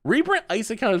 Reprint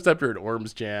Isochron Scepter and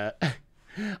Orms Chat.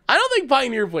 I don't think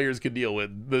Pioneer players could deal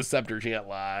with the Scepter Chant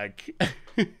lock.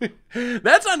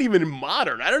 That's not even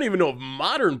modern. I don't even know if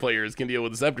modern players can deal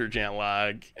with the Scepter Chant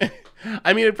lock.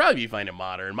 I mean, it'd probably be fine in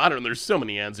modern. Modern, there's so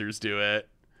many answers to it.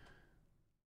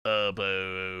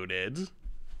 Uploaded.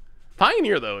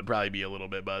 Pioneer, though, would probably be a little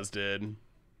bit busted.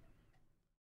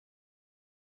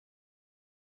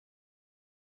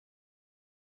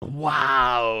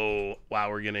 Wow. Wow,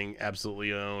 we're getting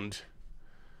absolutely owned.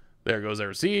 There goes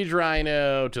our Siege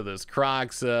Rhino to this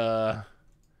Croxa.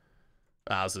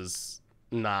 Wow, this is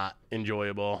not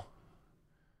enjoyable.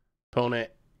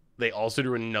 Opponent, they also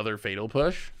do another Fatal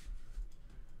Push.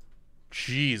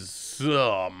 Jeez.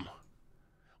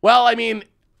 Well, I mean...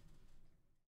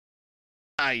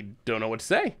 I don't know what to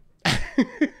say.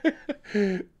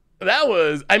 That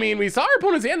was, I mean, we saw our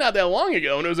opponent's hand not that long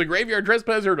ago, and it was a Graveyard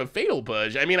Trespasser to Fatal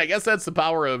Push. I mean, I guess that's the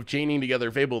power of chaining together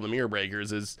Fable and the Mirror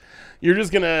Breakers, is you're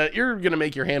gonna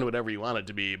make your hand whatever you want it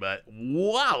to be. But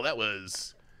wow, that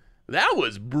was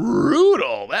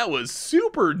brutal. That was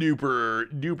super duper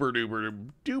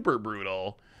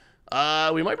brutal.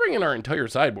 We might bring in our entire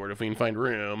sideboard if we can find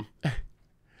room.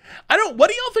 What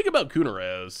do y'all think about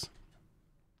Kunaros?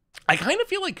 I kind of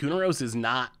feel like Kunaros is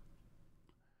not,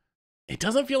 it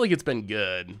doesn't feel like it's been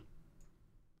good.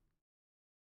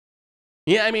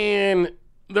 Yeah, I mean,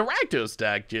 the Rakdos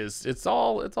deck just, it's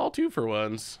all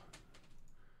 2-for-1s.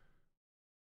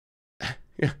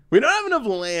 We don't have enough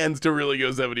lands to really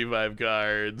go 75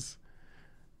 cards.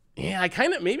 Yeah,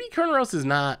 maybe Kunaros is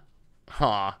not,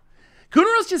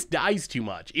 Kunaros just dies too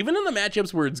much. Even in the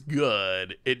matchups where it's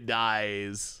good, it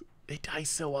dies. It dies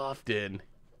so often.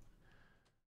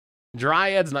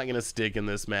 Dryad's not going to stick in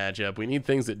this matchup. We need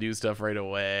things that do stuff right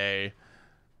away.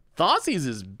 Thoughtseize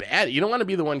is bad. You don't want to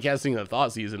be the one casting the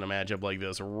Thoughtseize in a matchup like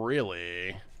this,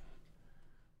 really.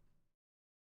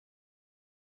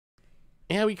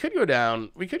 Yeah, we could go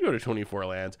down. We could go to 24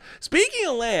 lands. Speaking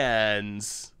of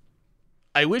lands,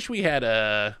 I wish we had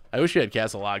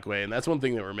Castle Lockway, and that's one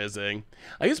thing that we're missing.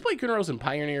 I used to play Kunaros and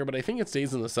Pioneer, but I think it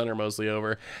stays in the center mostly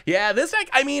over. Yeah, this deck,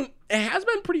 I mean, it has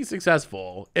been pretty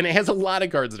successful, and it has a lot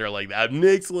of cards that are like that.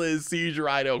 Nixilis, Siege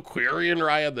Rhino, Quirion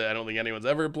Riot that I don't think anyone's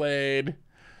ever played.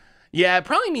 Yeah, it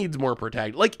probably needs more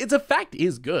protect. Like, its effect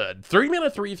is good.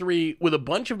 3-mana 3/3 with a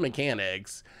bunch of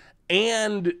mechanics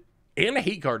and a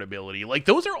hate card ability. Like,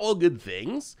 those are all good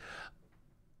things.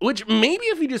 Which, maybe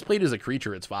if you just played as a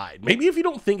creature, it's fine. Maybe if you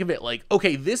don't think of it like,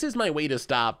 okay, this is my way to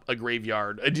stop a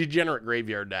degenerate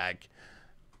graveyard deck.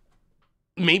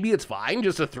 Maybe it's fine,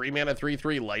 just a 3-mana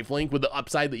 3/3 lifelink with the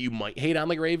upside that you might hate on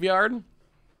the graveyard.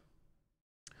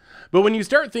 But when you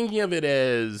start thinking of it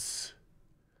as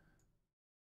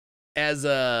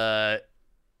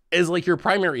like your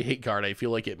primary hate card, I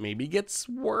feel like it maybe gets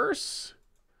worse.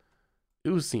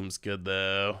 Ooh, seems good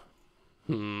though.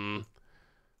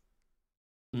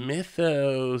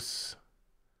 Mythos.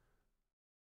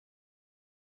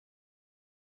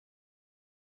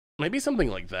 Maybe something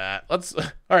like that. Let's. All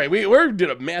right, we did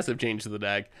a massive change to the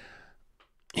deck.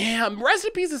 Yeah, Rest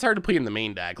in Peace is hard to play in the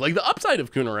main deck. Like, the upside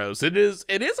of Kunaros, it is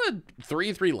a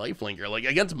 3/3 lifelinker, like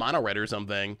against mono red or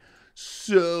something.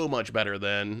 So much better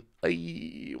than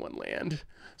one land.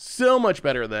 So much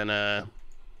better than a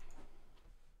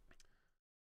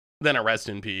Rest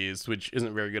in Peace, which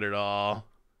isn't very good at all.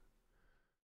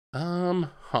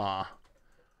 So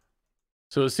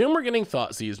assume we're getting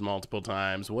Thoughtseized multiple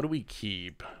times. What do we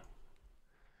keep?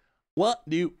 What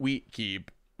do we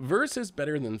keep? Verse is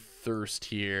better than Thirst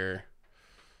here.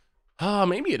 Oh,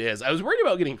 maybe it is. I was worried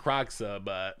about getting Kroxa,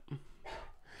 but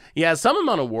yeah, some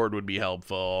amount of ward would be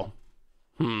helpful.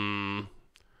 Ooze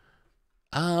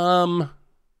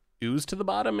to the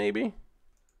bottom, maybe?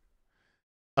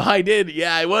 Oh, I did.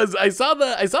 Yeah, I saw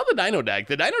the Dino deck.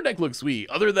 The Dino deck looks sweet.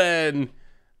 Other than,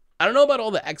 I don't know about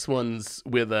all the X ones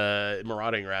with a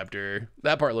Marauding Raptor.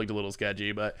 That part looked a little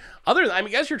sketchy, but I mean, I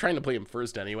guess you're trying to play him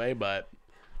first anyway, but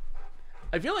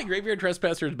I feel like Graveyard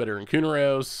Trespasser is better in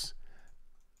Kunaros.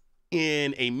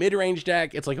 In a mid-range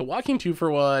deck, it's like a walking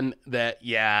 2-for-1 that,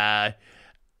 yeah,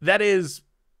 that is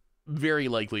very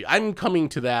likely. I'm coming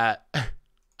to that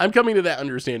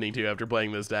understanding too after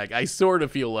playing this deck. I sort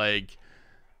of feel like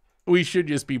we should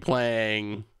just be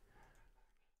playing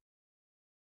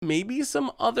maybe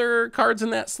some other cards in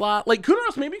that slot. Like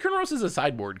Kunaros, maybe Kunaros is a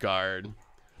sideboard card.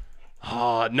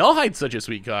 Oh, Nullhide's such a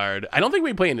sweet card. I don't think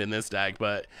we play it in this deck,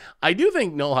 but I do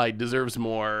think Nullhide deserves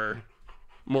more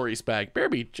respect.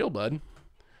 Bearby, chill, bud.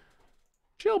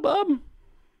 Chill, bub.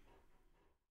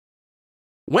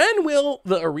 When will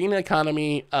the arena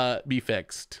economy be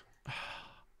fixed?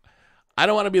 I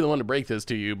don't want to be the one to break this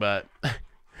to you, but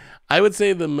I would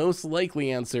say the most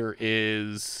likely answer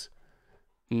is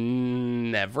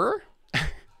never.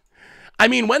 I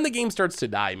mean, when the game starts to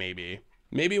die, maybe.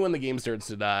 Maybe when the game starts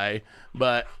to die,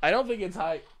 but I don't think it's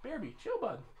high. Bearby, chill,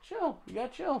 bud. Chill. You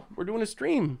got chill. We're doing a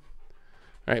stream.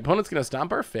 All right, opponent's going to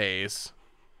stomp our face.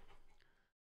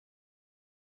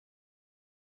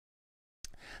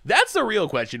 That's the real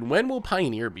question. When will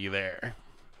Pioneer be there?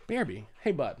 Bearby,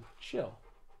 hey, bud. Chill.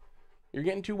 You're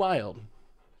getting too wild.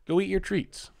 Go eat your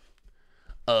treats.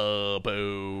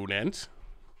 Opponent.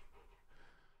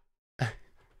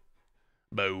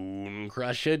 Bone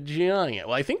Crusher Giant.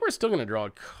 Well, I think we're still going to draw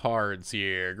cards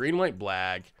here. Green, white,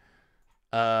 black.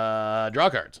 Draw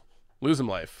cards. Lose some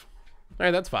life. All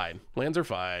right, that's fine. Lands are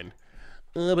fine.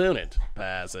 Opponent.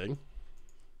 Passing.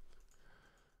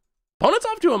 Opponent's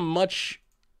off to a much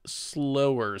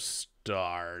slower start.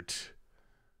 start.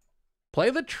 Play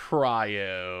the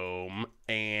Triome,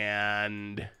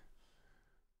 and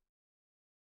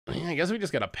I guess we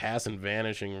just gotta pass and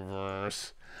Vanishing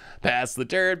Verse. Pass the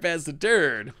turd, pass the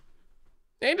turd.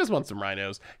 And just want some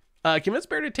Rhinos. Convince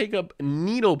Bear to take up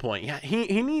Needlepoint. Yeah,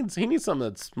 he needs something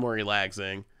that's more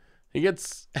relaxing. He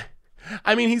gets,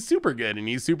 I mean, he's super good and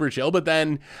he's super chill, but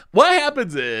then what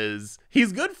happens is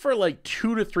he's good for like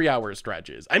 2 to 3 hour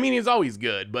stretches. I mean, he's always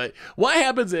good, but what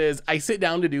happens is I sit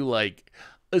down to do like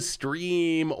a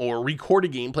stream or record a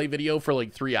gameplay video for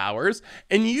like 3 hours,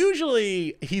 and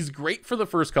usually he's great for the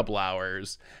first couple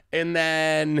hours, and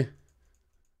then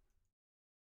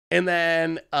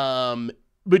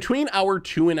between hour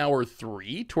 2 and hour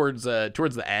 3 towards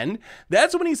the end,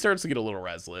 that's when he starts to get a little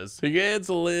restless. He gets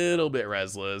a little bit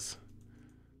restless.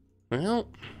 Well,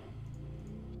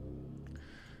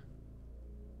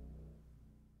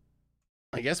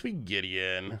 I guess we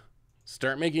Gideon.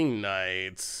 Start making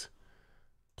knights.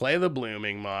 Play the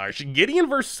Blooming Marsh. Gideon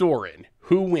versus Soren.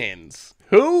 Who wins?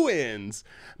 Who wins?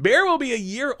 Bear will be a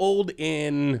year old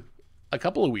in a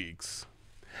couple of weeks.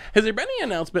 Has there been any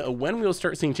announcement of when we'll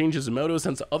start seeing changes in Moto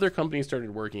since other companies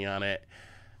started working on it?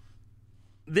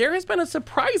 There has been a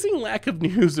surprising lack of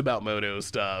news about Moto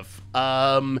stuff.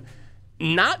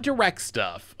 Not direct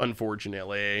stuff,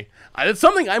 unfortunately. It's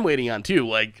something I'm waiting on too.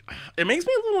 Like, it makes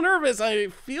me a little nervous. I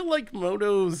feel like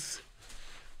Moto's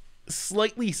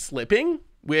slightly slipping,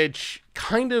 which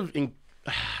kind of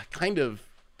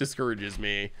discourages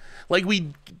me. Like,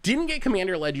 we didn't get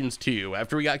Commander Legends 2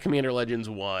 after we got Commander Legends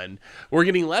 1. We're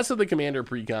getting less of the Commander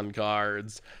Precon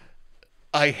cards.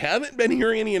 I haven't been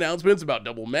hearing any announcements about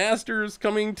Double Masters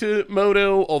coming to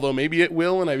Moto, although maybe it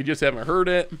will and I just haven't heard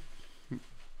it.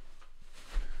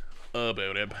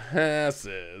 About it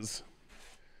passes.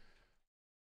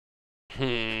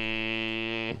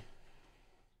 I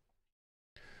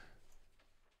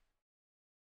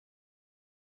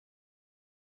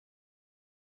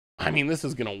mean, this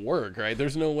is gonna work, right?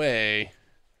 There's no way.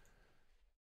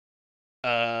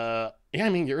 Yeah, I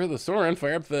mean, get rid of the Soren,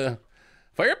 fire up the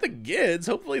Gids.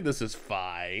 Hopefully this is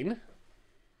fine.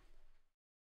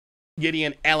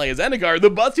 Gideon, ally is Zendikar, the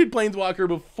busted Planeswalker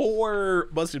before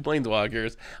busted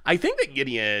Planeswalkers. I think that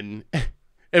Gideon, if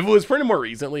it was printed more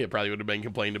recently, it probably would have been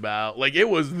complained about. Like, it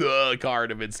was the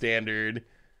card of its standard.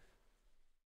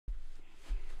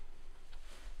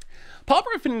 Pauper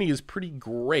Affinity is pretty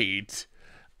great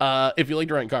if you like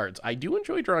drawing cards. I do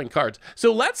enjoy drawing cards.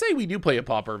 So let's say we do play a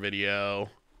Pauper video.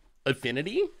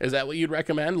 Affinity? Is that what you'd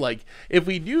recommend? Like, if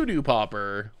we do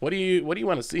Pauper, what do you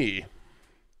want to see?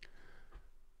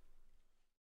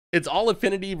 It's all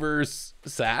Affinity versus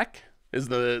Sack is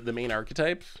the main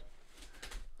archetypes.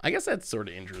 I guess that's sort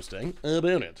of interesting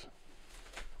about it.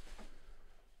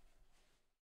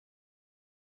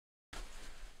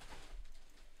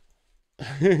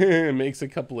 Makes a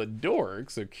couple of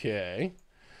dorks, okay.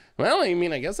 Well, I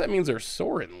mean, I guess that means our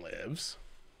Soren lives.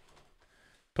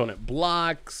 Opponent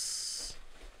blocks.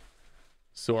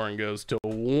 Soren goes to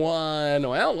 1.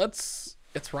 Well, it's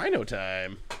Rhino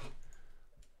time.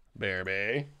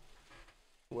 Bearby.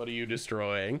 What are you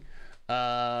destroying?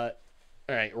 All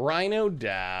right, Rhino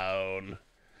down.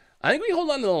 I think we hold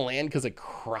on to the land because of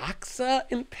Kroxa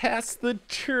and pass the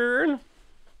turn.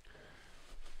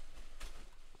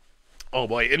 Oh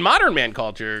boy, in Modern Man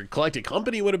culture, Collected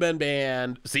Company would have been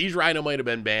banned. Siege Rhino might have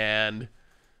been banned.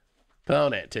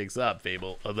 Opponent takes up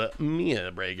Fable of the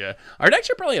Mia Brega. Our deck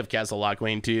should probably have Castle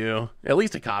Lockwayne too. At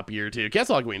least a copy or two.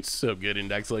 Castle Lockwayne's so good in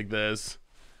decks like this.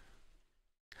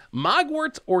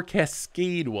 Mogwarts or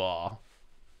Cascade Wall?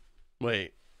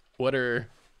 Wait, what are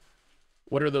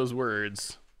those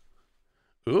words?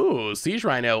 Ooh, Siege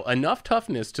Rhino, enough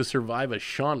toughness to survive a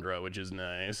Chandra, which is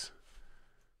nice.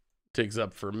 Takes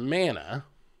up for mana.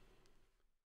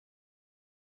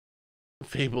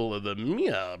 Fable of the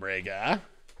Mia Brega.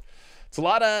 It's a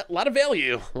lot of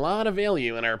value. A lot of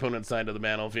value in our opponent's side of the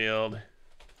battlefield.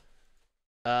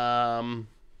 Well,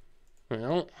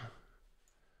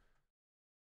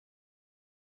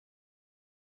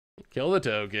 kill the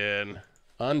token.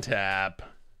 Untap.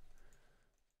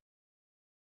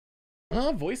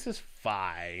 Oh, voice is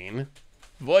fine.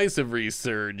 Voice of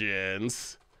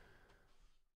Resurgence.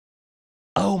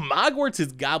 Oh, Mogwarts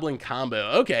is Goblin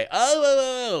Combo. Okay.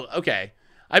 Oh, okay.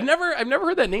 I've never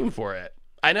heard that name for it.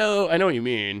 I know what you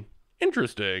mean.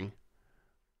 Interesting.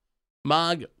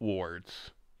 Mogwarts.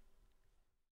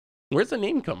 Where's the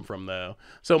name come from though?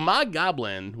 So Mog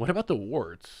Goblin. What about the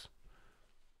warts?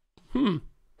 Yeah,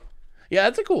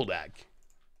 that's a cool deck.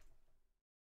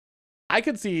 I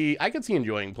could see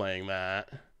enjoying playing that.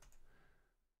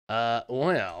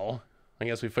 Well, I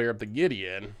guess we fire up the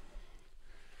Gideon.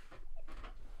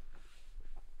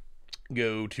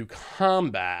 go to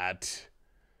combat.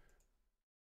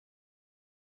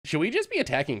 Should we just be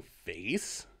attacking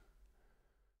face?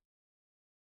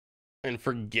 And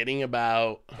forgetting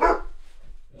about...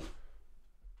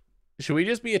 Should we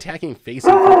just be attacking face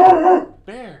and...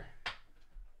 Bear!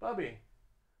 Bubby!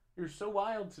 You're so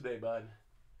wild today, bud.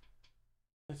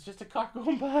 It's just a cock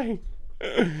going by.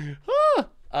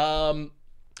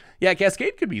 Yeah,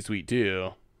 Cascade could be sweet,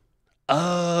 too.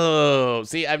 Oh,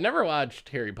 see, I've never watched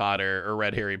Harry Potter or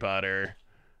read Harry Potter.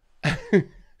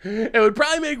 It would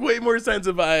probably make way more sense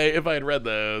if I had read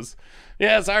those.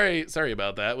 Yeah, sorry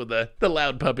about that with the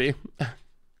loud puppy.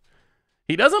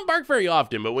 He doesn't bark very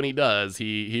often, but when he does,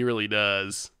 he really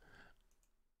does.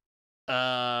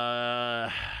 So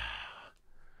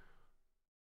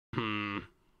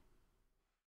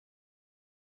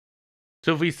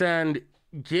if we send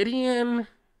Gideon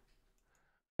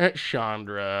at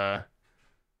Chandra,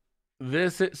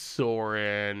 this at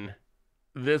Soren,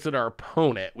 this at our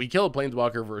opponent, we kill a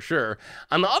Planeswalker for sure.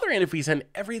 On the other hand, if we send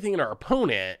everything at our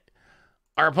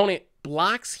opponent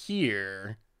blocks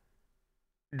here,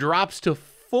 drops to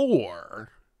 4,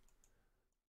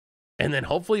 and then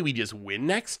hopefully we just win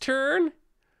next turn.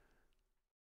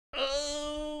 Oh,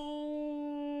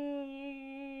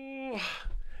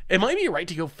 it might be right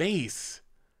to go face.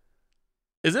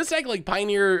 Is this deck like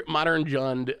Pioneer Modern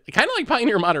Jund? Kind of like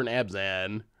Pioneer Modern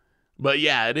Abzan. But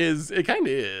yeah, it is. It kind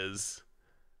of is.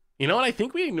 You know what? I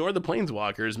think we ignore the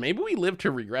Planeswalkers. Maybe we live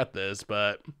to regret this,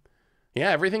 but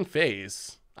yeah, everything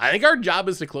face. I think our job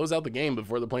is to close out the game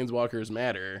before the Planeswalkers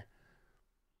matter.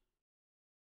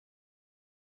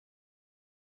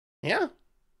 Yeah,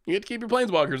 you get to keep your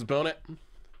Planeswalkers, opponent.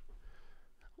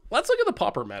 Let's look at the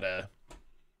Pauper meta.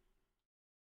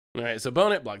 All right, so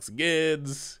opponent blocks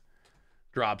Gids,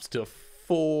 drops to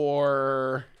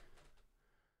 4,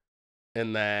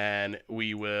 and then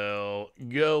we will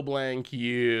go blank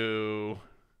you.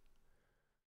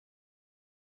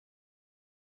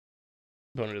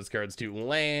 Opponent discards 2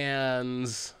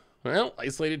 lands. Well,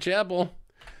 Isolated Chapel.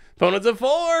 Opponent's at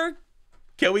 4.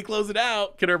 Can we close it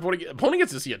out? Can our opponent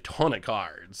gets to see a ton of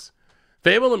cards.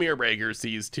 Fable the Mirror Breaker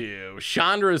sees 2.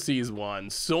 Chandra sees 1.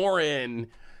 Soren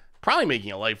probably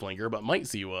making a lifelinker, but might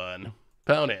see 1.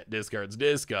 Opponent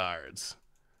discards.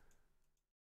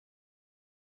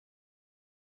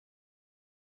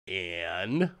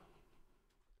 And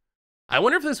I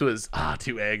wonder if this was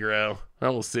too aggro.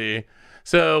 We'll see.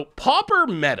 So Pauper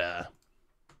meta.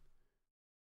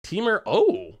 Teamer.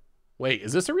 Oh, wait,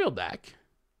 is this a real deck?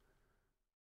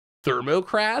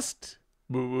 Thermocrast,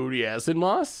 Moody Acid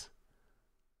Moss.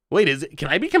 Wait, can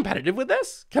I be competitive with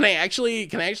this? Can I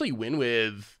actually win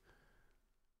with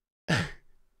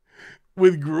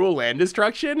with Gruul Land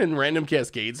Destruction and random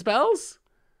Cascade spells?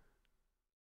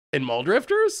 And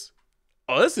Muldrifters?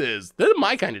 Oh, this is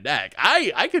my kind of deck.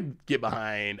 I could get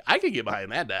behind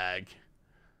that deck.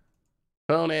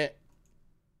 Opponent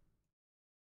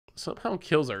somehow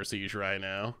kills our Siege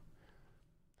Rhino.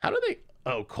 How do they?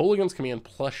 Oh, Kolaghan's Command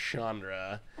plus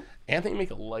Chandra. Anthony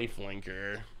make a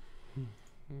lifelinker.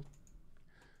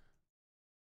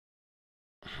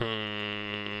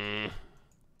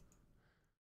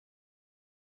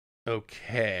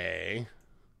 Okay.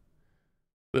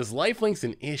 This lifelink's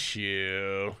an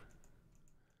issue.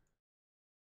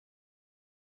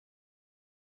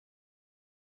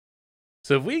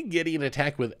 So if we get an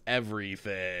attack with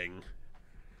everything.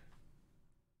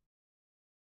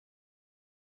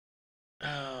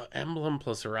 Emblem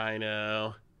plus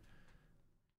Rhino.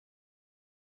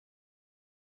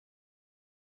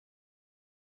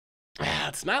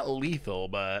 It's not lethal,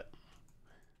 but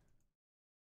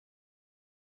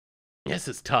yes,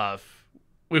 it's tough.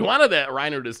 We wanted that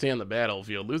Rhino to stay on the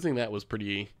battlefield. Losing that was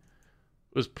pretty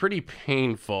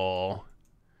painful.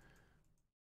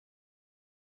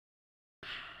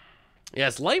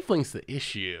 Yes, lifelink's the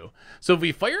issue. So if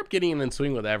we fire up Gideon and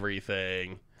swing with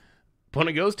everything,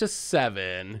 opponent goes to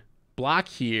 7, block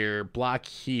here,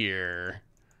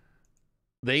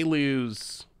 they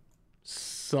lose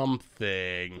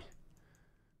something.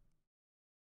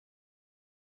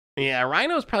 Yeah,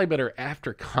 Rhino's probably better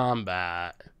after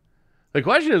combat. The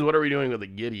question is, what are we doing with the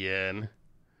Gideon?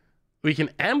 We can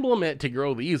emblem it to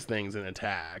grow these things in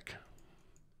attack.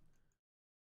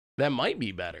 That might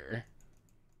be better.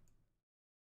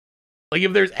 Like,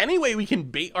 if there's any way we can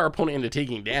bait our opponent into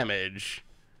taking damage,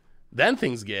 then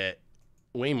things get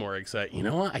way more exciting. You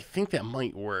know what? I think that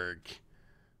might work.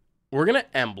 We're going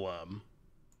to emblem.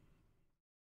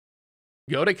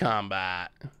 Go to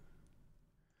combat.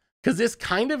 Because this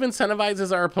kind of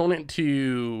incentivizes our opponent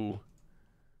to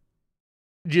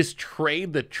just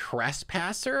trade the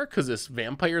Trespasser because this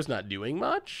vampire's not doing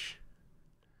much.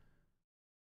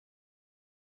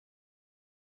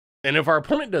 And if our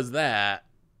opponent does that,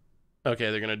 okay,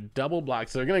 they're going to double block,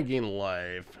 so they're going to gain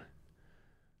life.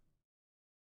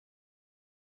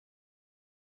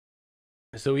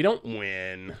 So we don't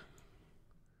win.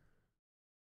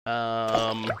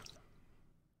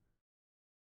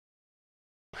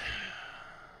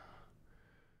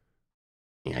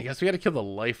 Yeah, I guess we got to kill the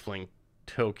lifelink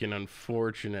token,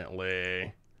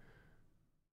 unfortunately.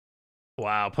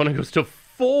 Wow, opponent goes to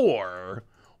 4.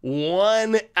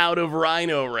 1 out of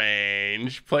Rhino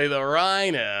range. Play the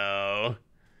Rhino.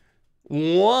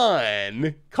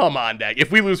 1. Come on, deck.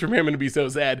 If we lose from him, I'm going to be so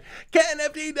sad. Ken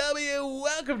FTW,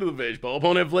 welcome to the Fishbowl.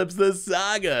 Opponent flips the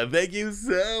Saga. Thank you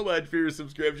so much for your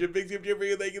subscription. Big super for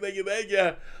you. Thank you, thank you, thank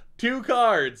you. 2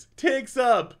 cards. Ticks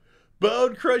up.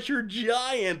 Bone Crusher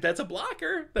Giant. That's a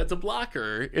blocker. That's a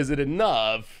blocker. Is it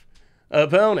enough?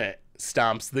 Opponent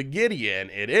stomps the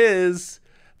Gideon. It is.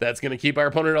 That's going to keep our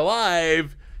opponent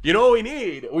alive. You know what we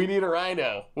need? We need a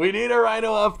Rhino. We need a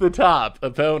Rhino off the top.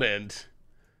 Opponent.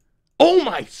 Oh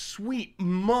my sweet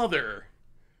mother.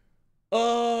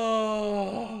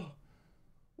 Oh.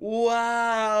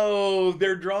 Wow.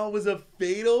 Their draw was a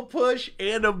Fatal Push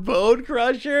and a Bone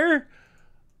Crusher.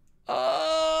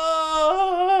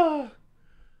 Oh.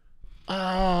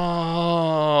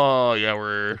 Oh.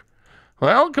 Yeah,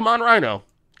 well, come on, Rhino.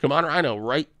 Come on, Rhino,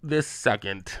 right this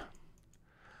second.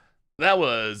 That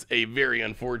was a very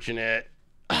unfortunate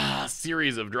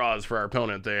series of draws for our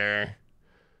opponent there.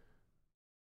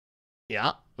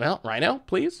 Yeah, well, Rhino,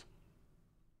 please.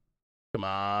 Come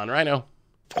on, Rhino.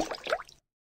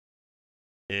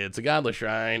 It's a Godless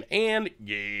Shrine and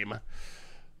game.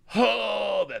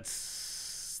 Oh,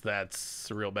 that's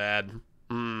real bad.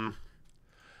 That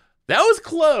was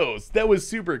close. That was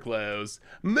super close.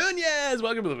 Munoz,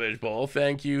 welcome to the Fishbowl.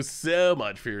 Thank you so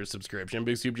much for your subscription.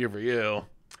 Big super cheer for you.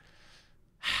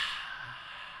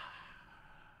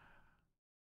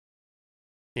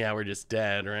 Yeah, we're just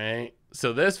dead, right?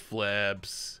 So this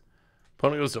flips.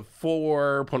 Opponent goes to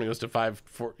 4. Opponent goes to 5.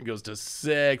 4 goes to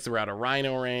 6. We're out of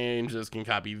Rhino range. This can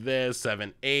copy this.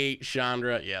 7, 8.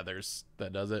 Chandra. Yeah,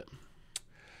 that does it.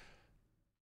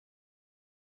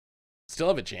 Still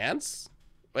have a chance?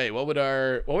 Wait, what would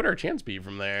our chance be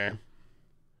from there?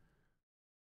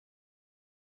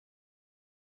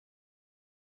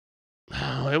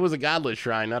 Oh, it was a Godless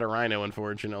Shrine, not a Rhino,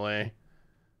 unfortunately.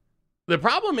 The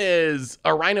problem is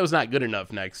a Rhino's not good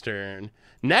enough next turn.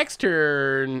 Next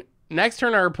turn,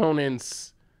 our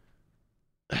opponents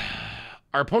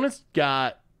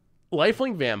got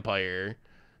Lifelink Vampire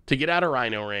to get out of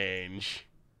Rhino range.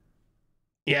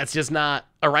 Yeah, it's just not,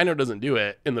 a Rhino doesn't do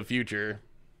it in the future.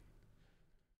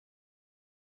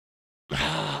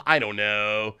 I don't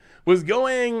know. Was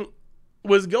going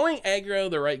aggro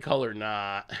the right color or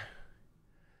not?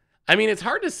 I mean, it's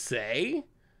hard to say.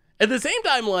 At the same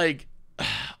time, like,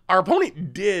 our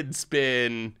opponent did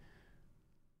spin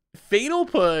Fatal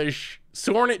Push,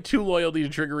 Sornet 2 Loyalty to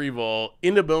trigger evil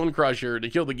into Bone Crusher to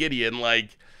kill the Gideon.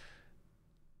 Like,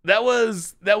 that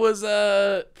was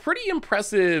a pretty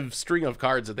impressive string of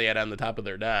cards that they had on the top of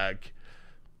their deck.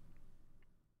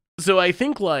 So I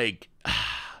think, like,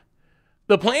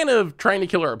 the plan of trying to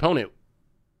kill our opponent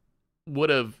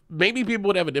maybe people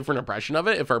would have a different impression of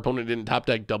it if our opponent didn't top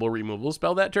deck double removal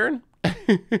spell that turn.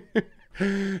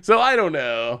 So I don't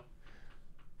know.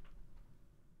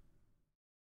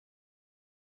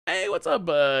 Hey, what's up,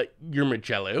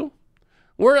 Yurmicello?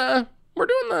 We're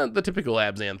doing the typical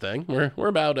Abzan thing. We're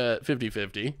about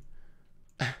 50-50.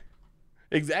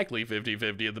 Exactly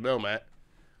 50-50 at the moment.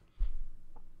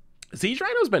 Siege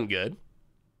Rhino's been good.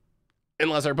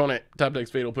 Unless our opponent top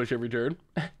decks Fatal Push every turn.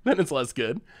 Then it's less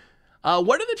good.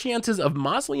 What are the chances of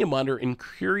Mausoleum Wonder and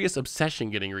Curious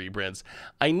Obsession getting reprints?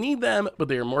 I need them, but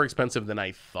they are more expensive than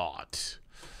I thought.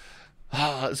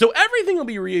 So everything will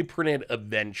be reprinted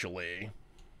eventually.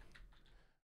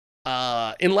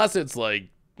 Unless it's like,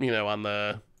 you know, on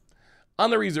the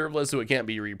reserve list, so it can't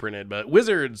be reprinted. But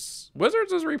Wizards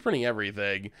is reprinting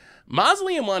everything.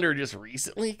 Mausoleum Wonder just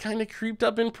recently kind of creeped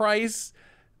up in price.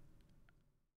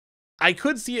 I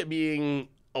could see it being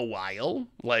a while,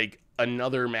 like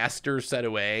another master set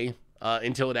away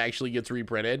until it actually gets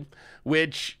reprinted,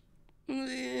 which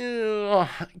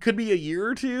could be a year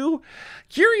or two.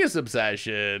 Curious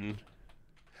Obsession.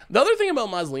 The other thing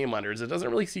about Mausoleum Wonder is it doesn't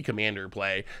really see Commander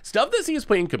play. Stuff that sees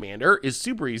playing Commander is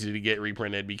super easy to get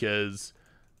reprinted because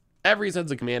every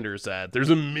set's a Commander set.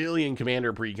 There's a million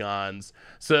Commander precons.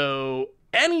 So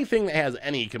anything that has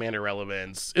any Commander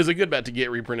relevance is a good bet to get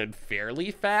reprinted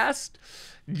fairly fast.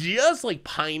 Just like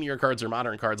Pioneer cards or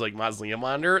Modern cards like Mausoleum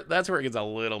Wonder, that's where it gets a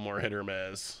little more hit or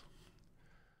miss.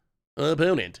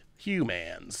 Opponent,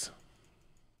 Humans.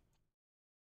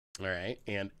 All right,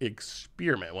 and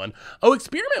Experiment 1. Oh,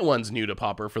 Experiment 1's new to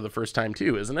Pauper for the first time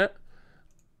too, isn't it?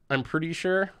 I'm pretty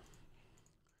sure.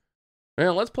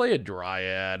 Well, let's play a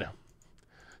Dryad.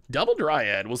 Double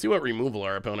Dryad. We'll see what removal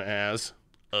our opponent has.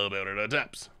 About it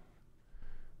attempts.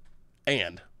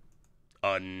 And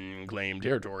unclaimed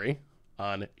territory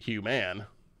on human.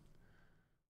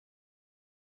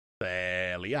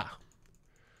 Thalia.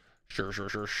 Sure.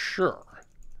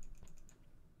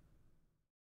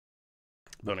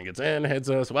 Opponent gets in, hits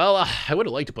us. Well, I would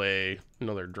have liked to play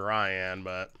another Dryad,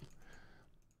 but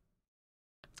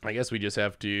I guess we just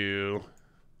have to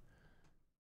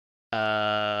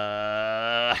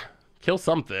kill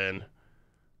something.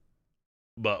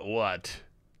 But what?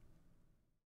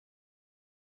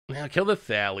 Now kill the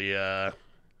Thalia.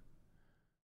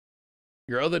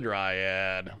 Grow the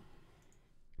Dryad.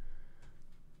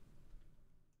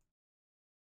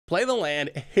 Play the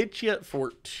land, hit you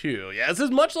for 2. Yeah, this is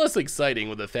much less exciting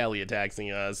with the Thalia taxing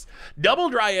us. Double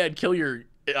Dryad, kill your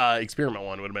Experiment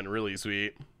 1 would have been really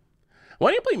sweet.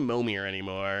 Why don't you play Momir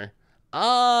anymore?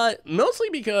 Mostly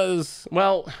because,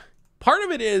 well, part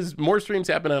of it is more streams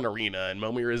happen on Arena, and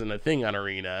Momir isn't a thing on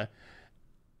Arena.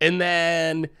 And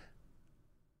then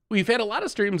we've had a lot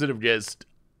of streams that have just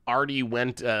already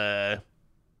went through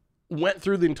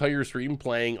the entire stream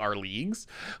playing our leagues.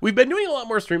 We've been doing a lot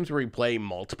more streams where we play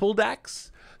multiple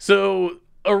decks. So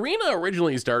Arena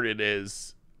originally started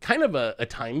as kind of a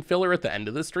time filler at the end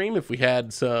of the stream if we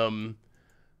had some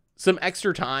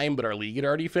extra time, but our league had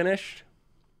already finished.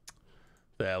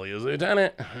 Thalia's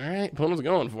Lieutenant. All right, opponent's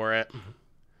going for it.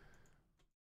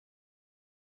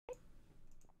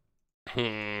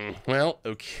 Well,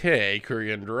 okay,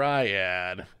 Korean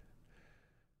Dryad.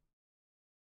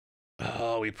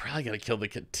 Oh, we probably gotta kill the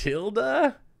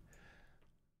Catilda.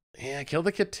 Yeah, kill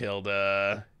the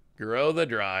Catilda. Grow the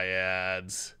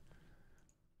Dryads.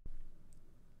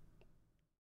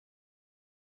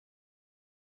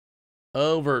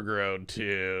 Overgrown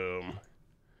Tomb.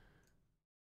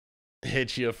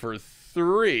 Hit you for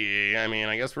 3. I mean,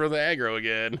 I guess we're the aggro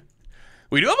again.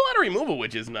 We do have a lot of removal,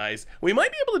 which is nice. We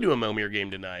might be able to do a Momir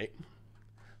game tonight.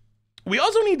 We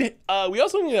also need to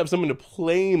have someone to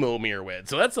play Momir with.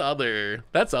 So that's the other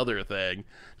thing.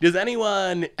 Does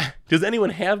anyone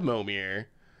have Momir?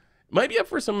 Might be up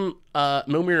for some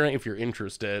Momir if you're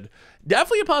interested.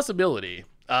 Definitely a possibility.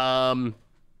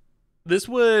 This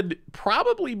would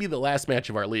probably be the last match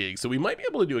of our league, so we might be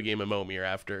able to do a game of Momir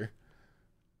after.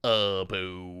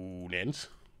 Opponent.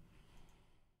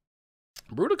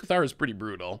 Brutal Cathar is pretty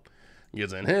brutal.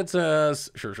 Gets in, hits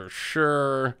us.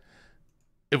 Sure.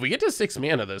 If we get to 6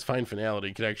 mana, this Fine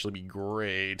Finality could actually be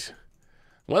great.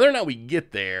 Whether or not we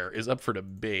get there is up for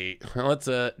debate. Well, let's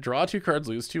draw 2 cards,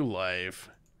 lose 2 life.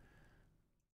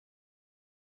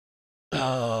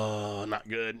 Oh, not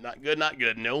good.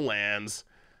 No lands.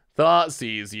 Thought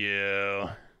sees you.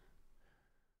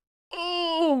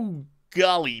 Oh,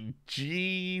 golly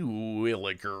gee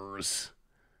willikers.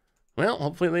 Well,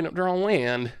 hopefully they don't draw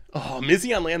land. Oh,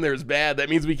 missing on land there is bad. That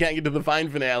means we can't get to the Fine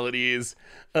Finalities.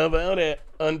 About it.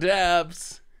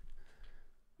 Untaps.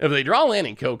 If they draw land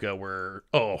in Coca, we're,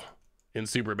 in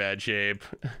super bad shape.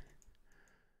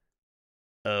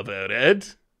 About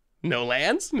it. No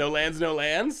lands? No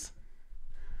lands?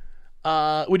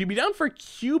 Would you be down for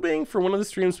cubing for one of the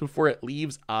streams before it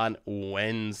leaves on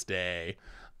Wednesday?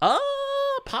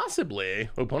 Possibly.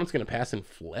 Opponent's gonna pass and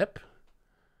flip?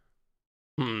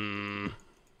 So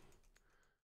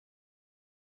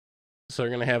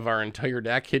we're gonna have our entire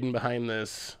deck hidden behind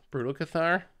this Brutal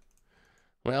Cathar?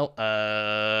 Well,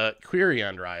 Query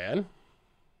on Dryad.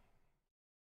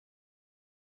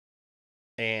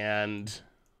 And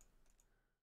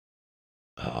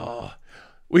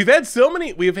we've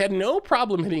had no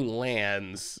problem hitting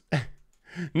lands.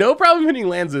 No problem hitting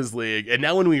lands this league. And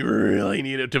now when we really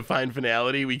need it to find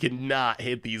finality, we cannot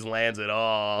hit these lands at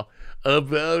all.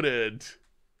 About it.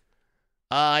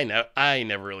 I know. I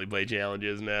never really play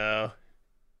challenges now.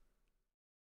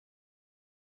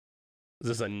 Is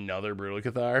this another Brutal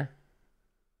Cathar?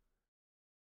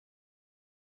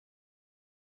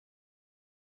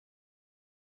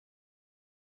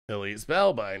 Elite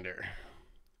Spellbinder.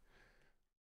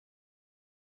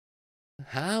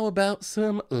 How about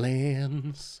some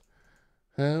lands?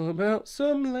 How about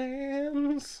some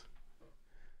lands?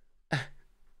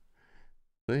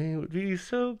 They would be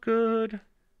so good.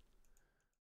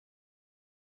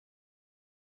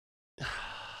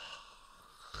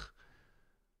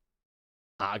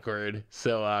 Awkward.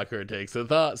 So awkward. Takes a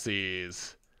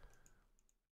Thoughtseize.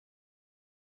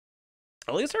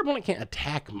 At least our opponent can't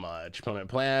attack much. Opponent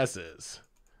passes.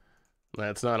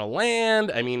 That's not a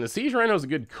land. I mean, the Siege Rhino is a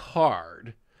good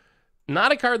card.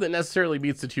 Not a card that necessarily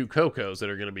beats the 2 Cocos that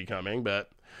are going to be coming, but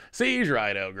Siege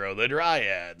Rhino, grow the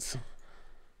Dryads.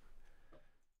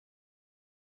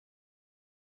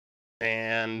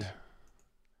 And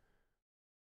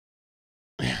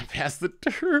pass the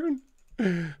turn.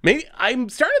 Maybe I'm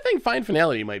starting to think Find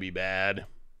Finality might be bad.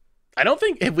 I don't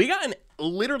think, have we gotten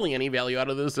literally any value out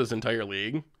of this entire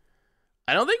league?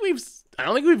 I don't think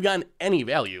we've gotten any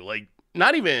value. Like,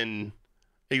 not even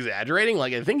exaggerating.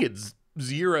 Like, I think it's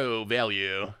 0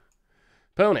 value.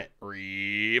 Opponent,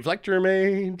 Reflector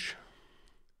Mage.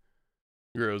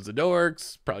 Grows the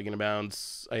Dorks. Probably gonna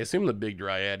bounce, I assume, the big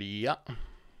Dryad. Yeah.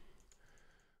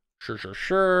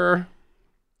 Sure.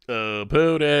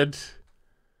 Opponent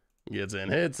gets in,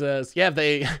 hits us. Yeah,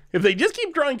 if they just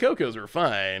keep drawing Cocos, we're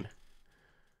fine.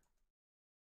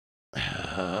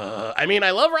 I mean,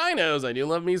 I love Rhinos. I do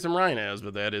love me some Rhinos,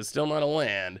 but that is still not a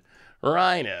land.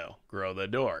 Rhino, grow the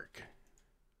Dork.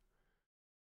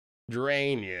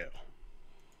 Drain you.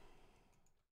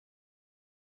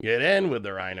 Get in with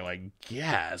the Rhino, I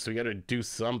guess. We gotta do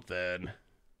something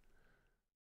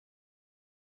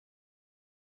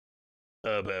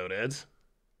about it.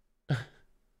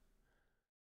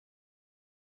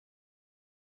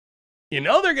 You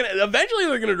know eventually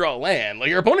they're gonna draw a land. Like,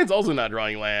 your opponent's also not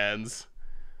drawing lands.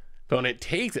 Opponent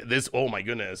takes it. This, oh my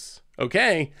goodness.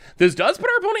 Okay, this does put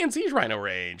our opponent in Siege Rhino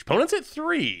range. Opponent's at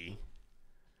 3.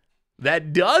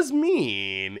 That does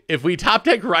mean if we top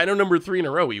deck Rhino number 3 in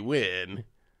a row, we win.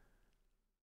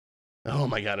 Oh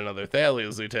my god, another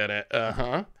Thalia's Lieutenant.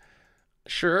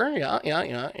 Sure,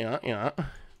 yeah.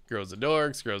 Grows the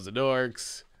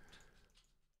Dorks.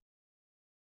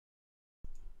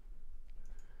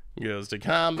 Goes to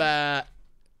combat.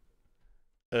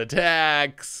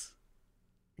 Attacks.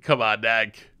 Come on,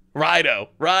 deck. Rhino.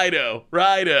 Rhino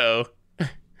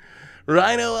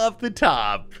up the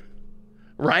top.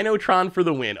 Rhinotron for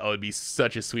the win. Oh, that'd be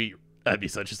such a sweet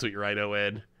Rhino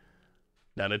win.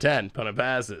 Down to 10. Opponent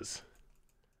passes.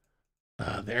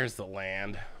 There's the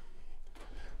land.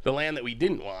 The land that we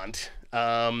didn't want.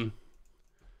 The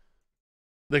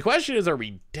question is, are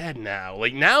we dead now?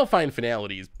 Like, now Find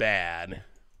Finality is bad.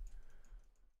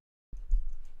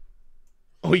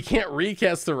 We can't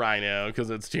recast the Rhino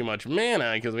because it's too much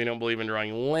mana because we don't believe in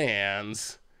drawing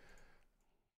lands.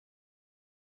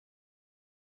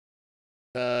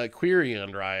 Query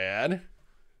on Dryad.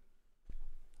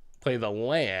 Play the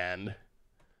land.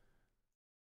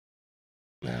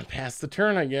 Pass the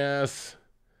turn, I guess.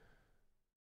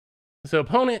 So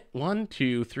opponent, 1,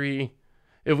 2, 3.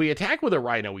 If we attack with a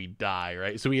Rhino, we die,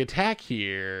 right? So we attack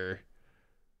here.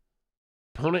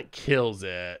 Opponent kills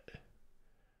it.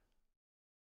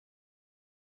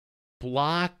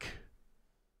 Block.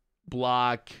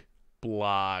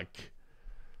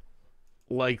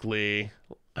 Likely.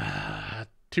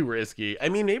 Too risky. I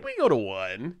mean, maybe we go to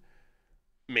 1.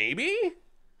 Maybe?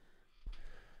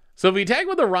 So if we attack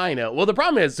with a Rhino, well, the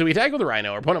problem is, so we attack with a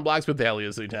Rhino, our opponent blocks with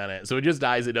Thalia's Lieutenant, so it just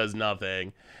dies, it does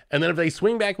nothing. And then if they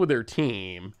swing back with their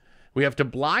team, we have to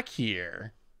block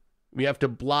here. We have to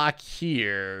block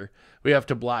here.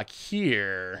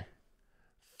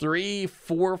 3,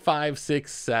 4, 5,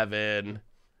 6, 7.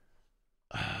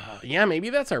 Yeah,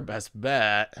 maybe that's our best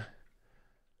bet.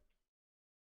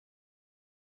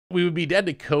 We would be dead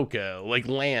to Coco. Like,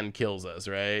 land kills us,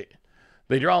 right?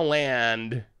 They draw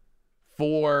land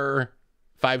 4,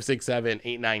 5, 6, 7,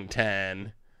 8, 9,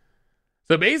 10.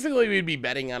 So basically, we'd be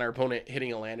betting on our opponent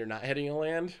hitting a land or not hitting a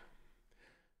land.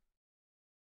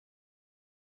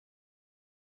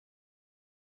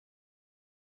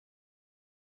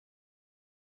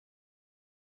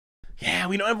 Yeah,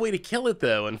 we don't have a way to kill it,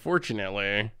 though,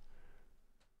 unfortunately.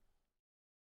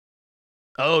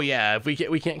 Oh, yeah, if we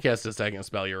can't cast a second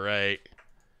spell, you're right.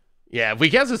 Yeah, if we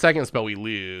cast a second spell, we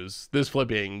lose. This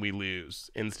flipping, we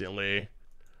lose instantly.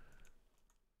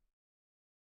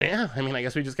 Yeah, I mean, I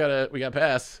guess we gotta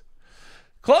pass.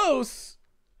 Close!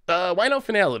 Why no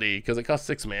Finality? Because it costs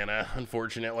 6 mana,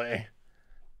 unfortunately.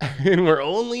 And we're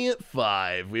only at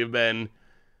 5.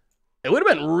 It would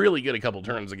have been really good a couple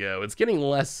turns ago. It's getting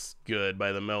less good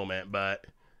by the moment, but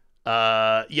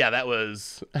yeah,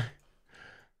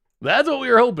 that's what we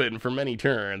were hoping for many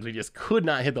turns. We just could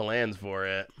not hit the lands for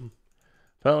it.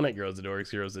 Opponent grows the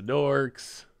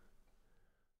Dorks.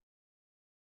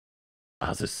 Oh,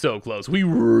 this is so close. We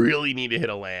really need to hit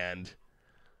a land.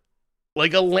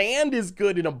 Like, a land is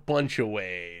good in a bunch of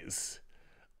ways.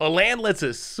 A land lets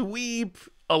us sweep.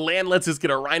 A land lets us get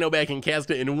a Rhino back and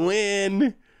cast it and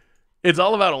win. It's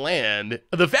all about a land.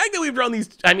 The fact that we've drawn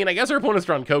these, I mean, I guess our opponent's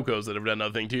drawn Cocos that have done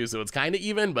nothing too, so it's kind of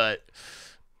even, but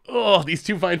oh, these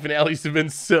 2 Find Finales have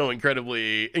been so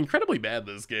incredibly bad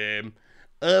this game.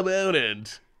 About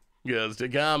it. goes to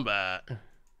combat.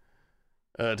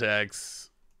 Attacks.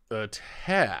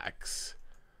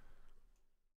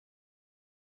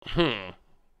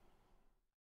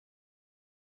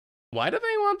 Why do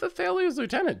they want the Thalia's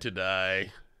lieutenant to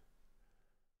die?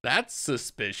 That's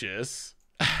suspicious.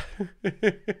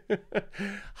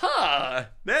 Huh.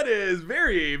 That is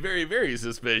very, very, very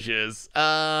suspicious.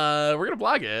 We're gonna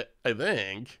block it, I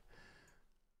think.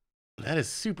 That is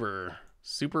super,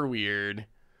 super weird.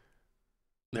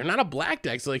 They're not a black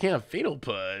deck, so they can't have Fatal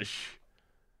Push.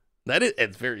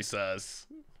 It's very sus.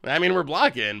 I mean, we're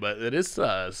blocking, but it is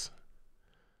sus.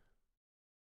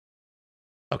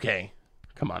 Okay.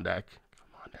 Come on, deck. Come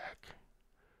on,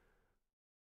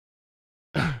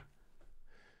 deck.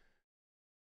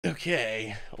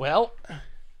 Okay. Well.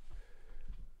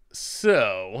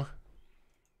 So.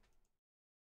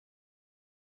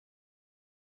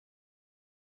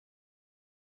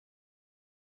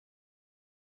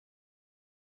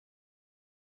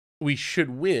 We should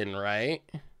win, right?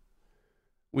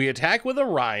 We attack with a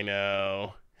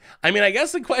Rhino. I mean, I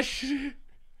guess the question...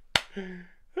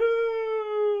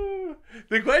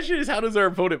 The question is, how does our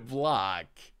opponent block?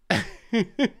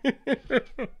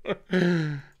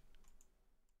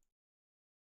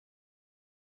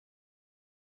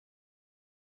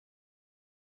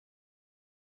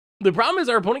 The problem is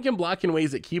our opponent can block in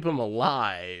ways that keep him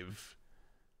alive.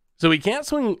 So we can't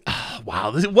swing. Oh,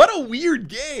 wow, what a weird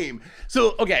game.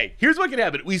 So, okay, here's what can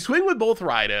happen. We swing with both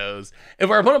Rhinos. If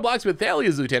our opponent blocks with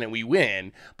Thalia's lieutenant, we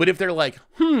win. But if they're like,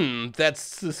 that's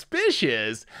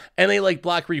suspicious, and they like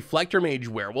block Reflector Mage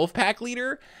Werewolf Pack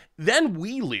Leader, then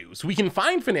we lose. We can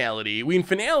find Finality. We can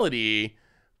Finality,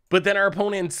 but then our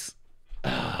opponent's...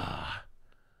 well,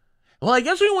 I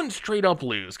guess we wouldn't straight up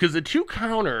lose, because the two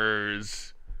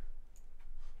counters...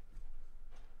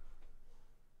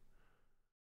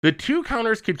 The two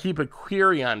counters could keep a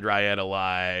Quirion Dryad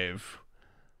alive.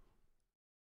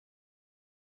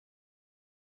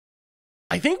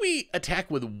 I think we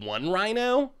attack with one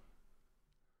Rhino.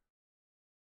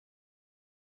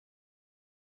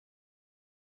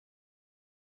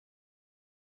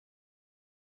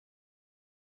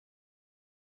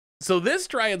 So this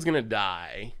Dryad's gonna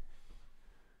die.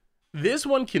 This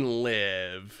one can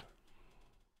live.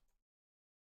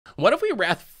 What if we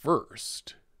Wrath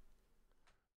first?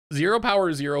 0 power,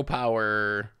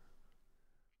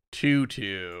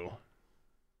 2/2.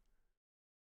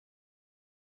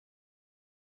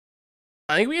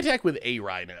 I think we attack with a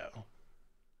Rhino.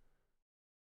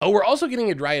 Oh, we're also getting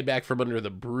a Dryad back from under the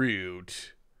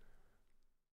Brute,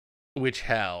 which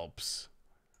helps.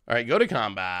 All right, go to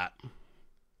combat.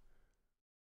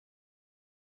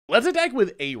 Let's attack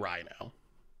with a Rhino.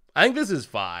 I think this is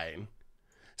fine.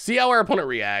 See how our opponent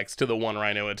reacts to the one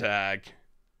Rhino attack.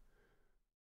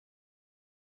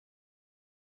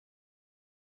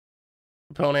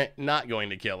 Opponent not going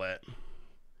to kill it.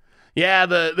 Yeah,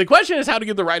 the question is how to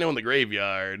get the Rhino in the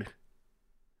graveyard.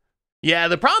 Yeah,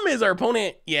 the problem is our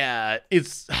opponent,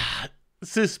 it's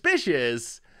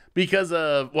suspicious because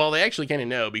of, well, they actually kind of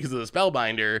know because of the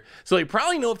Spellbinder. So they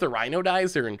probably know if the Rhino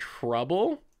dies, they're in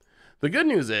trouble. The good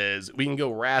news is we can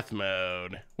go Wrath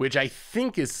mode, which I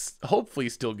think is hopefully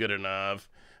still good enough.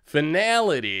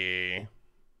 Finality.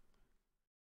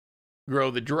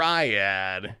 Grow the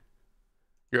Dryad.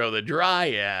 Grow the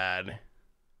Dryad.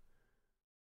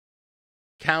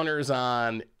 Counters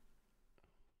on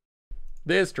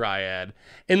this Dryad.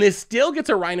 And this still gets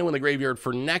a Rhino in the graveyard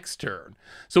for next turn.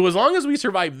 So as long as we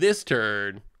survive this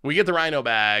turn, we get the Rhino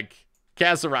back,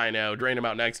 cast the Rhino, drain him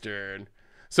out next turn.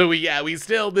 So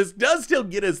this does still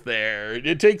get us there.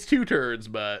 It takes 2 turns,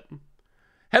 but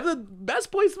have the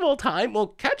best place of all time? Well,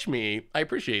 catch me. I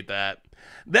appreciate that.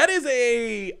 That is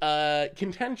a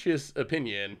contentious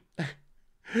opinion.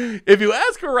 If you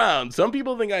ask around, some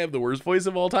people think I have the worst voice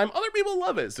of all time. Other people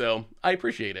love it, so I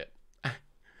appreciate it.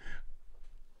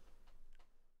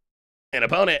 An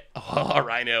opponent. Oh,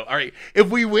 Rhino. All right. If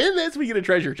we win this, we get a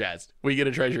treasure chest.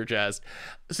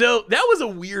 So that was a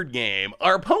weird game.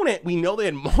 Our opponent, we know they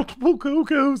had multiple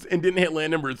Cocos and didn't hit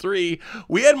land number 3.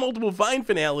 We had multiple Find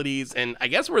Finalities, and I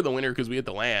guess we're the winner because we hit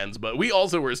the lands, but we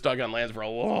also were stuck on lands for a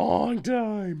long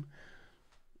time.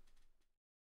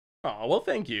 Oh, well,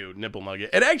 thank you, Nipple Nugget.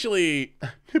 It actually,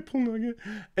 Nipple Nugget,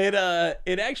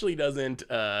 it actually doesn't,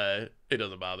 it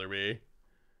doesn't bother me.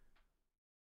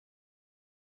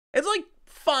 It's like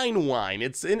fine wine.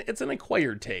 It's an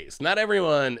acquired taste. Not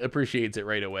everyone appreciates it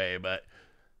right away, but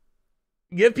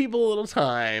give people a little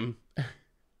time.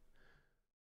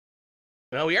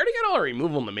 Well, we already got all our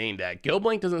removal in the main deck. Go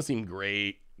Blank doesn't seem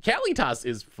great. Kalitas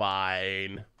is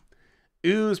fine.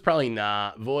 Ooze probably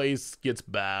not. Voice gets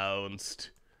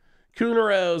bounced.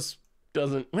 Kunaros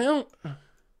doesn't, well,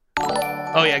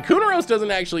 oh yeah, Kunaros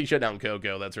doesn't actually shut down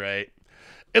Coco, that's right.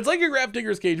 It's like a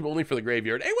Grafdigger's Cage, but only for the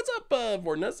graveyard. Hey, what's up,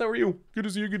 Fortnus? How are you? Good to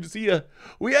see you, good to see you.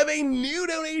 We have a new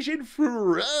donation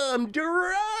from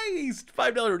Dreist.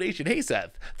 $5 donation. Hey,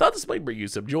 Seth. Thought this might bring you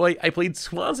some joy. I played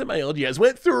Swans in my LGS,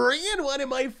 went 3-1 in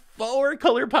my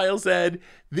 4-color pile said,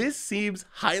 this seems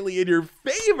highly in your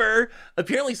favor.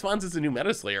 Apparently, Swans is a new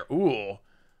meta slayer. Ooh.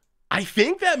 I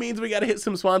think that means we gotta hit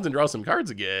some Swans and draw some cards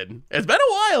again. It's been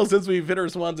a while since we've hit our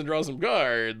Swans and draw some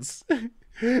cards.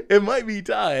 It might be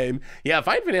time. Yeah,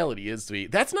 Fine Finality is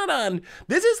sweet. That's not on,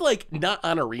 this is like not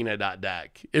on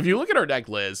arena.deck. If you look at our deck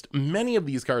list, many of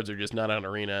these cards are just not on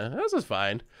arena. This is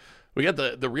fine. We got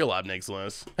the real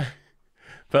Nixilis.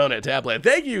 Phone at Tablet.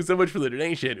 Thank you so much for the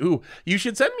donation. Ooh, you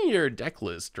should send me your deck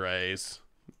list, Rice.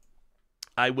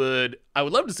 I would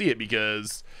love to see it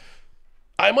because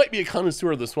I might be a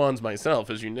connoisseur of the Swans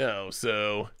myself, as you know,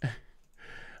 so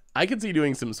I could see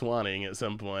doing some swanning at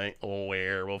some point.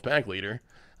 Werewolf Pack Leader.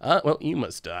 Well, you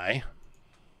must die.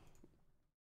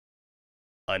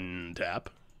 Untap.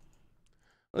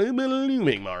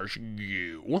 Blooming Marsh.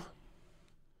 You.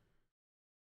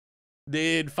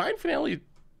 Did Fine Finale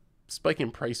spike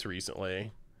in price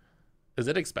recently? Is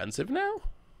it expensive now?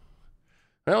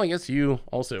 Well, I guess you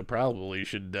also probably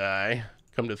should die,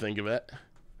 come to think of it.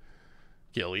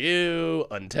 Kill you.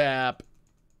 Untap.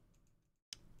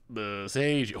 The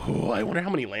Sage. Oh, I wonder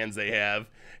how many lands they have.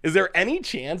 Is there any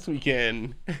chance we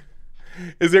can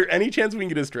get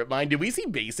a strip mine? Did we see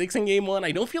basics in game 1?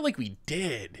 I don't feel like we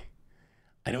did.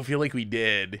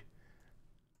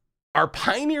 Are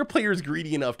Pioneer players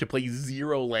greedy enough to play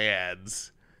 0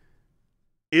 lands?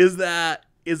 Is that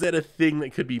a thing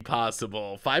that could be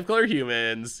possible? 5-color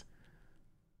humans.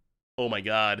 Oh my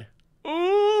god.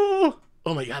 Oh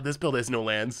my god, this build has no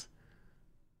lands.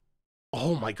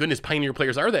 Oh my goodness, Pioneer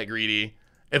players are that greedy.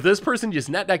 If this person just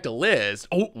net decked a list,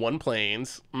 1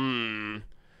 plains.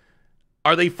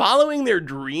 Are they following their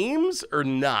dreams or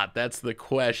not? That's the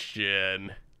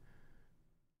question.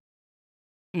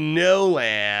 No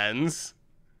lands.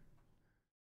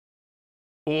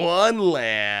 1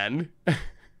 land.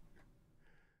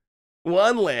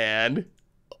 1 land.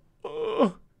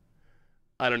 Oh,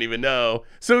 I don't even know.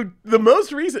 So the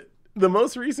most recent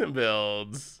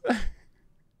builds.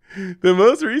 The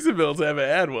most recent builds haven't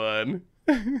had one.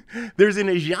 There's an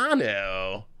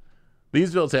Ajano.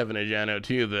 These builds have an Ajano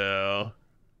too, though.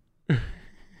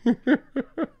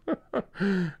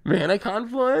 Mana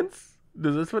Confluence?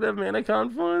 Does this one have Mana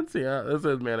Confluence? Yeah, this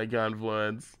has Mana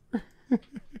Confluence.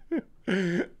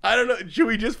 I don't know. Should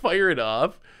we just fire it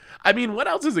off? I mean, what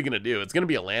else is it going to do? It's going to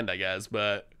be a land, I guess,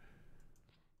 but...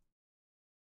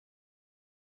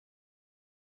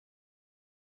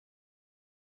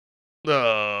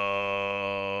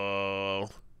 Oh.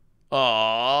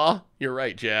 Aw. You're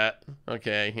right, chat.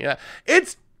 Okay, yeah.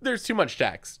 There's too much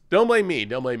text. Don't blame me.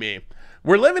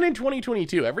 We're living in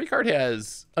 2022. Every card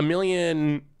has a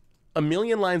million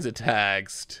lines of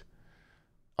text.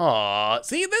 Aw.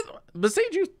 See,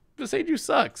 Besage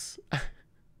sucks.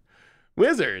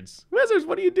 Wizards,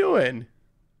 what are you doing?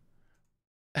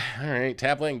 All right,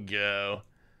 tap land, go.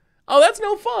 Oh, that's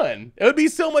no fun. It would be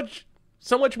so much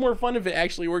more fun if it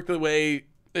actually worked the way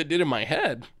it did in my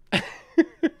head.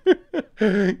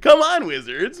 Come on,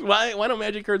 Wizards. Why don't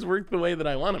Magic cards work the way that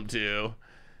I want them to?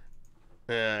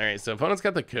 All right, so opponent's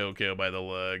got the Coco by the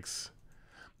looks.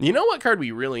 You know what card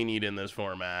we really need in this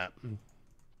format?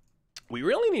 We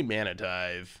really need Mana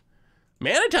Tithe.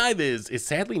 Mana Tithe is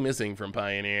sadly missing from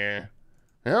Pioneer.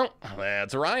 Well,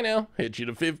 that's a Rhino. Hit you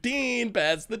to 15.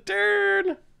 Pass the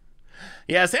turn.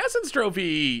 Yeah, Assassin's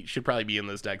Trophy should probably be in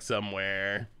this deck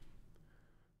somewhere.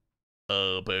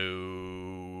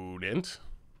 Opponent.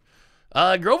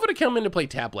 Grove would have come in to play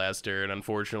tap last turn,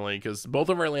 unfortunately, because both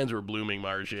of our lands were Blooming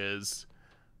Marshes.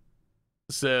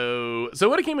 So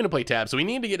would have came in to play tap, so we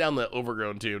need to get down the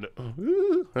Overgrown too.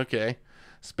 Okay.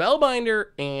 Spellbinder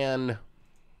and...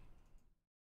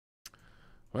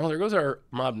 Well, there goes our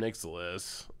Mob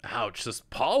Nixilis. Ouch, this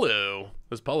Paulo.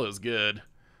 This Paulo's good.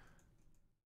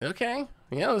 Okay,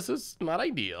 yeah, this is not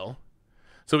ideal.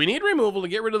 So we need removal to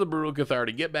get rid of the Brutal Cathar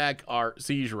to get back our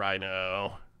Siege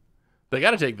Rhino. They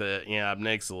got to take the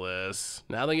Nixilis.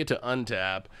 Now they get to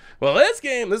untap. Well, this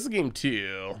is game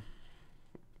 2.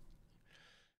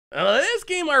 This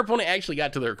game, our opponent actually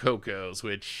got to their Cocos,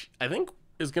 which I think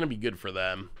is going to be good for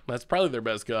them. That's probably their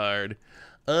best card.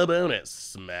 Opponent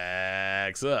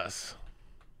smacks us.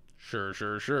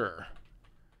 Sure.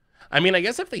 I mean, I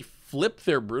guess if they flip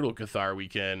their Brutal Cathar, we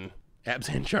can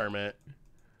Absent Charm it.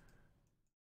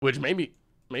 Which maybe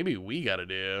we got to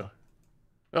do.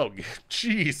 Oh,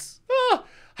 jeez.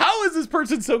 How is this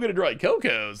person so good at drawing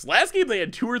Cocos? Last game they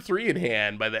had 2 or 3 in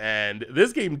hand by the end.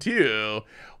 This game too.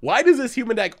 Why does this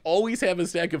human deck always have a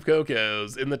stack of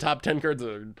Cocos in the top 10 cards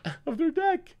of their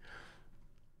deck?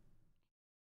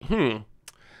 If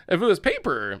it was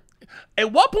paper,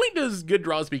 at what point does good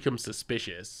draws become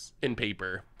suspicious in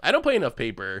paper? I don't play enough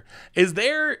paper. Is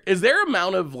there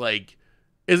amount of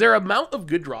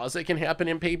good draws that can happen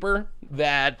in paper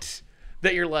that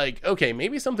you're like, okay,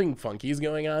 maybe something funky is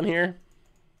going on here?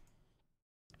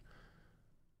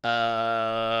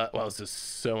 Well, this is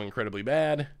so incredibly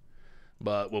bad,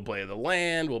 but we'll play the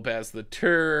land, we'll pass the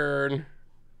turn.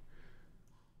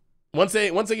 Once they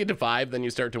get to 5, then you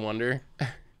start to wonder.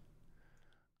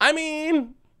 I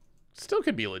mean, still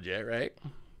could be legit, right?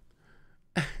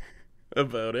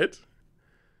 About it.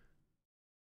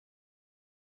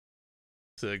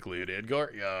 Secluded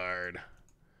courtyard.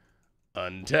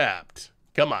 Untapped.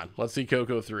 Come on, let's see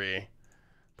Coco 3.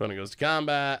 Opponent goes to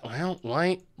combat. Well,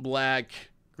 white, black,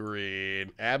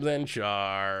 green. Absent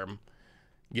charm.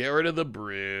 Get rid of the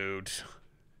brute.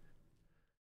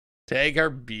 Take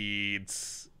our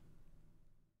beats.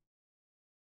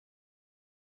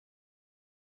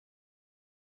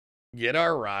 Get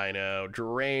our Rhino.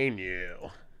 Drain you.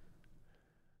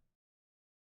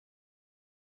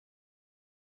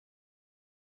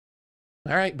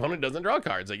 All right, opponent doesn't draw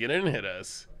cards. They get in and hit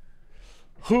us.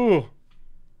 Whew.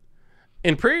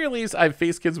 In pre-release, I've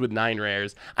faced kids with 9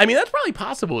 rares. I mean, that's probably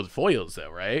possible with foils, though,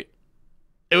 right?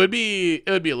 It would be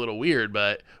a little weird,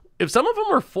 but if some of them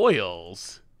were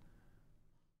foils,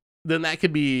 then that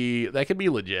could be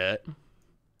legit.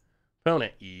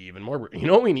 Opponent even more. You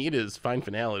know what we need is Fine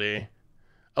Finality.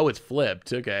 Oh, it's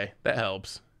flipped. Okay, that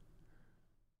helps.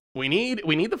 We need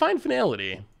the Fine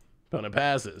Finality. Opponent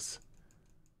passes.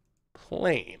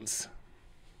 Planes.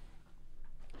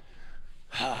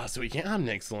 So we can't have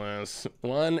Nixilis.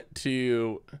 1,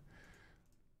 2,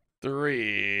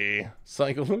 3.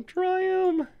 Cycle of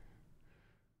Triumph.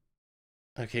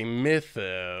 Okay,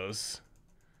 Mythos.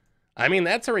 I mean,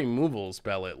 that's a removal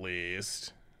spell at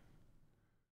least.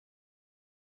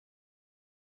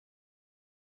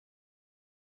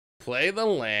 Play the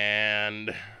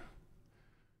land.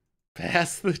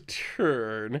 Pass the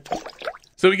turn.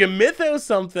 So we can Mythos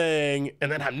something,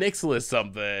 and then have Nixilis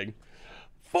something.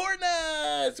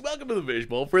 Fortnite! Welcome to the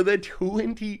Fishbowl for the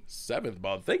 27th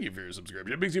month. Thank you for your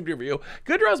subscription. Big super for you.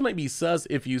 Good draws might be sus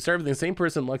if you start with the same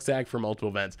person luck stack for multiple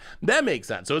events. That makes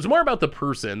sense. So it's more about the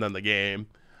person than the game.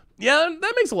 Yeah,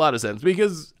 that makes a lot of sense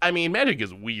because, I mean, Magic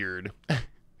is weird.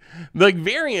 Like,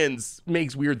 variance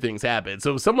makes weird things happen.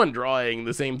 So someone drawing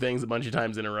the same things a bunch of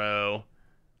times in a row,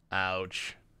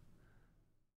 ouch,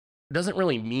 doesn't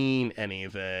really mean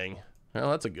anything.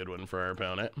 Well, that's a good one for our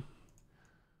opponent.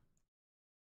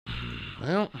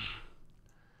 Well,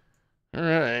 all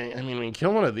right. I mean, we can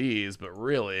kill one of these, but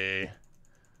really,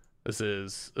 this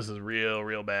is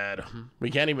real bad. We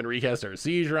can't even recast our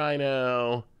Siege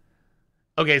Rhino.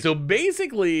 Okay, so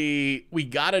basically, we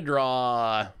gotta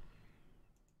draw.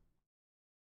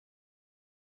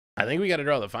 I think we gotta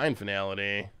draw the Fine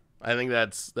Finality. I think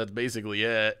that's basically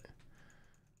it.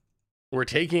 We're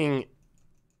taking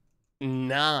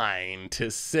 9 to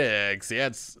 6. Yeah,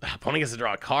 opponent gets to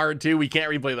draw a card too. We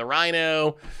can't replay the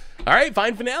Rhino. All right,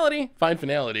 Fine Finality. Fine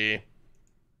Finality.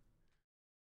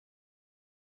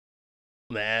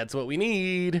 That's what we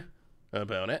need.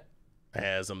 Opponent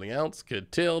has something else.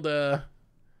 Catilda.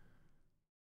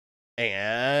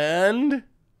 And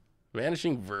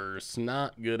Vanishing Verse.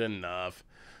 Not good enough.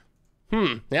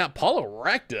 Yeah, Paula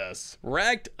wrecked us.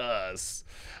 Wrecked us.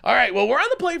 All right, well, we're on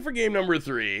the plate for game number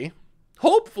 3.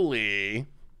 Hopefully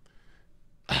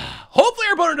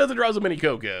our opponent doesn't draw so many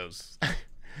Cocos.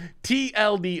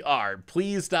 TLDR,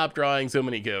 please stop drawing so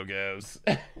many Cocos.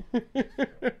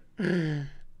 Playing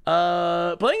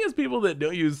as people that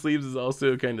don't use sleeves is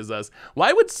also kind of sus.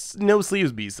 Why would no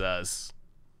sleeves be sus?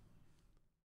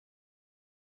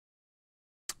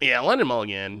 Yeah, London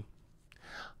Mulligan.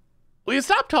 We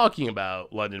stopped talking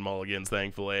about London Mulligans,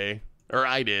 thankfully. Or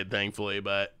I did, thankfully,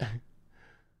 but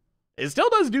it still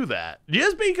does do that.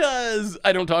 Just because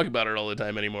I don't talk about it all the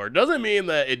time anymore doesn't mean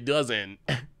that it doesn't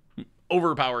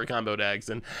overpower combo decks.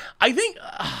 And I think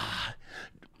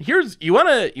you want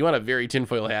a very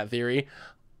tinfoil hat theory.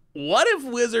 What if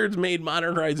Wizards made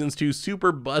Modern Horizons 2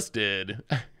 super busted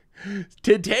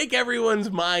to take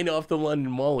everyone's mind off the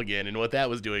London Mulligan and what that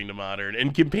was doing to Modern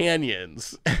and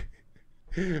companions?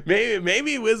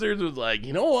 Maybe Wizards was like,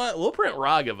 you know what? We'll print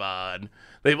Ragavan.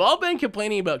 They've all been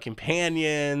complaining about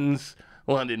companions,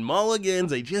 London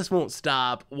Mulligans. They just won't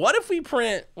stop. What if we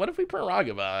print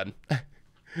Ragavan?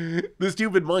 The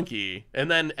stupid monkey. And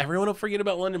then everyone will forget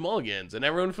about London Mulligans, and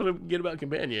everyone will forget about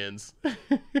companions.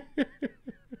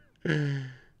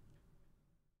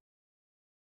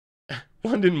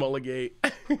 London Mulligate.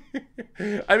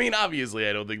 I mean, obviously,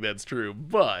 I don't think that's true,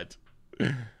 but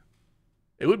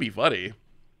it would be funny.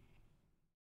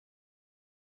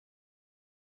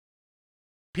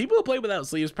 People who play without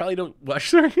sleeves probably don't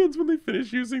wash their hands when they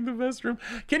finish using the restroom.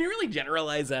 Can you really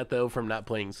generalize that, though, from not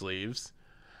playing sleeves?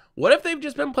 What if they've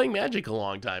just been playing Magic a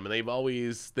long time and they've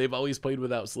always played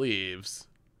without sleeves?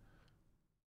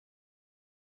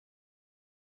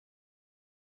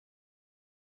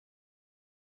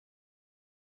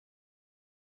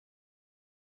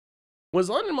 Was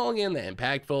London Mulligan that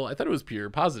impactful? I thought it was pure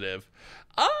positive.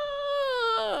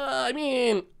 I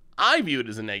mean, I view it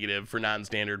as a negative for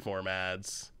non-standard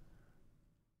formats.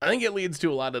 I think it leads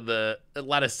to a lot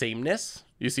of sameness.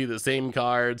 You see the same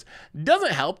cards.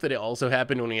 Doesn't help that it also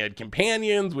happened when we had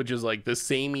companions, which is like the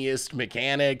sameiest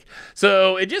mechanic.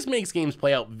 So it just makes games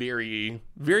play out very,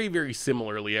 very, very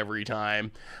similarly every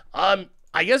time. I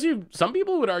guess some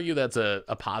people would argue that's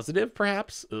a positive,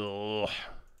 perhaps. Ugh.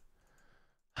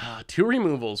 2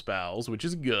 removal spells, which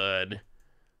is good,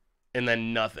 and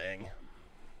then nothing.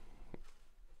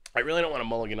 I really don't want to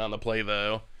mulligan on the play,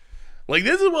 though. Like,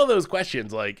 this is one of those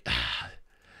questions, like,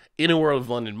 in a world of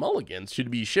London Mulligans,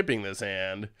 should be shipping this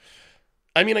hand?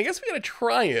 I mean, I guess we got a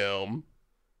Triome.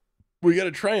 We got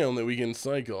a Triome that we can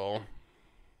cycle.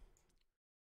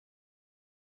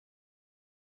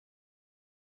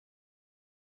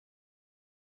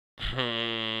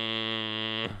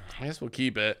 I guess we'll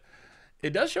keep it.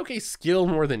 It does showcase skill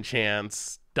more than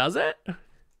chance. Does it?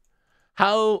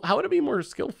 How would it be more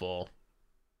skillful?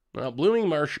 Well, Blooming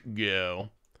Marsh, go.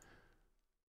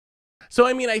 So,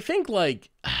 I mean, I think,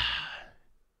 like...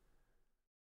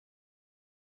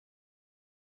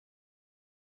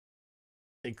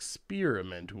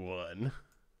 Experiment one.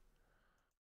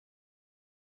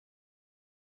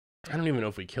 I don't even know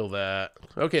if we kill that.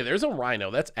 Okay, there's a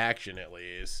Rhino. That's action, at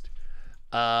least.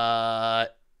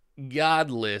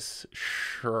 Godless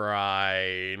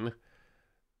Shrine.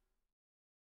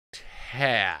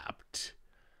 Tapped.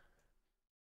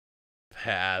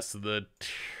 Pass the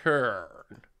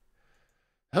turn.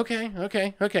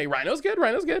 Okay. Rhino's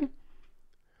good.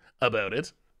 About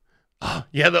it. Oh,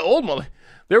 yeah, the old mulligan.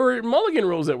 There were mulligan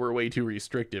rules that were way too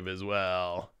restrictive as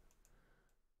well.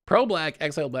 Pro black,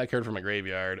 exile black card from my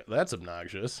graveyard. That's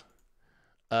obnoxious.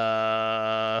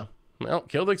 Well,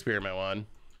 killed experiment one.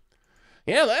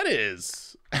 Yeah, that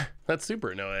is. That's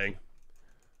super annoying.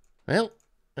 Well,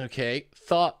 okay.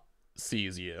 Thought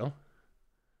sees you.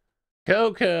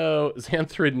 Coco,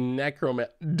 Xanthrid, Necromat,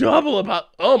 double about.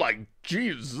 Oh my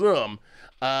jeez.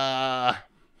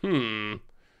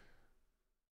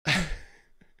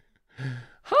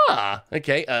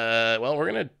 Okay. Well, we're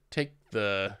gonna take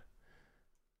the.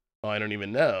 Oh, I don't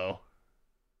even know.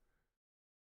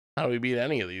 How do we beat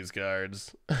any of these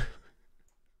cards?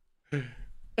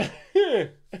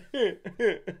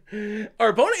 Our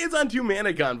opponent is on 2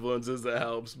 mana confluences, that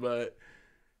helps, but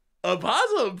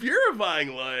Apostle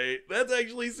Purifying Light, that's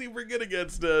actually super good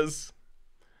against us.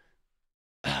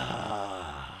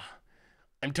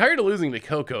 I'm tired of losing to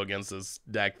Coco against this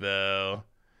deck, though.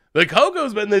 The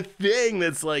Coco's been the thing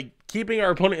that's, like, keeping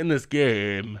our opponent in this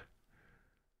game.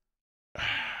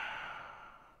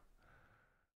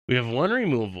 We have 1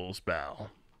 removal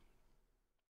spell.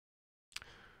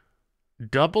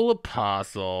 Double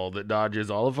Apostle that dodges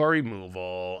all of our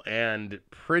removal and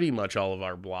pretty much all of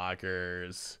our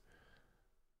blockers.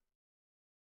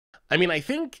 I mean, I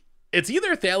think it's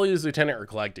either Thalia's Lieutenant or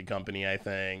Collected Company, I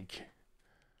think.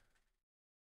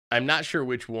 I'm not sure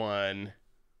which one.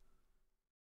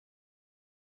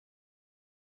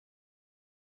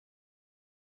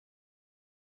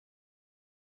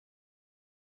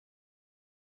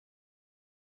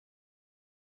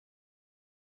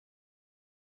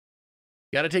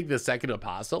 Got to take the second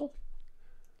Apostle?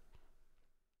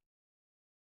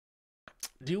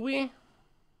 Do we?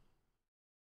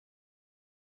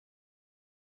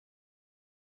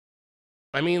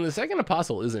 I mean, the second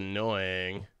Apostle is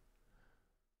annoying.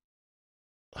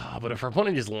 Oh, but if our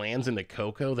opponent just lands into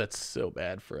Coco, that's so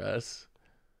bad for us.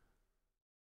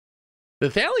 The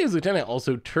Thalia's Lieutenant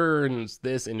also turns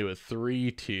this into a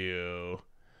 3/2.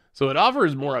 So it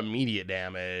offers more immediate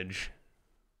damage.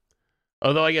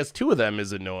 Although I guess 2 of them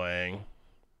is annoying.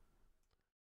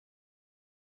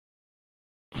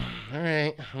 All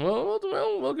right. Well,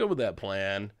 we'll go with that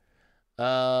plan.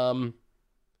 Play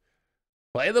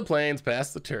the planes,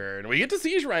 pass the turn. We get to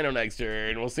Siege Rhino next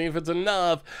turn. We'll see if it's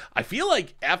enough. I feel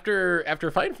like after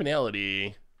Fight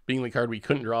Finality being the card we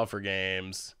couldn't draw for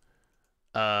games,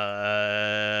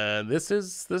 This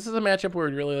is a matchup where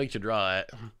we'd really like to draw it.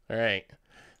 All right.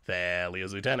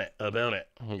 Thalia's Lieutenant, opponent,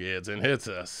 gets and hits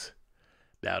us.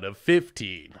 Down to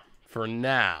 15 for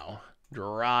now.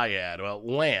 Dryad, well,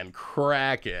 land,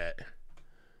 crack it.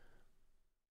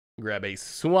 Grab a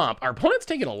swamp. Our opponent's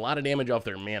taking a lot of damage off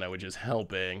their mana, which is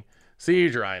helping.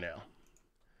 Siege Rhino.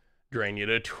 Drain you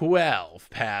to 12.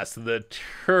 Pass the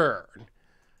turn.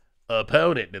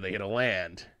 Opponent, do they hit a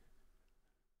land?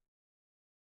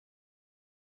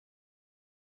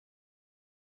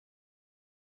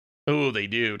 Oh, they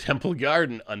do. Temple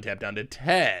Garden, untapped down to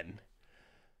 10.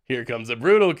 Here comes a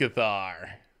Brutal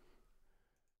Cathar.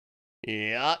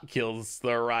 Yeah, kills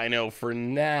the Rhino for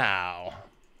now.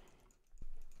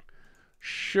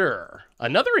 Sure.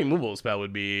 Another removal spell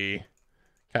would be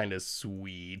kind of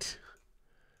sweet.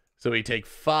 So we take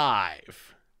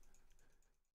 5.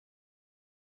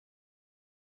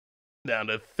 Down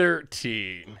to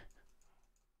 13.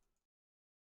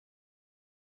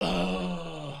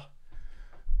 Oh.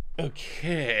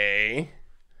 Okay.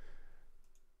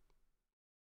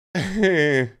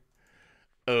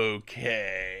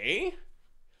 Okay.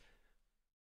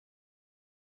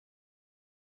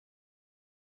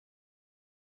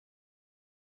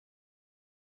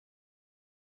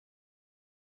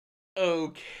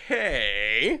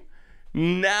 Okay.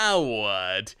 Now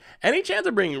what? Any chance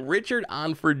of bringing Richard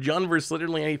on for Jund versus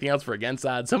literally anything else for against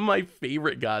odds? Some of my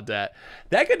favorite content.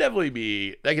 That could definitely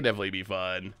be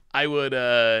fun.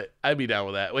 I'd be down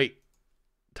with that. Wait.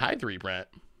 Tithe reprint.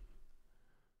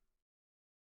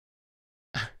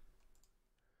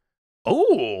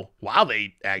 Oh, wow,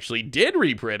 they actually did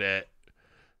reprint it.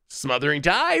 Smothering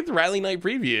Tithe, Riley Knight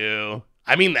preview.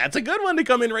 I mean, that's a good one to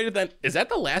come in right at that. Is that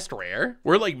the last rare?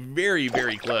 We're like very,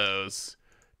 very close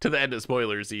to the end of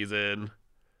spoiler season.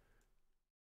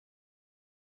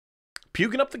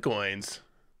 Puking up the coins.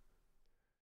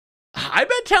 I've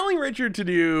been telling Richard to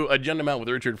do a Jund amount with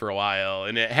Richard for a while,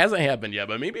 and it hasn't happened yet,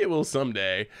 but maybe it will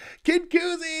someday. Kid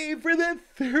Koozie for the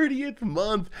 30th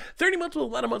month. 30 months with a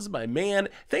lot of months, my man.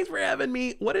 Thanks for having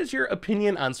me. What is your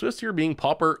opinion on Swiftspear being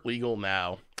pauper legal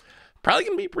now? Probably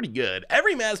going to be pretty good.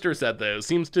 Every master set, though,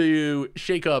 seems to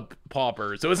shake up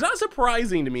pauper, so it's not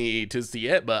surprising to me to see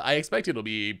it, but I expect it'll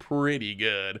be pretty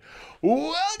good.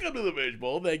 Welcome to the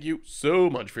Fishbowl. Thank you so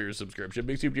much for your subscription.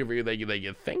 Big super for you. Thank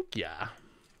you. Thank ya.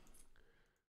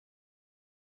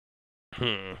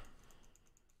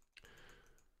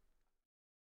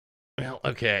 Well,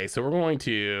 okay, so we're going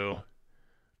to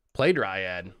play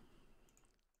Dryad,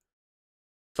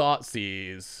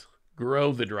 Thoughtseize,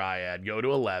 grow the Dryad, go to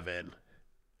 11.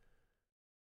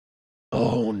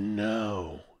 Oh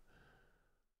no.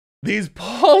 These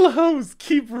polos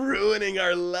keep ruining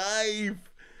our life.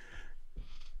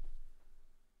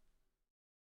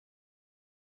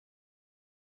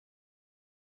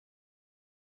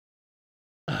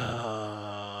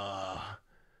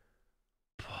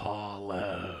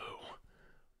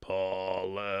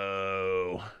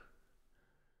 Paulo.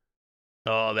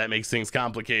 Oh, that makes things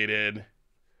complicated.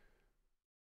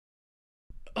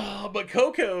 Oh, but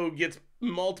Coco gets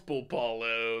multiple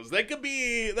Paulos. That could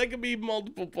be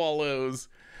multiple Paulos.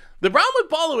 The problem with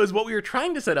Paulo is what we were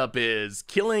trying to set up is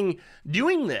doing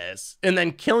this, and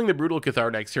then killing the Brutal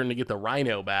Cathar next turn to get the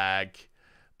Rhino back.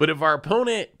 But if our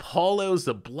opponent Paulos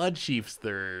the Bloodchief's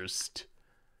Thirst,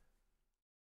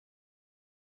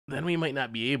 then we might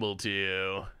not be able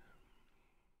to.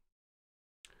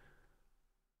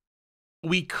 What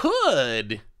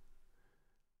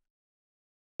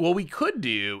we could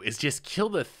do is just kill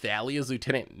the Thalia's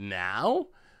Lieutenant now,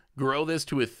 grow this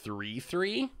to a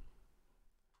 3/3,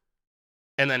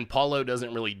 and then Paulo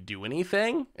doesn't really do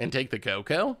anything, and take the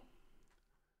Coco.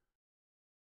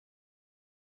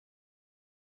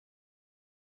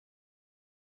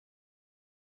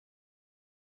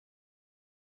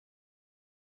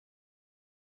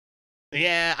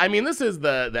 Yeah, I mean, this is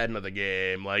the end of the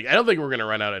game. Like, I don't think we're gonna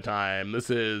run out of time. This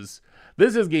is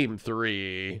game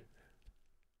 3.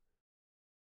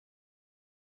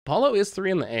 Paulo is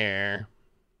 3 in the air.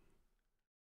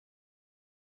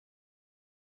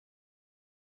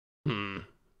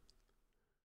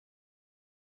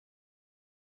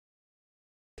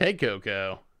 Take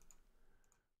Coco.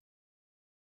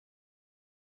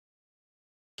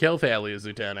 Kill Thalia's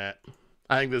Lieutenant.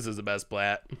 I think this is the best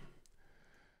plat.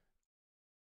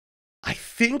 I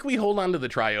think we hold on to the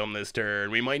Triome this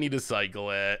turn. We might need to cycle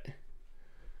it.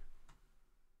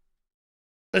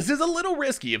 This is a little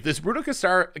risky. If this Brutal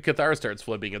Cathar starts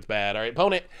flipping, it's bad. All right,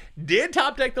 opponent did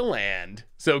top deck the land,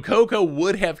 so Coco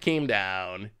would have came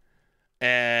down,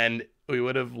 and we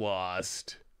would have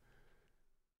lost.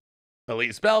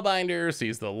 Elite Spellbinder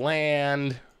sees the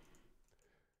land.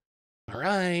 All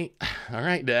right. All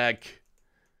right, deck.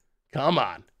 Come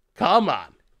on. Come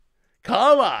on.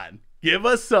 Come on. Give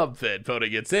us something.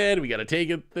 Opponent gets in. We got to take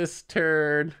it this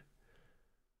turn.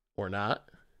 Or not.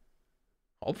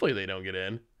 Hopefully they don't get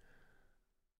in.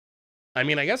 I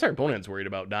mean, I guess our opponent's worried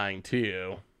about dying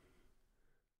too.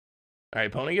 All right,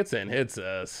 opponent gets in, hits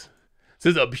us.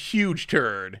 This is a huge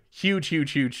turn. Huge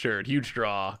turn. Huge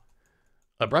draw.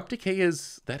 Abrupt Decay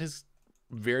that is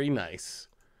very nice.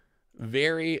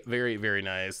 Very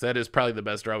nice. That is probably the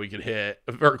best draw we could hit,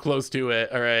 or close to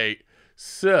it. All right,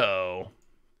 so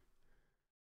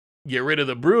get rid of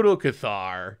the Brutal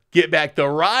Cathar, get back the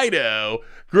Rhino,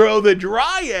 grow the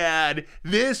Dryad.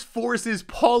 This forces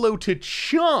Paulo to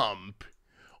chump,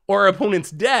 or our opponent's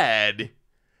dead.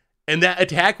 And that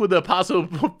attack with the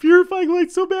possible Purifying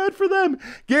Light's so bad for them.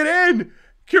 Get in!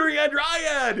 Curion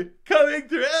Dryad coming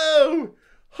through!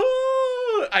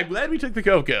 I'm glad we took the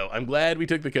Coco. I'm glad we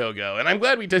took the Coco. And I'm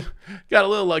glad we got a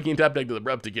little lucky and top deck to the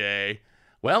Abrupt Decay.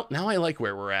 Well, now I like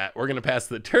where we're at. We're going to pass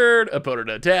the turn.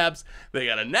 Opponent taps. They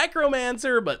got a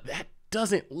Necromancer, but that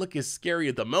doesn't look as scary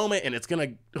at the moment. And it's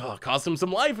going to cost them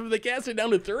some life if they cast it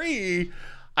down to 3.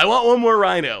 I want one more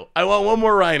Rhino. I want one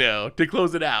more Rhino to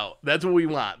close it out. That's what we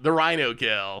want. The Rhino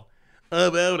kill.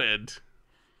 About it.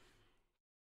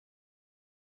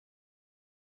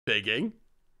 Thinking.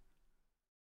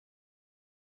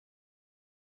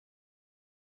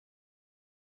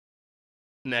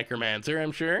 Necromancer,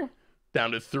 I'm sure.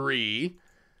 Down to 3.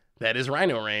 That is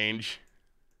Rhino range.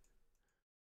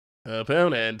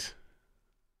 Opponent.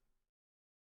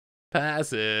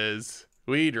 Passes.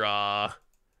 We draw.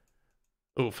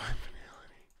 Oh, Find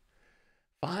Finality.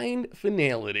 Find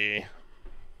Finality.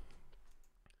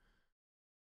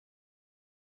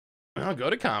 I'll go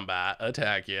to combat.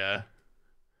 Attack ya.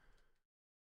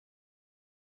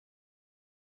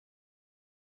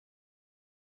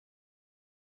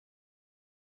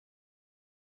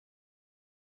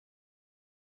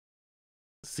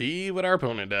 See what our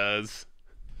opponent does.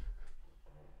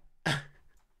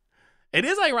 It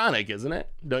is ironic, isn't it?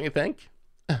 Don't you think?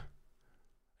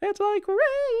 It's like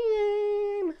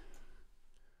rain.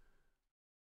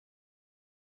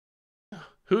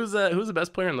 Who's the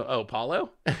best player in the... Oh,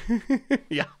 Paulo?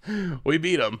 Yeah, we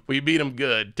beat him. We beat him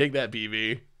good. Take that,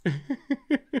 PV.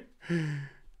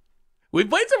 We've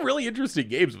played some really interesting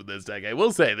games with this deck. I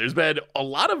will say, there's been a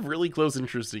lot of really close,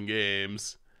 interesting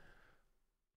games.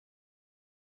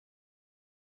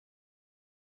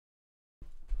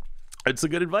 It's a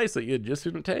good advice that you just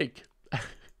didn't take.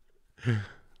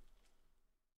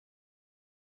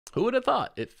 Who would have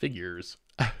thought? It figures.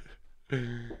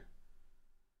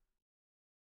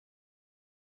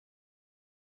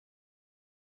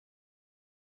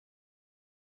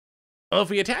 Oh,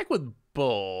 if we attack with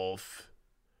both...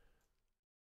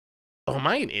 Oh, am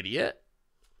I an idiot?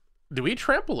 Do we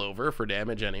trample over for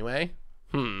damage anyway?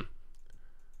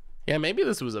 Yeah, maybe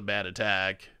this was a bad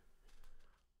attack.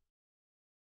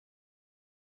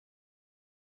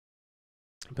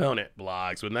 Opponent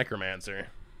blocks with Necromancer.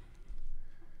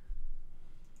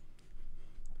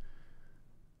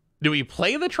 Do we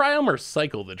play the Triome or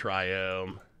cycle the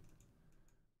Triome?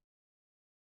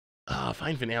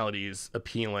 Find Finality is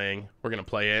appealing. We're going to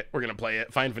play it. We're going to play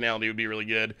it. Find Finality would be really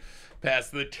good. Pass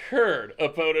the turn.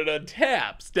 Opponent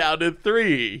untaps. Down to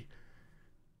 3.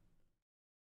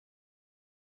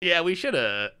 Yeah, we should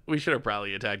have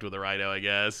probably attacked with a Rhino, I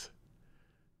guess.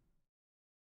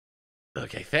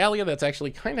 Okay, Thalia, that's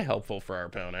actually kind of helpful for our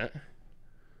opponent.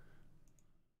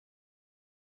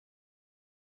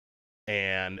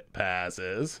 And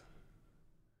passes.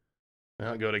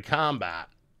 Now go to combat.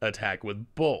 Attack with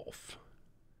both.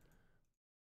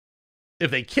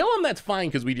 If they kill him, that's fine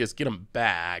because we just get him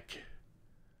back.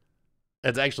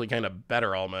 That's actually kind of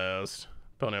better almost.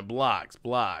 Opponent blocks.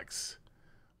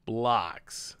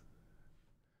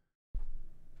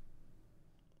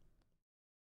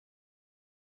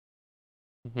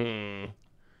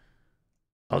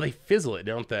 Oh, they fizzle it,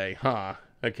 don't they? Huh.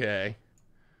 Okay.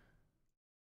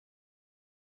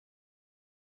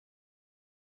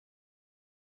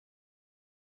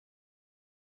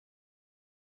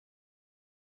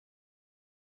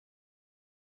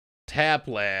 Tap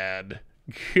lad.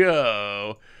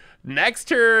 Go. Next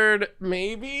turn,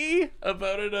 maybe?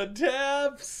 Opponent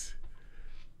untaps.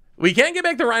 We can't get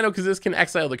back the Rhino because this can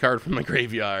exile the card from the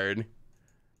graveyard.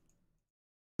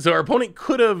 So our opponent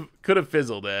could have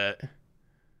fizzled it.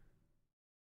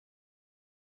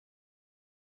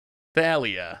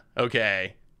 Thalia.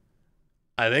 Okay.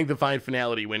 I think the Find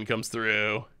Finality win comes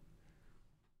through.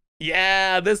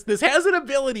 Yeah, this has an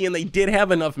ability, and they did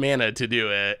have enough mana to do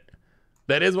it.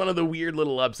 That is one of the weird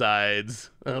little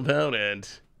upsides.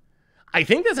 Opponent. I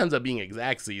think this ends up being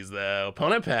Exactsies, though.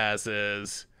 Opponent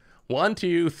passes. 1,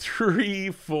 2,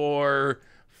 3, 4,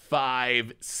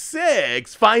 5,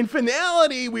 6. Fine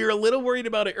Finality. We were a little worried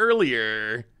about it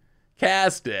earlier.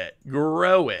 Cast it.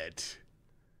 Grow it.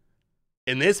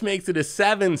 And this makes it a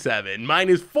 7/7.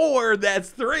 -4, that's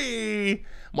 3.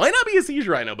 Might not be a Siege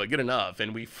Rhino, but good enough.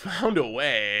 And we found a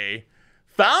way.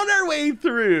 Found our way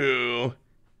through.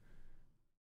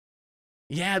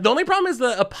 Yeah, the only problem is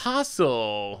the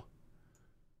Apostle.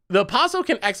 The Apostle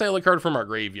can exile a card from our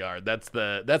graveyard. That's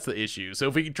the issue. So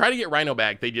if we try to get Rhino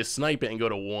back, they just snipe it and go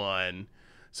to 1.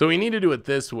 So we need to do it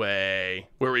this way,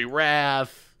 where we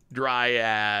Wrath,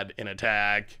 Dryad, and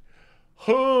attack.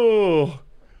 Oh,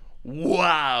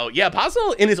 wow. Yeah,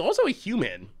 Apostle, and it's also a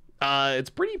human. It's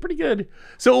pretty good.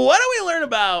 So what do we learn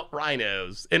about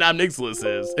Rhinos and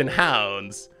Nixilis and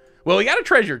Hounds? Well, we got a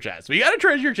treasure chest. We got a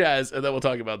treasure chest, and then we'll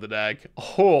talk about the deck.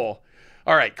 Oh,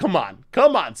 all right, come on.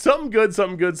 Come on. Something good,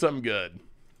 something good, something good.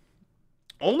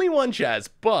 Only one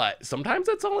chest, but sometimes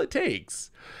that's all it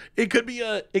takes. It could be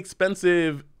a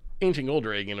expensive Ancient Gold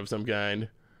Dragon of some kind.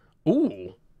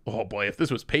 Ooh. Oh, boy, if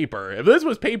this was paper. If this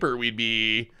was paper, we'd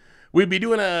be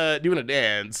doing a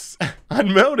dance.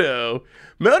 On Moto.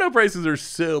 Moto prices are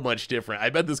so much different.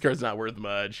 I bet this card's not worth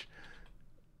much.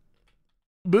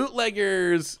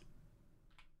 Bootlegger's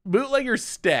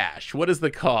stash. What is the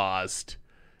cost?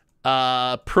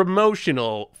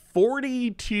 Promotional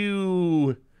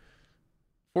 42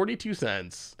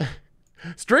 cents.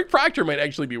 Strict Proctor might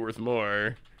actually be worth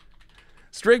more.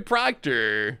 Strict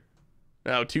Proctor.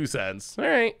 Oh, 2 cents. All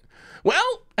right.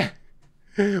 Well,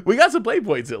 we got some play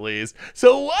points at least.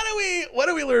 So what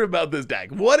do we learn about this deck?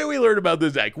 What do we learn about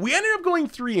this deck? We ended up going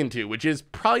 3-2, which is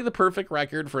probably the perfect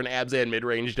record for an Abzan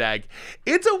mid-range deck.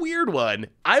 It's a weird one,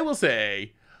 I will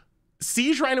say.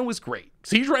 Siege Rhino was great.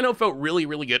 Siege Rhino felt really,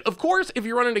 really good. Of course, if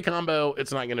you run into combo,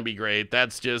 it's not going to be great.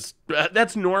 That's just,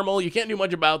 that's normal. You can't do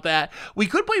much about that. We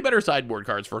could play better sideboard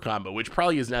cards for combo, which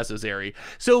probably is necessary.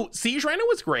 So Siege Rhino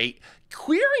was great.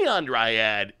 Query on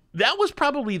Dryad, that was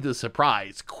probably the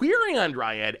surprise. Query on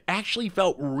Dryad actually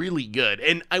felt really good,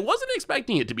 and I wasn't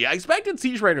expecting it to be. I expected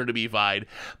Siege Rhino to be fine,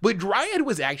 but Dryad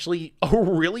was actually a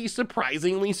really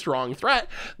surprisingly strong threat.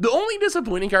 The only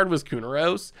disappointing card was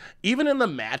Kunaros. Even in the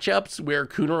matchups where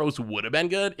Kunaros would have been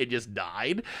good, it just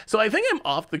died. So I think I'm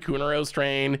off the Kunaros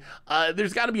train.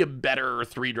 There's got to be a better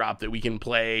 3-drop that we can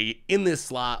play in this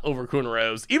slot over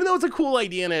Kunaros, even though it's a cool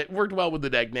idea and it worked well with the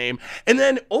deck name. And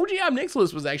then OG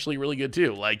Nixilis was actually really good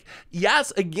too. Like,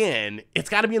 yes, again, it's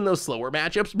got to be in those slower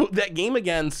matchups, but that game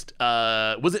against,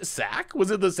 was it Sack? Was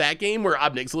it the Sack game where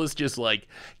Nixilis just, like,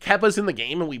 kept us in the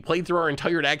game and we played through our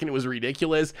entire deck and it was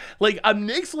ridiculous? Like,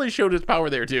 Nixilis showed his power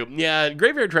there, too. Yeah,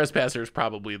 Graveyard Trespasser is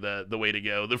probably the way to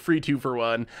go. The free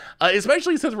 2-for-1,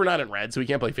 especially since we're not in red, so we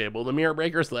can't play Fable the Mirror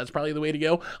Breaker, so that's probably the way to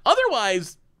go.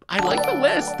 Otherwise, I like the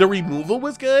list. The removal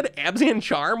was good. Abzan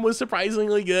Charm was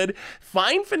surprisingly good.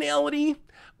 Fine Finality.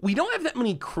 We don't have that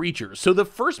many creatures, so the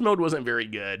first mode wasn't very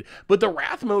good, but the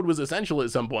Wrath mode was essential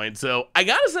at some point, so I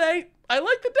gotta say, I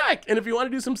like the deck, and if you want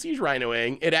to do some Siege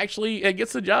Rhinoing, it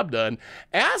gets the job done.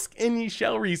 Ask and ye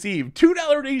shall receive. $2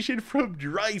 donation from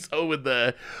Dryce. Oh, with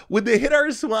the hit our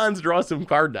swans, draw some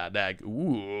card deck.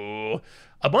 Ooh.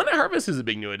 Abundant Harvest is a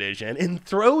big new addition, and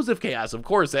Throes of Chaos, of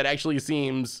course, that actually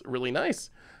seems really nice.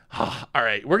 All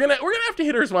right, we're gonna have to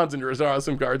hit our swans and draw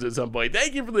some cards at some point.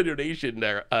 Thank you for the donation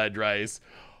there, Dryce.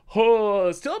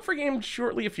 Oh, still up for game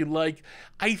shortly if you'd like.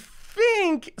 I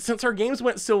think since our games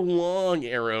went so long,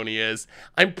 Erroneous,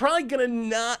 I'm probably gonna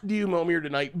not do Momir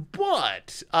tonight,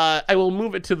 but I will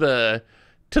move it to the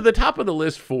top of the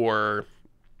list for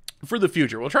the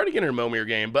future. We'll try to get in a Momir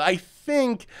game, but I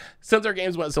think since our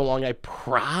games went so long, I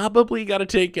probably got to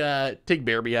take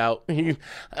Bearby out.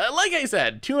 Like I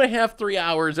said, 2.5, 3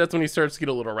 hours, that's when he starts to get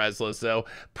a little restless, so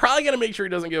probably got to make sure he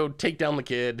doesn't go take down the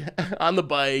kid on the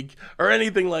bike or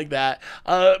anything like that.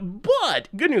 But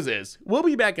good news is, we'll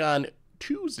be back on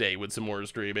Tuesday with some more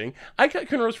streaming. I cut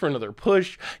Kunaros for another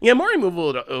push. Yeah, more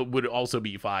removal would also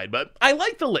be fine, but I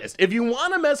like the list. If you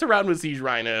want to mess around with Siege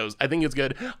Rhinos, I think it's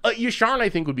good. Yasharn, I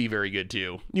think, would be very good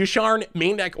too. Yasharn,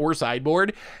 main deck or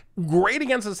sideboard, great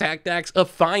against the Sack decks, a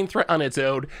fine threat on its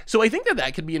own, so I think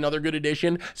that could be another good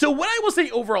addition. So what I will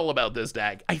say overall about this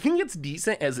deck, I think it's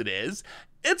decent as it is.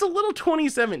 It's a little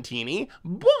 2017-y,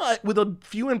 but with a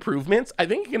few improvements, I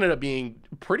think it can end up being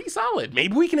pretty solid.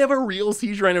 Maybe we can have a real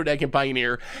Siege Rhino deck in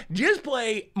Pioneer. Just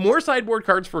play more sideboard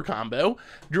cards for combo,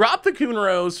 drop the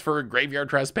Kunaros for Graveyard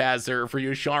Trespasser, for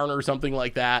Yasharn or something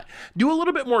like that, do a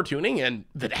little bit more tuning, and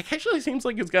the deck actually seems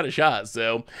like it's got a shot.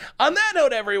 So on that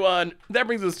note, everyone, that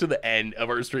brings us to to the end of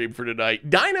our stream for tonight.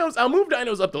 Dinos, I'll move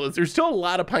Dinos up the list. There's still a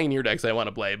lot of Pioneer decks I want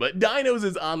to play, but Dinos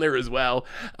is on there as well.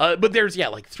 But there's, yeah,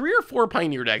 like 3 or 4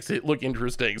 Pioneer decks that look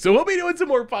interesting. So we'll be doing some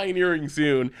more Pioneering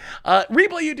soon.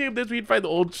 Replay YouTube this week, find the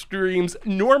old streams.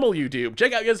 Normal YouTube,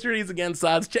 check out yesterday's Against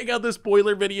Odds. Check out the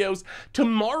spoiler videos.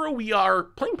 Tomorrow we are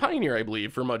playing Pioneer, I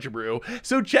believe, for Much Brew.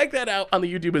 So check that out on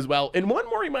the YouTube as well. And one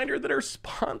more reminder that our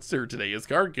sponsor today is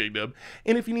Card Kingdom.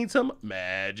 And if you need some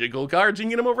magical cards, you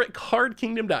can get them over at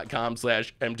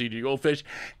cardkingdom.com/mtggoldfish.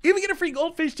 If you get a free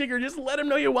goldfish sticker, just let them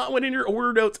know you want one in your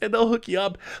order notes and they'll hook you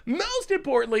up. Most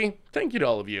importantly, thank you to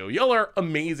all of you. Y'all are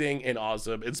amazing and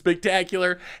awesome and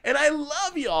spectacular, and I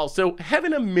love y'all. So have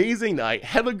an amazing night.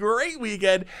 Have a great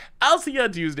weekend. I'll see you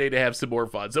on Tuesday to have some more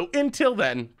fun. So until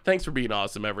then, thanks for being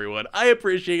awesome, everyone. I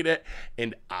appreciate it,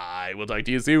 and I will talk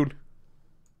to you soon.